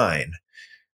chapter 9.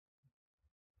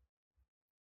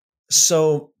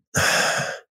 So,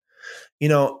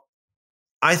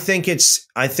 I think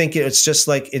it's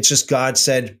just God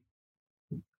said,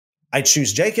 I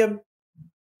choose Jacob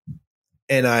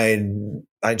and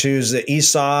I choose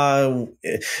Esau.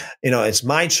 It's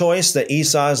my choice that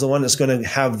Esau is the one that's going to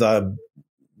have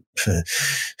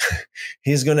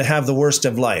he's going to have the worst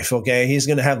of life. Okay. He's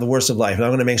going to have the worst of life. And I'm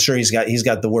going to make sure he's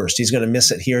got the worst. He's going to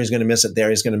miss it here. He's going to miss it there.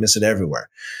 He's going to miss it everywhere.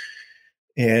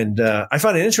 And I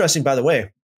find it interesting, by the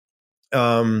way.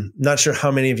 Not sure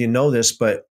how many of you know this,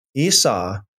 but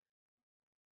Esau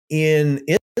in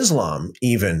Islam,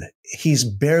 even, he's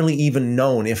barely even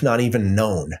known, if not even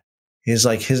known. He's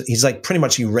like pretty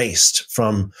much erased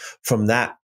from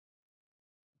that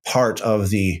part of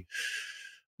the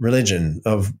religion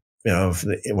of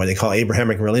what they call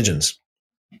Abrahamic religions.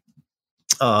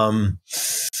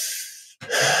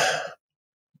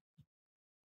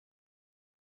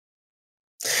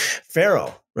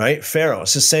 Pharaoh, right? Pharaoh.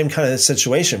 It's the same kind of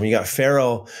situation. When you got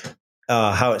Pharaoh,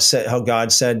 how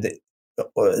God said that,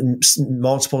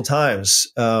 multiple times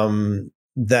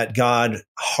that God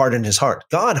hardened his heart.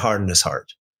 God hardened his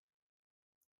heart.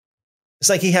 It's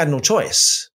like he had no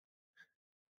choice.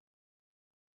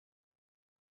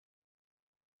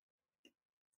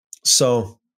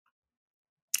 So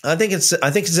I think it's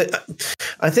a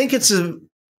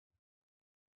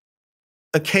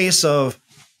case of,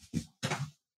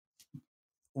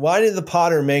 why did the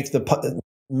potter make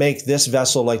this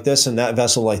vessel like this and that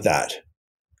vessel like that?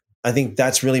 I think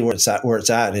that's really where it's at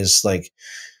is like,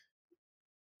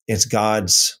 it's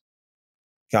God's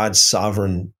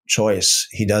sovereign choice.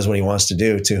 He does what he wants to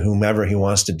do to whomever he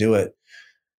wants to do it.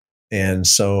 And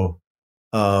so,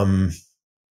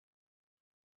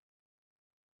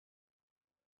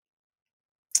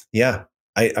 yeah,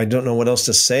 I don't know what else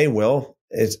to say, Will.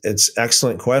 It's an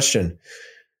excellent question.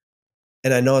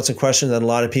 And I know it's a question that a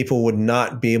lot of people would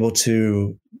not be able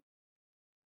to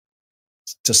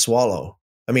swallow.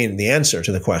 I mean, the answer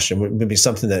to the question would be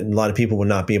something that a lot of people would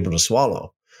not be able to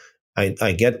swallow.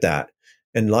 I get that.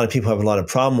 And a lot of people have a lot of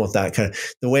problem with that kind of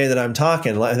the way that I'm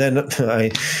talking. And then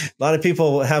a lot of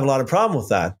people have a lot of problem with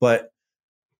that. But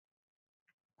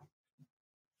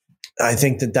I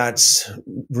think that that's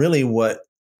really what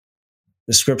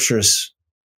the scriptures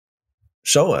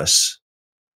show us.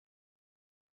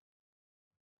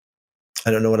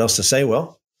 I don't know what else to say,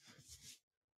 Will.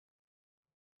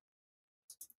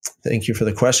 Thank you for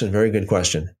the question. Very good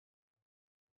question.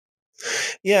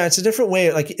 Yeah, it's a different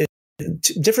way. Like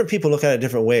different people look at it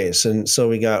different ways. And so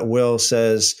we got Will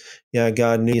says, yeah,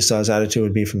 God knew Esau's attitude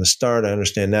would be from the start. I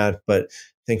understand that, but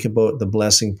think about the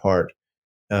blessing part.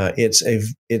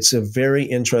 It's a very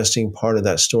interesting part of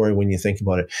that story when you think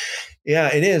about it.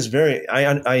 Yeah, it is very.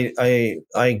 I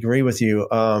agree with you.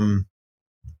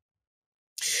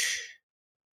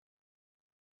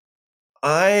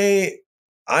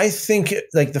 I think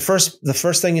like the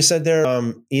first thing you said there,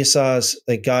 Esau's,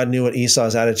 like God knew what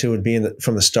Esau's attitude would be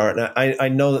from the start. And I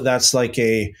know that that's like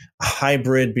a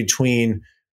hybrid between,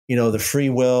 the free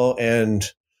will and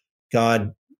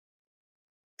God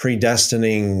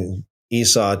predestining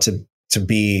Esau to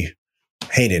be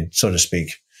hated, so to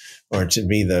speak, or to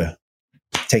be I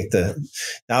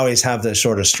always have the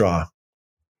shorter straw.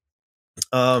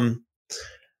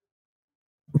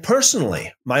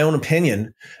 Personally, my own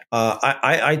opinion,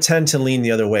 I tend to lean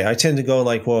the other way. I tend to go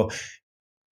like, well,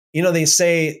 they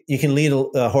say you can lead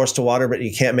a horse to water, but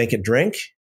you can't make it drink.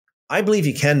 I believe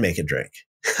you can make it drink.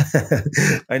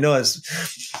 I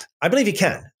believe you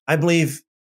can. I believe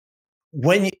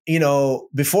when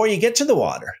before you get to the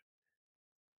water,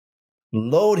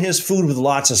 load his food with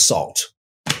lots of salt.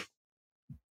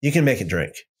 You can make it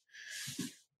drink.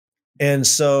 And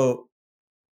so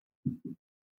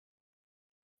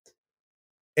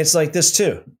it's like this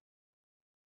too.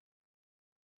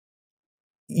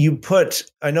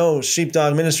 I know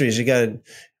Sheepdog Ministries, you got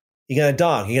a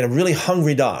dog, you got a really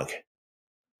hungry dog,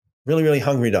 really, really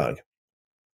hungry dog.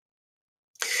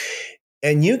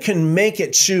 And you can make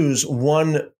it choose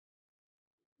one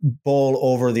bowl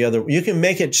over the other. You can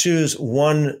make it choose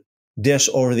one dish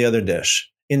over the other dish,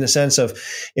 in the sense of,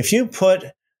 if you put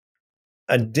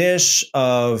a dish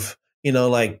of,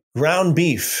 like ground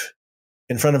beef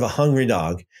in front of a hungry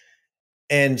dog,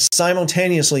 and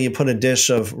simultaneously you put a dish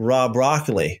of raw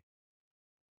broccoli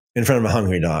in front of a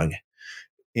hungry dog,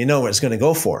 you know what it's going to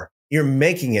go for. You're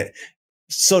making it,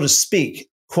 so to speak,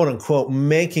 quote unquote,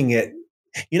 making it.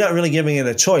 You're not really giving it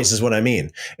a choice, is what I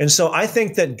mean. And so I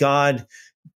think that God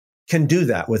can do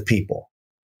that with people.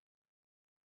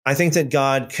 I think that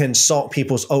God can salt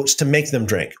people's oats to make them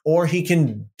drink, or he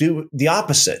can do the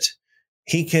opposite.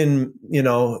 He can,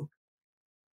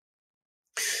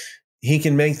 he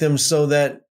can make them so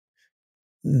that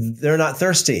they're not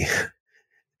thirsty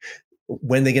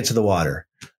when they get to the water,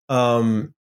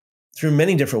 through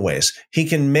many different ways. He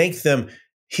can make them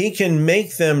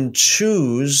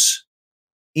choose,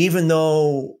 even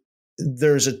though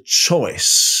there's a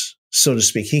choice, so to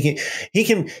speak. He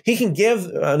can give.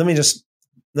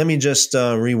 Let me just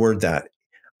reword that.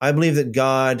 I believe that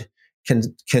God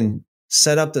can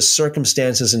set up the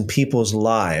circumstances in people's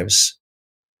lives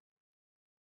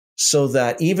so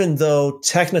that, even though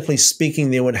technically speaking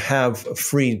they would have a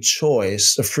free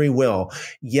choice, a free will,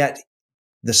 yet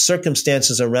the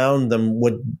circumstances around them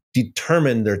would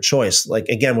determine their choice. Like,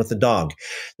 again, with the dog,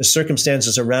 the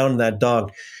circumstances around that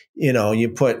dog, you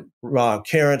put raw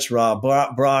carrots, raw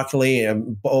broccoli, a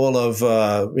bowl of,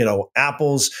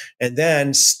 apples, and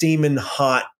then steaming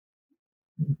hot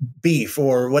beef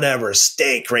or whatever,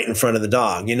 steak right in front of the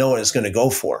dog. You know what it's going to go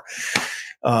for.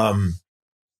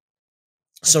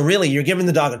 So really, you're giving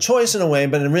the dog a choice in a way,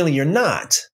 but really you're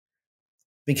not,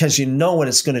 because you know what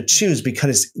it's going to choose,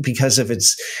 because of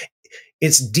its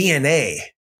DNA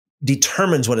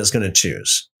determines what it's going to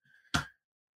choose.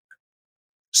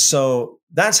 So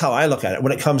that's how I look at it.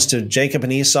 When it comes to Jacob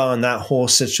and Esau and that whole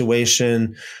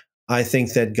situation, I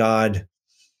think that God,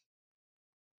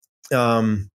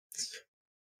 I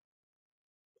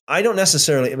don't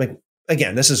necessarily,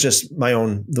 again, this is just my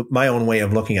own way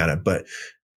of looking at it, but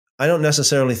I don't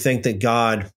necessarily think that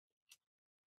God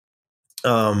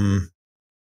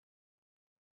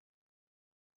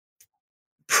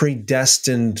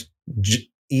predestined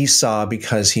Esau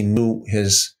because he knew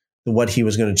what he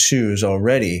was going to choose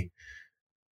already,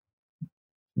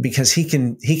 because he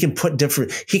can put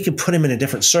him in a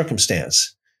different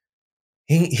circumstance.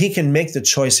 He can make the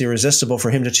choice irresistible for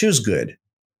him to choose good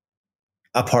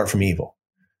apart from evil.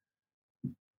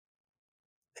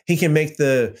 He can make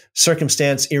the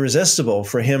circumstance irresistible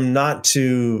for him not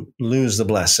to lose the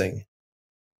blessing.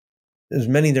 There's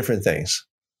many different things.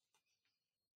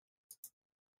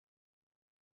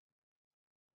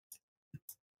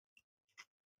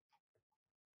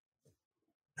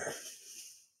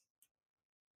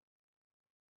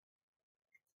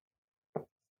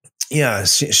 Yeah,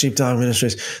 Sheepdog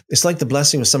Ministries. It's like the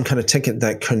blessing was some kind of ticket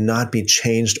that could not be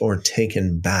changed or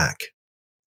taken back.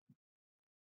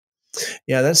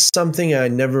 Yeah, that's something I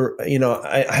never,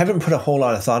 I haven't put a whole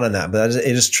lot of thought on that, but it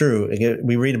is true.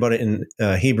 We read about it in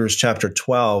Hebrews chapter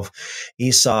 12.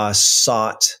 Esau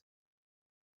sought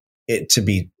it to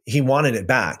be, he wanted it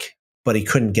back, but he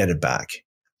couldn't get it back.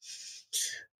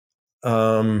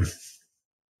 And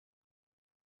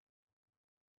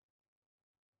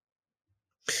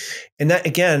that,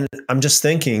 again, I'm just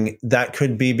thinking that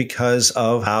could be because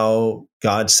of how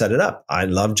God set it up. I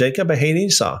love Jacob. I hate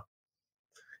Esau.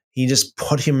 He just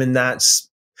put him in that.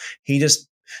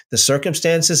 The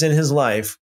circumstances in his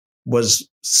life was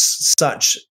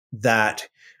such that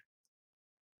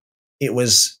it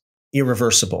was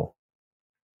irreversible.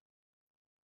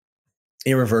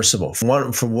 Irreversible.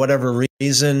 For whatever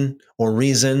reason or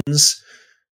reasons,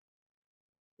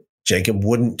 Jacob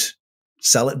wouldn't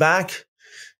sell it back.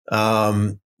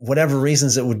 Whatever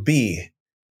reasons it would be.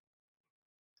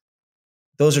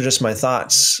 Those are just my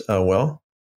thoughts, Will.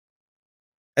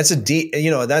 That's a deep,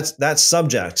 that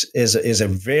subject is a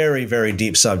very, very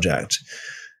deep subject.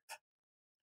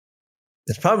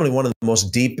 It's probably one of the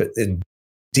most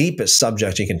deepest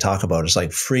subjects you can talk about. It's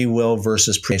like free will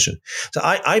versus creation. So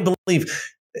I believe,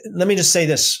 let me just say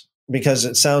this, because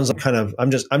it sounds like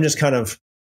I'm just kind of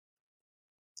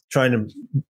trying to,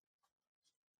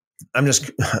 I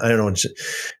don't know.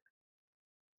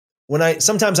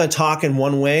 sometimes I talk in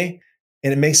one way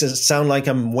and it makes it sound like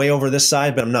I'm way over this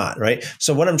side, but I'm not, right?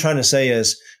 So what I'm trying to say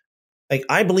is, like,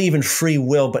 I believe in free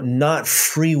will, but not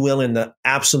free will in the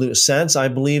absolute sense. I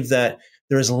believe that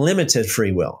there is limited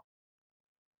free will.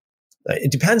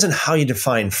 It depends on how you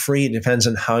define free. It depends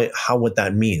on how what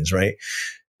that means, right?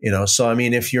 So I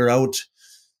mean, if you're out,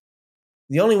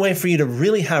 the only way for you to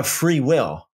really have free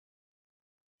will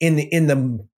in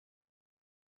the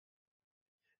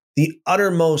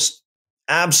uttermost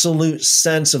absolute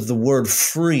sense of the word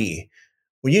free,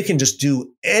 where you can just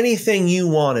do anything you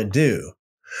want to do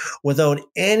without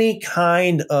any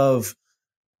kind of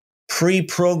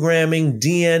pre-programming,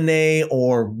 DNA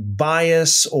or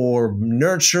bias or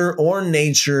nurture or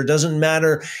nature, doesn't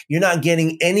matter. You're not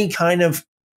getting any kind of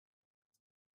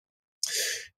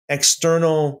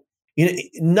external,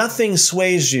 nothing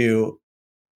sways you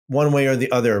one way or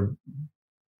the other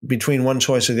between one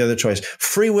choice or the other choice.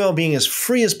 Free will, being as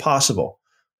free as possible.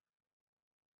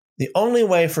 The only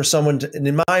way for someone to,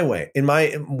 in my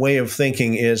way of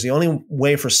thinking, is the only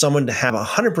way for someone to have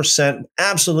 100%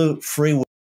 absolute free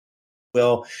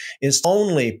will is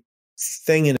only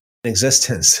thing in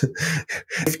existence.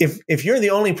 if you're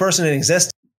the only person in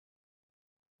existence,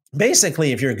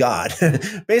 basically, if you're God,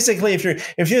 basically, if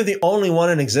you're the only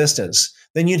one in existence,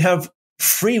 then you'd have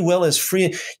free will as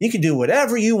free. You could do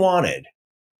whatever you wanted,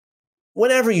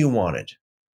 whatever you wanted.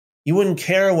 You wouldn't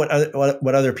care what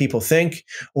other people think,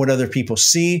 what other people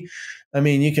see. I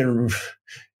mean, you can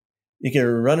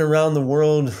run around the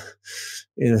world.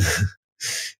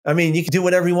 I mean, you can do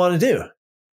whatever you want to do,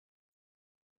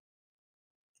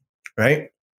 right?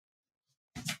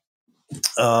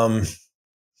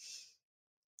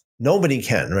 Nobody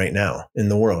can right now in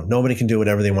the world. Nobody can do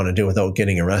whatever they want to do without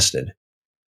getting arrested,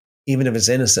 even if it's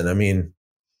innocent. I mean,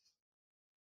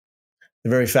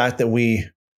 the very fact that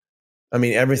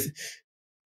everything,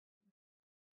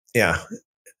 yeah,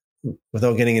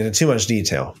 without getting into too much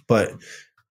detail, but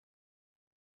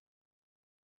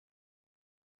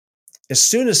as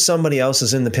soon as somebody else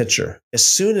is in the picture, as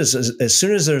soon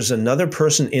as there's another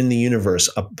person in the universe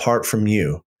apart from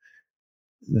you,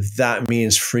 that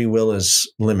means free will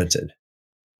is limited.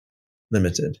 And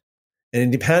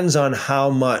it depends on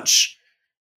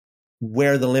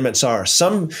where the limits are.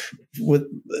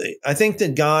 I think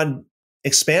that God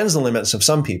expands the limits of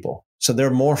some people, so they're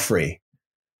more free,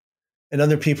 and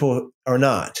other people are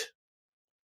not.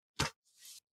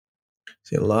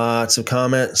 See lots of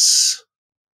comments.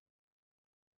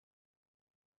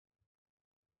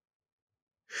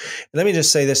 Let me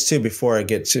just say this too before I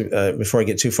get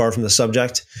too far from the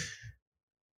subject.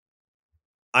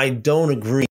 I don't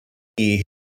agree.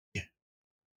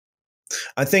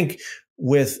 I think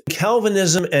with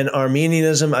Calvinism and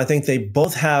Arminianism, I think they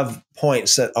both have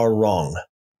points that are wrong.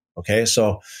 Okay,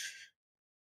 so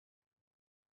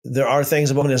there are things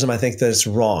about Calvinism I think that's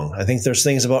wrong. I think there's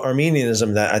things about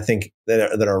Arminianism that I think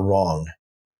that are wrong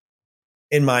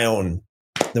in the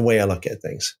way I look at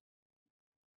things.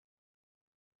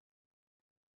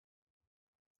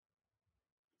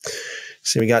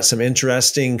 So we got some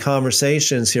interesting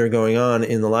conversations here going on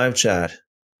in the live chat.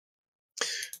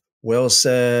 Will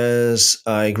says,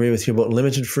 I agree with you about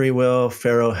limited free will.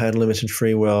 Pharaoh had limited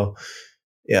free will.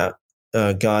 Yeah.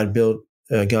 God built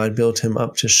him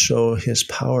up to show his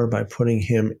power by putting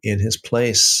him in his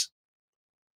place.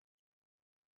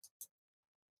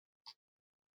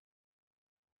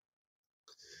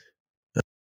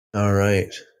 All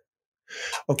right.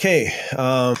 Okay.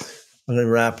 I'm going to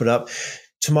wrap it up.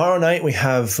 Tomorrow night we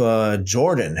have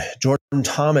Jordan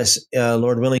Thomas.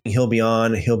 Lord willing, he'll be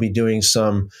on. He'll be doing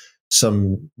some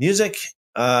music.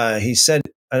 He said,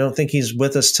 I don't think he's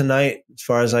with us tonight. As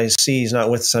far as I see, he's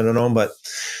not with us. I don't know, but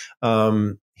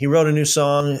he wrote a new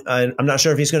song. I'm not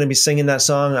sure if he's going to be singing that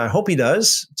song. I hope he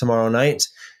does tomorrow night.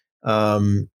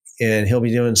 And he'll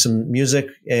be doing some music.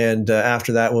 And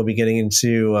after that, we'll be getting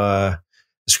into the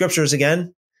scriptures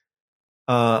again.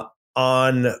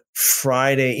 On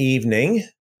Friday evening.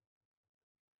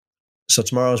 So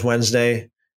tomorrow is Wednesday.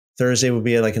 Thursday will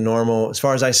be like a normal, as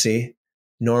far as I see,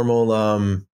 normal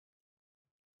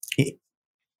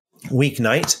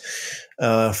weeknight.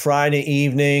 Friday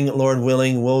evening, Lord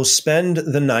willing, we'll spend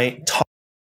the night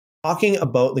talking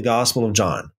about the Gospel of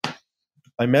John.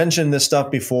 I mentioned this stuff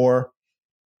before,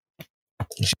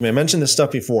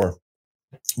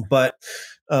 but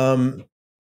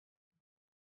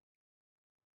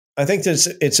I think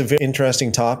it's a very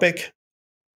interesting topic.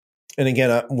 And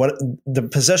again, what the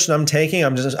position I'm taking, I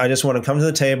just want to come to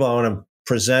the table. I want to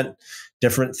present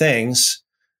different things.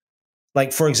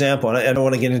 Like, for example, and I don't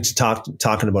want to get into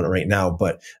talking about it right now,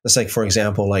 but it's like, for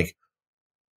example, like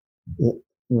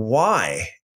why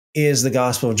is the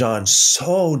Gospel of John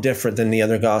so different than the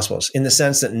other Gospels in the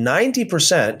sense that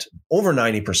 90%, over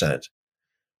 90%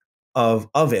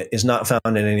 of it is not found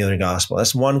in any other Gospel?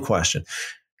 That's one question.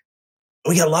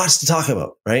 We got lots to talk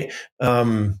about, right?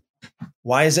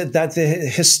 Why is it that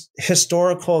the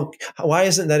historical, why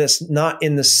isn't that it's not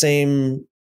in the same,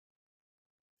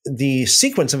 the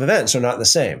sequence of events are not the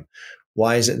same?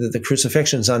 Why is it that the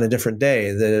crucifixion's on a different day?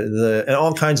 And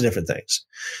all kinds of different things.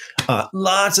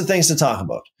 Lots of things to talk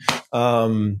about.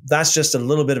 That's just a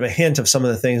little bit of a hint of some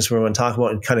of the things we're going to talk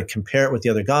about and kind of compare it with the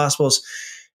other Gospels.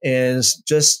 And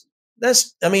just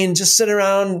sit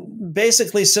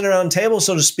around table,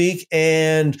 so to speak,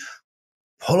 and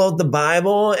pull out the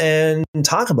Bible and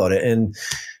talk about it. And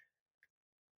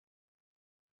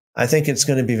I think it's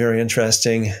going to be very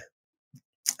interesting.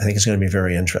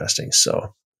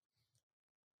 So,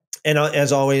 and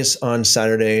as always, on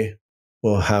Saturday,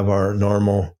 we'll have our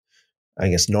normal,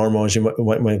 as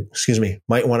you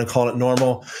might want to call it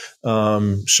normal,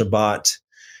 Shabbat.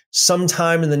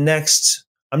 Sometime in the next,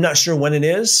 I'm not sure when it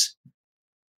is.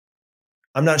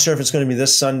 I'm not sure if it's going to be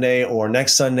this Sunday or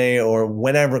next Sunday or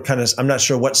whenever I'm not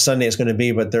sure what Sunday it's going to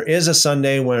be, but there is a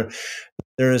Sunday where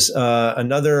there's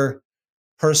another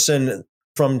person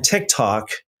from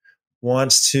TikTok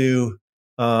wants to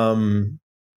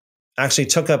actually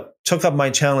took up my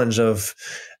challenge of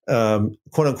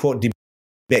quote unquote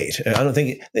debate. I don't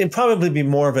think it'd probably be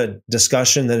more of a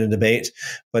discussion than a debate,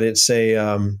 but it's a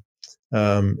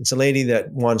lady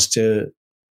that wants to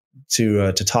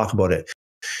talk about it.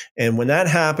 And when that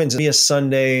happens, it'll be a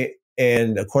Sunday,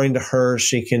 and according to her,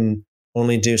 she can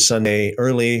only do Sunday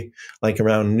early, like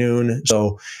around noon.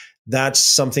 So that's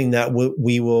something that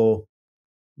we will,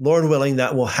 Lord willing,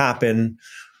 that will happen.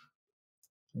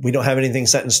 We don't have anything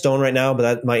set in stone right now, but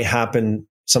that might happen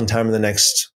sometime in the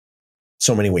next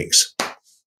so many weeks.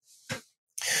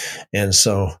 And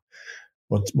so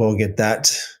we'll get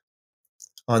that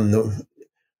on the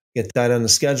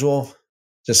schedule.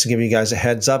 Just to give you guys a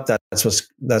heads up, that's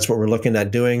what we're looking at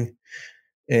doing.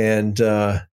 And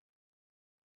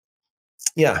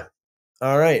yeah.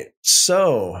 All right.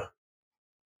 So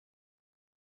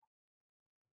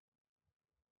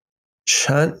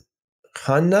Chanda,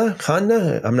 I'm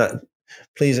not,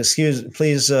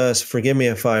 please forgive me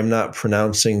if I'm not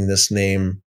pronouncing this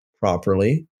name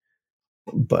properly,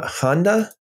 but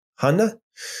Honda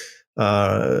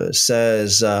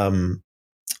says,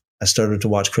 I started to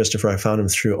watch Christopher. I found him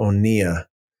through Onia.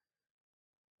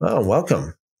 Oh,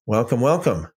 welcome.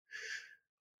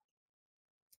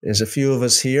 There's a few of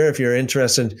us here. If you're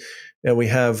interested, we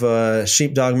have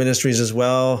Sheepdog Ministries as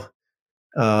well.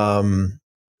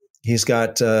 He's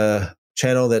got a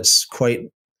channel that's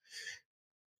quite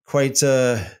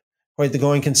the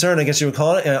going concern, I guess you would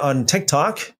call it, on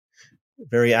TikTok.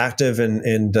 Very active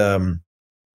and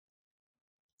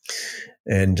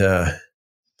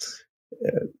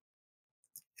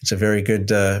it's a very good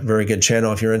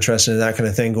channel. If you're interested in that kind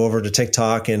of thing, go over to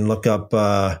TikTok and look up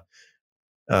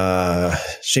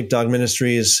Sheepdog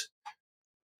Ministries.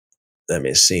 Let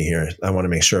me see here. I want to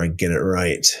make sure I get it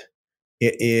right.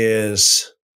 It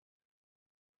is,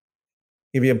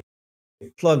 give you a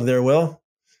plug there, Will.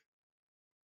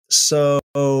 So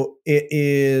it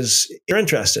is, if you're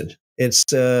interested,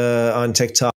 it's on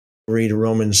TikTok. Read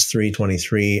Romans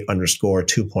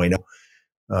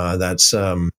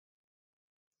 3:23_2.0.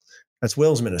 That's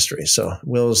Will's ministry. So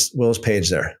Will's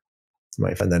page there. You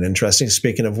might find that interesting.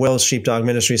 Speaking of Will's, Sheepdog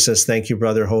Ministry says, thank you,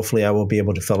 brother. Hopefully I will be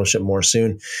able to fellowship more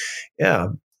soon. Yeah.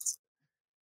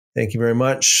 Thank you very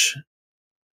much.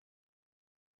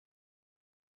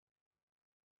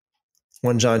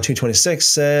 1 John 2:26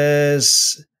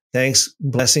 says, thanks,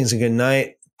 blessings, and good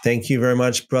night. Thank you very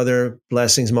much, brother.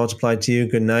 Blessings multiplied to you.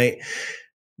 Good night.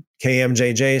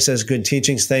 KMJJ says, good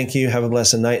teachings. Thank you. Have a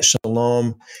blessed night.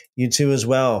 Shalom. You too as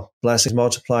well. Blessings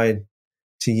multiplied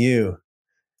to you.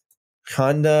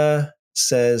 Khanda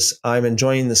says, I'm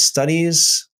enjoying the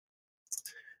studies.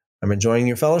 I'm enjoying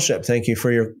your fellowship. Thank you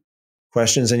for your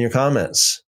questions and your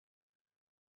comments.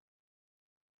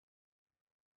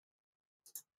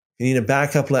 If you need a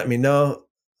backup, let me know.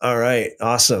 All right.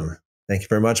 Awesome. Thank you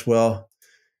very much, Will.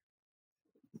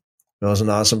 Will's an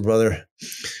awesome brother.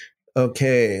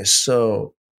 Okay.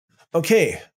 So,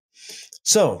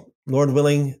 Lord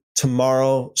willing,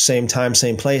 tomorrow, same time,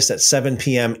 same place at 7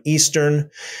 p.m.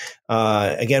 Eastern.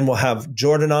 Again, we'll have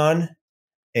Jordan on.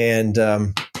 And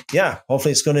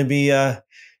hopefully it's going to be, I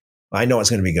know it's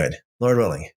going to be good. Lord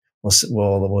willing,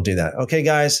 we'll do that. Okay,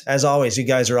 guys, as always, you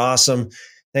guys are awesome.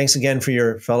 Thanks again for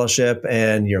your fellowship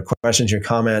and your questions, your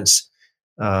comments.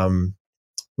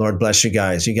 Lord bless you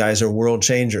guys. You guys are world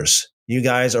changers.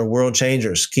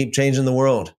 Keep changing the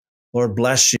world. Lord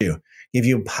bless you, give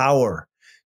you power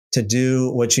to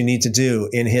do what you need to do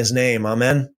in his name.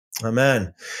 Amen.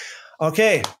 Amen.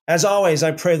 Okay. As always,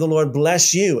 I pray the Lord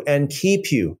bless you and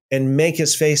keep you and make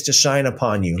his face to shine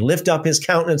upon you, lift up his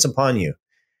countenance upon you,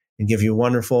 and give you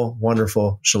wonderful,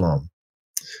 wonderful shalom.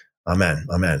 Amen.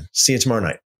 Amen. See you tomorrow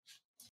night.